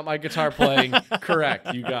playing, not my guitar playing.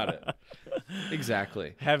 Correct. You got it.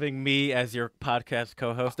 Exactly. Having me as your podcast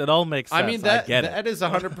co-host, it all makes sense. I mean, that is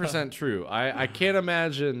 100% true. I can't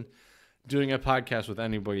imagine doing a podcast with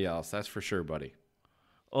anybody else. That's for sure, buddy.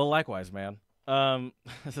 Well, likewise, man.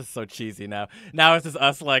 This is so cheesy now. Now it's just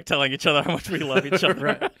us like telling each other how much we love each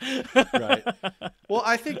other. Right. Well,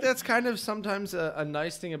 I think that's kind of sometimes a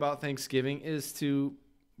nice thing about Thanksgiving is to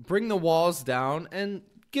bring the walls down and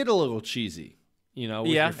get a little cheesy, with your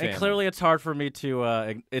family. And clearly it's hard for me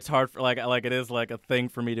to. It's hard for like it is like a thing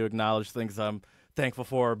for me to acknowledge things I'm thankful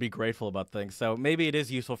for or be grateful about things. So maybe it is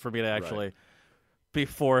useful for me to actually be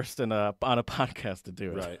forced on a podcast to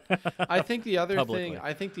do it. Right. I think the other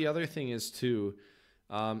thing is too,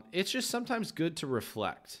 it's just sometimes good to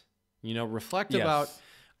reflect. Reflect about.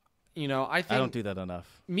 I don't do that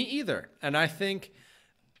enough. Me either. And I think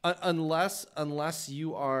unless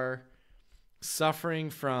you are suffering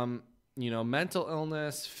from mental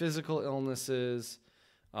illness, physical illnesses,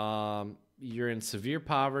 you're in severe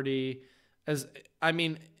poverty. If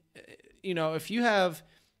you have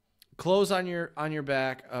clothes on your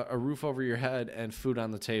back, a roof over your head, and food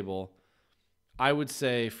on the table, I would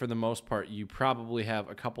say for the most part you probably have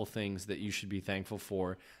a couple things that you should be thankful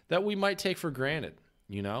for that we might take for granted,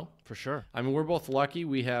 For sure. I mean, we're both lucky.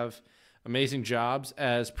 We have amazing jobs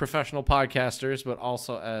as professional podcasters, but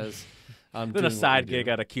also as then a side gig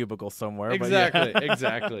at a cubicle somewhere. Exactly, but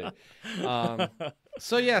exactly.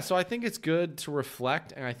 So I think it's good to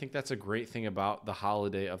reflect, and I think that's a great thing about the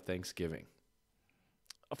holiday of Thanksgiving.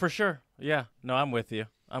 For sure. Yeah. No, I'm with you.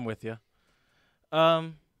 Now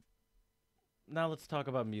let's talk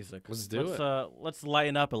about music. Let's do it. Let's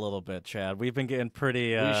lighten up a little bit, Chad. We've been getting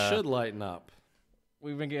pretty. We should lighten up.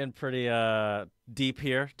 We've been getting pretty deep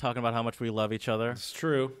here, talking about how much we love each other. It's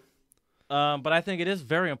true. But I think it is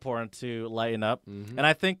very important to lighten up, and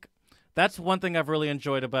I think that's one thing I've really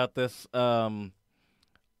enjoyed about this. Near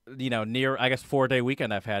 4-day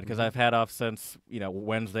weekend I've had, because I've had off since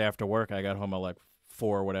Wednesday after work. I got home at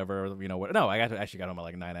 4 or whatever. No, actually got home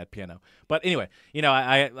at 9 at piano. But anyway,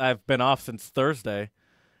 I've been off since Thursday.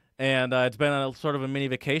 And it's been a sort of a mini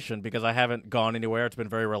vacation because I haven't gone anywhere. It's been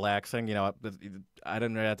very relaxing. You know, I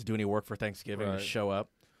didn't really have to do any work for Thanksgiving. Right. Just show up.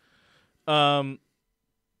 And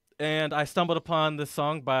I stumbled upon this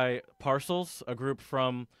song by Parcels, a group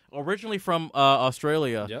originally from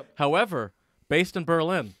Australia. Yep. However, based in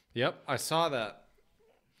Berlin. Yep, I saw that.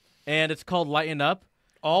 And it's called Lighten Up.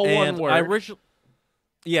 All one word.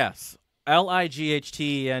 Yes.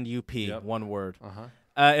 LIGHTENUP, Yep. one word.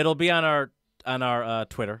 Uh-huh. It'll be on our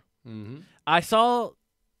Twitter. Mm-hmm. I saw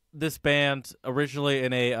this band originally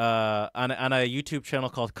in on a YouTube channel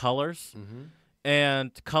called Colors. Mm-hmm.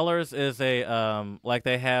 And Colors is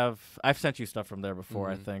I've sent you stuff from there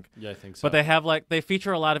before, I think. Yeah, I think so. But they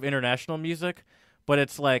feature a lot of international music, but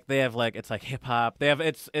it's like they have it's like hip hop. They have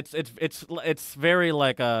it's very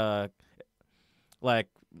like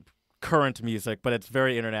current music, but it's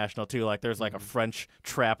very international too. Like there's like a French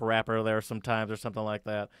trap rapper there sometimes or something like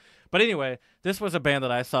that. But anyway, this was a band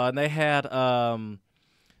that I saw, and they had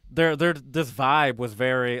their this vibe was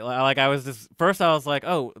very like I was like,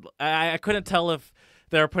 oh, I couldn't tell if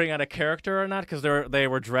they were putting on a character or not because they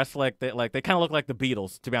were dressed like they kind of look like the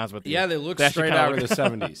Beatles, to be honest with you. Yeah, they look straight out of the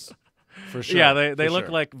 70s. For sure. Yeah, they look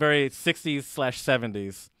like very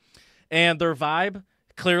 60s/70s. And their vibe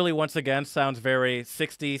clearly once again sounds very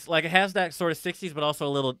 60s. Like it has that sort of 60s but also a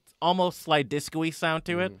little almost slight disco-y sound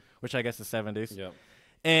to it, which I guess is 70s. Yep.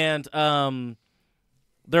 And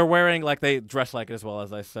they're wearing they dress like it as well,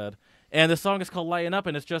 as I said. And the song is called Lighten Up,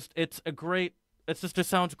 and it sounds great.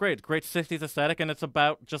 Great 60s aesthetic, and it's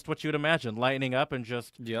about just what you'd imagine, lightening up and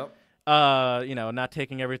just not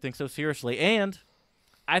taking everything so seriously. And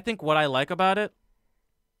I think what I like about it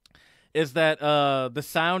is that the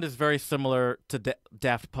sound is very similar to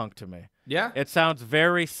Daft Punk to me. Yeah. It sounds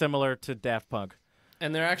very similar to Daft Punk.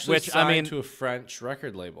 And they're actually signed to a French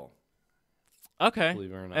record label. Okay.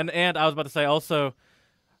 Believe it or not. And I was about to say also,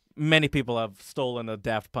 many people have stolen the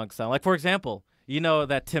Daft Punk sound. Like, for example, you know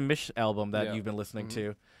that Tim Misch album that you've been listening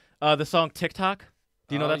to? The song TikTok?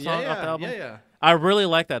 Do you know that song off the album? Yeah. I really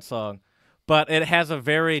like that song, but it has a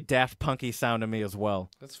very Daft Punky sound to me as well.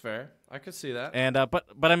 That's fair. I could see that. And but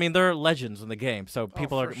I mean, they're legends in the game, so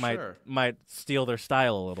people might steal their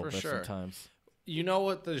style a little bit sometimes. You know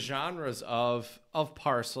what the genres of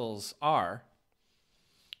Parcels are?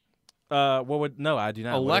 I do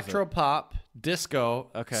not. Electropop,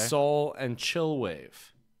 disco, Okay. soul, and chillwave.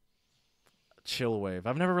 Chillwave.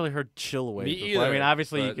 I've never really heard chillwave Me before. either, I mean,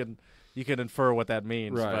 obviously but- you can infer what that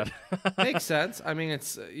means, Right. but Makes sense. I mean,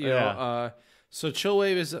 it's so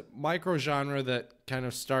chillwave is a micro genre that kind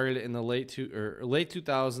of started in the late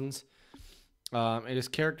 2000s. It is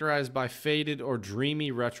characterized by faded or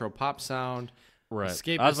dreamy retro pop sound, right.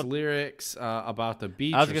 escapist lyrics about the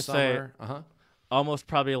beach I was or gonna summer. say, almost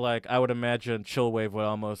probably I would imagine chillwave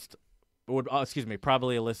would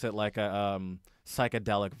probably elicit like a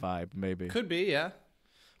psychedelic vibe, maybe. Could be, yeah.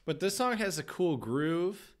 But this song has a cool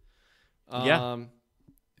groove. It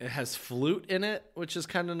has flute in it, which is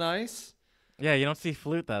kind of nice. Yeah, you don't see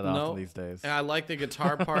flute that often these days. And I like the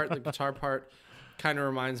guitar part. The guitar part kind of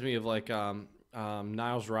reminds me of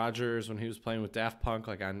Niles Rodgers when he was playing with Daft Punk,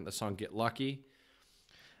 like on the song "Get Lucky."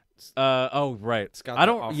 Right. It's got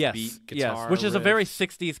the offbeat guitar yes, which is a riff. very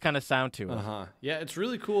 60s kind of sound to it. Yeah, it's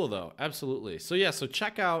really cool though. Absolutely. So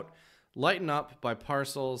check out "Lighten Up" by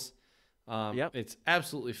Parcels. It's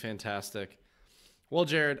absolutely fantastic. Well,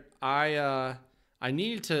 Jared, I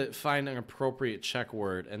needed to find an appropriate Czech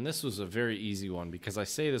word, and this was a very easy one because I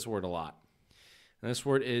say this word a lot. And this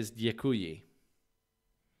word is děkuji.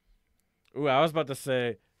 Ooh, I was about to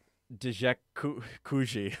say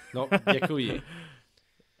děkuji. No, děkuji.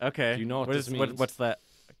 Okay. Do you know what this means? What's that?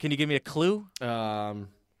 Can you give me a clue? I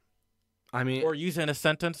mean, or use it in a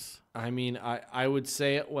sentence? I mean, I would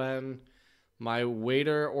say it when my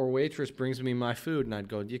waiter or waitress brings me my food, and I'd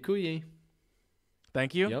go děkuji.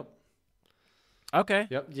 Thank you. Yep. Okay.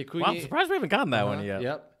 Yep. Děkuji. Wow, I'm surprised we haven't gotten that one yet.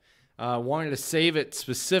 Yep. Wanted to save it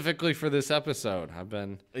specifically for this episode. I've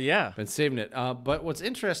been saving it. But what's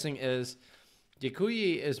interesting is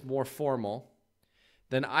děkuji is more formal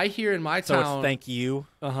than I hear in my town. So it's thank you,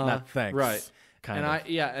 not thanks. Right.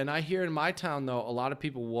 And I hear in my town though a lot of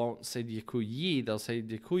people won't say děkuji. They'll say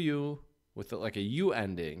děkuju with like a U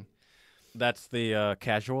ending. That's the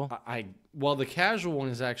casual. The casual one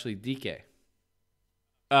is actually díky.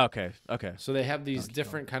 Okay. So they have these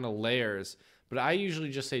different kind of layers, but I usually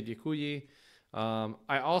just say děkuji.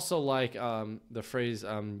 I also like the phrase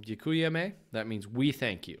děkujeme. That means we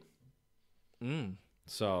thank you.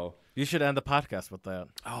 So you should end the podcast with that.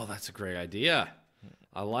 Oh, that's a great idea.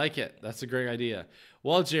 I like it. That's a great idea.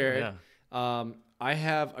 Well, Jared, I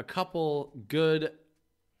have a couple good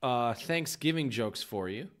Thanksgiving jokes for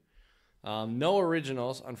you. No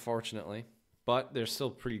originals, unfortunately, but there's still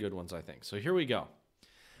pretty good ones, I think. So here we go.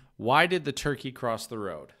 Why did the turkey cross the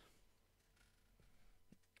road?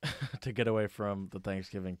 To get away from the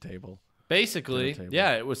Thanksgiving table. Basically, Table.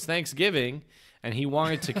 yeah, it was Thanksgiving, and he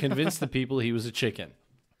wanted to convince the people he was a chicken.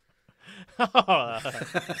 So,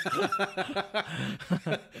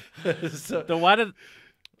 why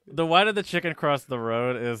did the chicken cross the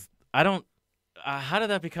road is I don't how did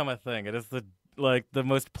that become a thing? It is the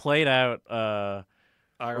most played out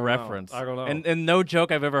reference. I don't know. And no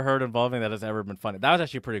joke I've ever heard involving that has ever been funny. That was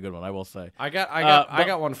actually a pretty good one, I will say. I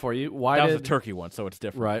got one for you. Why that did was a turkey one, so it's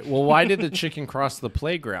different. Right. Well, why did the chicken cross the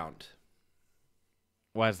playground?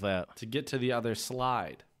 Why is that? To get to the other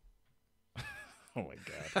slide. Oh my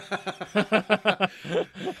god!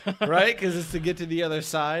 Right? Because it's to get to the other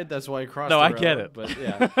side. That's why he crossed. No, the I road. get it. But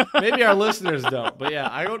yeah, maybe our listeners don't. But yeah,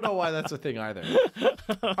 I don't know why that's a thing either.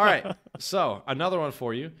 All right. So another one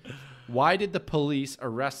for you. Why did the police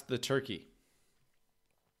arrest the turkey?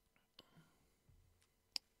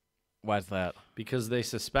 Why is that? Because they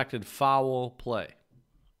suspected foul play.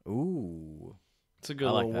 Ooh, It's a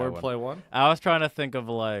good like little that wordplay one. I was trying to think of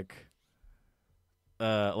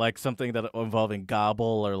something that involving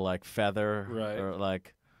gobble or like feather, Right. or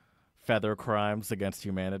like feather crimes against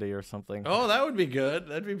humanity or something. Oh, that would be good.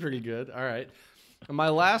 That'd be pretty good. All right. And my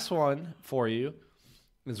last one for you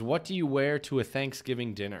is, what do you wear to a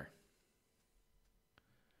Thanksgiving dinner?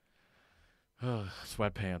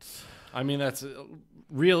 Sweatpants. I mean, that's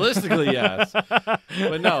realistically yes,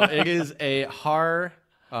 but no, it is a har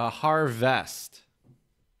vest.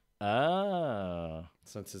 Oh.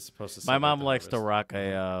 Since it's supposed to. My mom likes to rock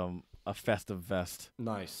a festive vest.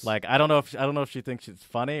 Nice. Like I don't know if she thinks she's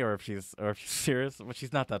funny or if she's serious, but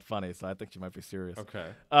she's not that funny, so I think she might be serious. Okay.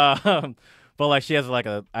 But like she has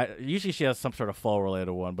usually she has some sort of fall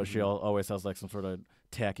related one, but she always has like some sort of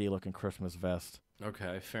tacky looking Christmas vest.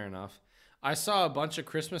 Okay, fair enough. I saw a bunch of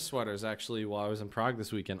Christmas sweaters actually while I was in Prague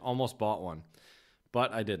this weekend. Almost bought one,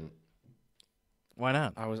 but I didn't. Why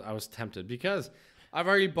not? I was tempted because I've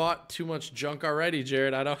already bought too much junk already,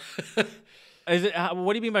 Jared. I don't. Is it?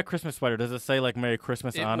 What do you mean by Christmas sweater? Does it say like Merry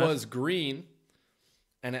Christmas on it? It was green,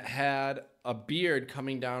 and it had a beard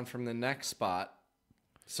coming down from the neck spot.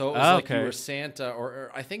 So it was like you were Santa,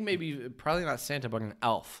 or I think probably not Santa, but an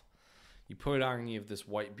elf. You put it on and you have this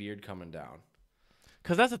white beard coming down.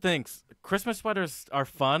 Because that's the thing. Christmas sweaters are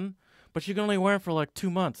fun, but you can only wear them for like 2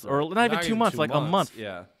 months. Or not even 2 months, like a month.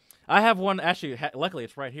 Yeah. I have one, actually, luckily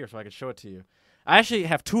it's right here so I can show it to you. I actually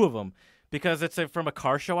have 2 of them because it's from a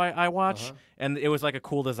car show I watched, and it was like a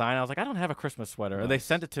cool design. I was like, I don't have a Christmas sweater. Nice. And they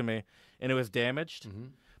sent it to me, and it was damaged.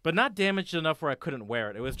 But not damaged enough where I couldn't wear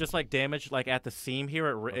it. It was just like damaged like at the seam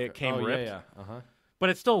here. It came ripped. Yeah. But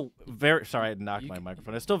it's still very, sorry, I knocked my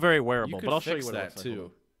microphone. It's still very wearable, but I'll show you what that it looks too.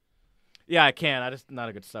 Like. Yeah, I can. I'm just not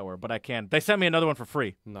a good sewer, but I can. They sent me another one for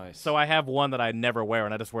free. Nice. So I have one that I never wear,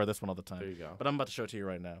 and I just wear this one all the time. There you go. But I'm about to show it to you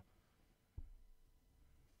right now.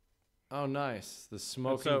 Oh, nice. The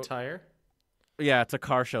smoking tire? Yeah, it's a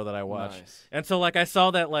car show that I watch. Nice. And so, like, I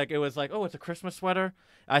saw that, like, it was like, oh, it's a Christmas sweater.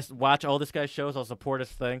 I watch all this guy's shows. I'll support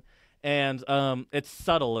his thing. And it's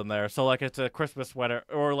subtle in there. So, like, it's a Christmas sweater,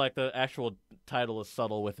 or, like, the actual title is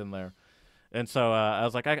subtle within there. And so I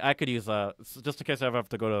was like, I could use just in case I ever have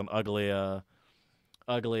to go to an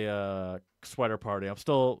ugly sweater party. I'm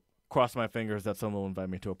still crossing my fingers that someone will invite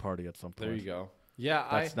me to a party at some point. There you go. Yeah,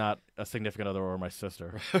 that's not a significant other or my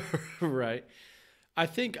sister. Right. I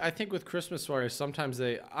think with Christmas sweaters, sometimes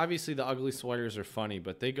obviously the ugly sweaters are funny,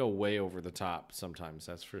 but they go way over the top sometimes.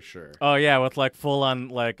 That's for sure. Oh yeah, with like full on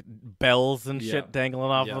like bells and shit dangling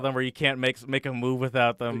off of them, where you can't make a move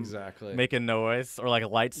without them making noise, or like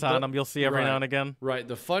lights on them. You'll see every now and again. Right.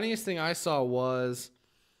 The funniest thing I saw was,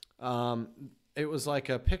 it was like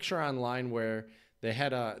a picture online where they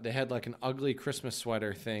had like an ugly Christmas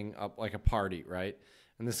sweater thing up, like a party, right?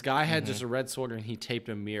 And this guy had just a red sweater and he taped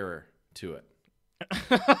a mirror to it.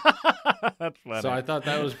 That's funny. So I thought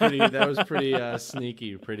that was pretty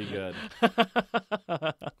sneaky, pretty good.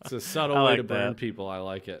 It's a subtle way to burn people. I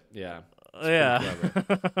like it. Yeah. Yeah.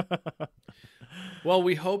 Well,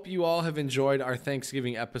 we hope you all have enjoyed our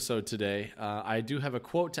Thanksgiving episode today. I do have a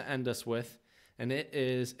quote to end us with, and it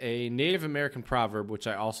is a Native American proverb, which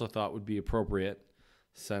I also thought would be appropriate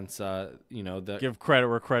since give credit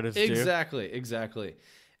where credit's due. Exactly.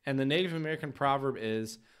 And the Native American proverb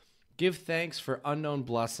is, "Give thanks, for unknown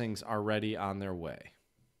blessings are ready on their way."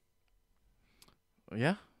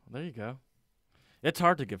 Yeah, there you go. It's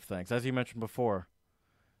hard to give thanks, as you mentioned before.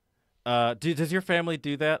 Does your family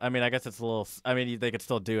do that? I mean, I guess it's a little. I mean, they could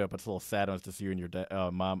still do it, but it's a little sad when it's just you and your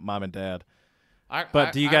mom and dad.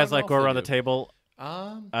 But do you guys like go around the table?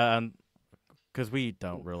 Because we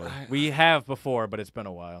don't really. We have before, but it's been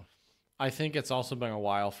a while. I think it's also been a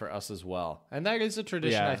while for us as well. And that is a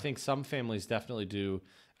tradition I think some families definitely do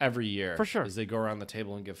every year. For sure. As they go around the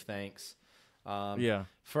table and give thanks. Yeah.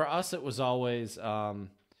 For us, it was always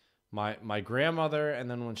my grandmother, and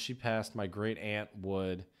then when she passed, my great aunt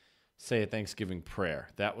would say a Thanksgiving prayer.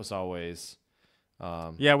 That was always...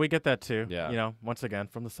 yeah, we get that too. Yeah. You know, once again,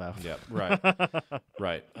 from the South. Yep, right.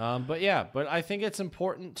 Right. But I think it's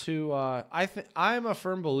important to... I'm a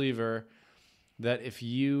firm believer that if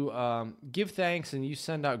you give thanks and you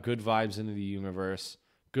send out good vibes into the universe,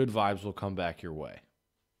 good vibes will come back your way.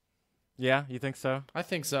 Yeah, you think so? I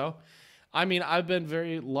think so. I mean, I've been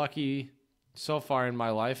very lucky so far in my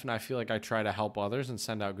life, and I feel like I try to help others and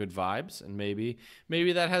send out good vibes, and maybe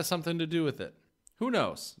that has something to do with it. Who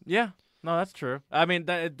knows? Yeah. No, that's true. I mean,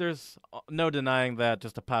 there's no denying that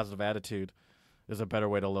just a positive attitude is a better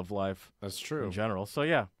way to live life. That's true. In general. So,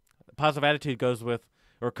 yeah, positive attitude goes with,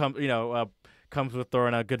 or comes with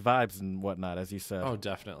throwing out good vibes and whatnot, as you said. Oh,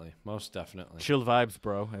 definitely. Most definitely. Chill vibes,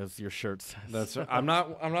 bro, as your shirt says. That's right. I'm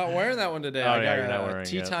not wearing that one today. Oh, I yeah, got you're not a wearing it.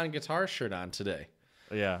 Teton guitar shirt on today.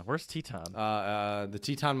 Yeah. Where's Teton? The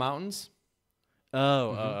Teton Mountains.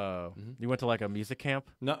 You went to like a music camp?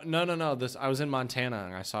 No. I was in Montana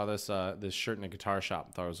and I saw this shirt in a guitar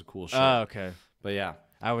shop. Thought it was a cool shirt. Oh, okay. But yeah,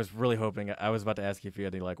 I was really hoping. I was about to ask you if you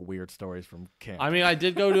had any like weird stories from camp. I mean, I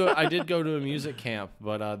did go to a music camp,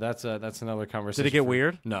 but that's another conversation. Did it get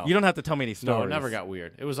weird? No, you don't have to tell me any stories. No, it never got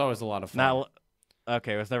weird. It was always a lot of fun.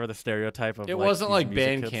 Okay, it was never the stereotype of. It like, wasn't like music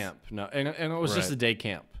band kids? camp. No, and it was just Right. a day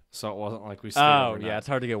camp, so it wasn't like we stayed Oh overnight. yeah, it's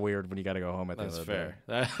hard to get weird when you got to go home at the That's end of the day.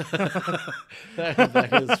 fair.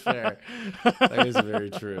 That is fair. That is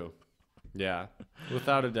very true. Yeah,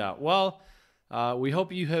 without a doubt. Well, we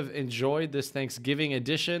hope you have enjoyed this Thanksgiving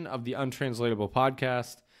edition of the Untranslatable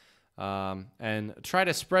podcast, and try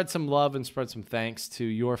to spread some love and spread some thanks to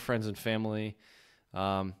your friends and family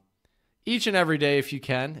each and every day if you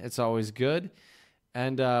can. It's always good.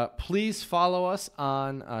 And please follow us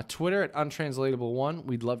on Twitter at Untranslatable1.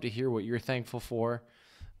 We'd love to hear what you're thankful for.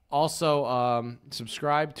 Also,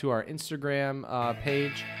 subscribe to our Instagram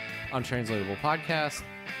page, Untranslatable Podcast.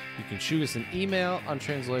 You can shoot us an email,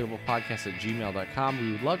 untranslatablepodcast@gmail.com.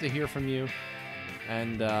 We would love to hear from you.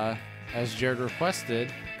 And as Jared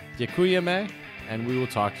requested, Děkujeme, and we will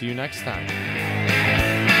talk to you next time.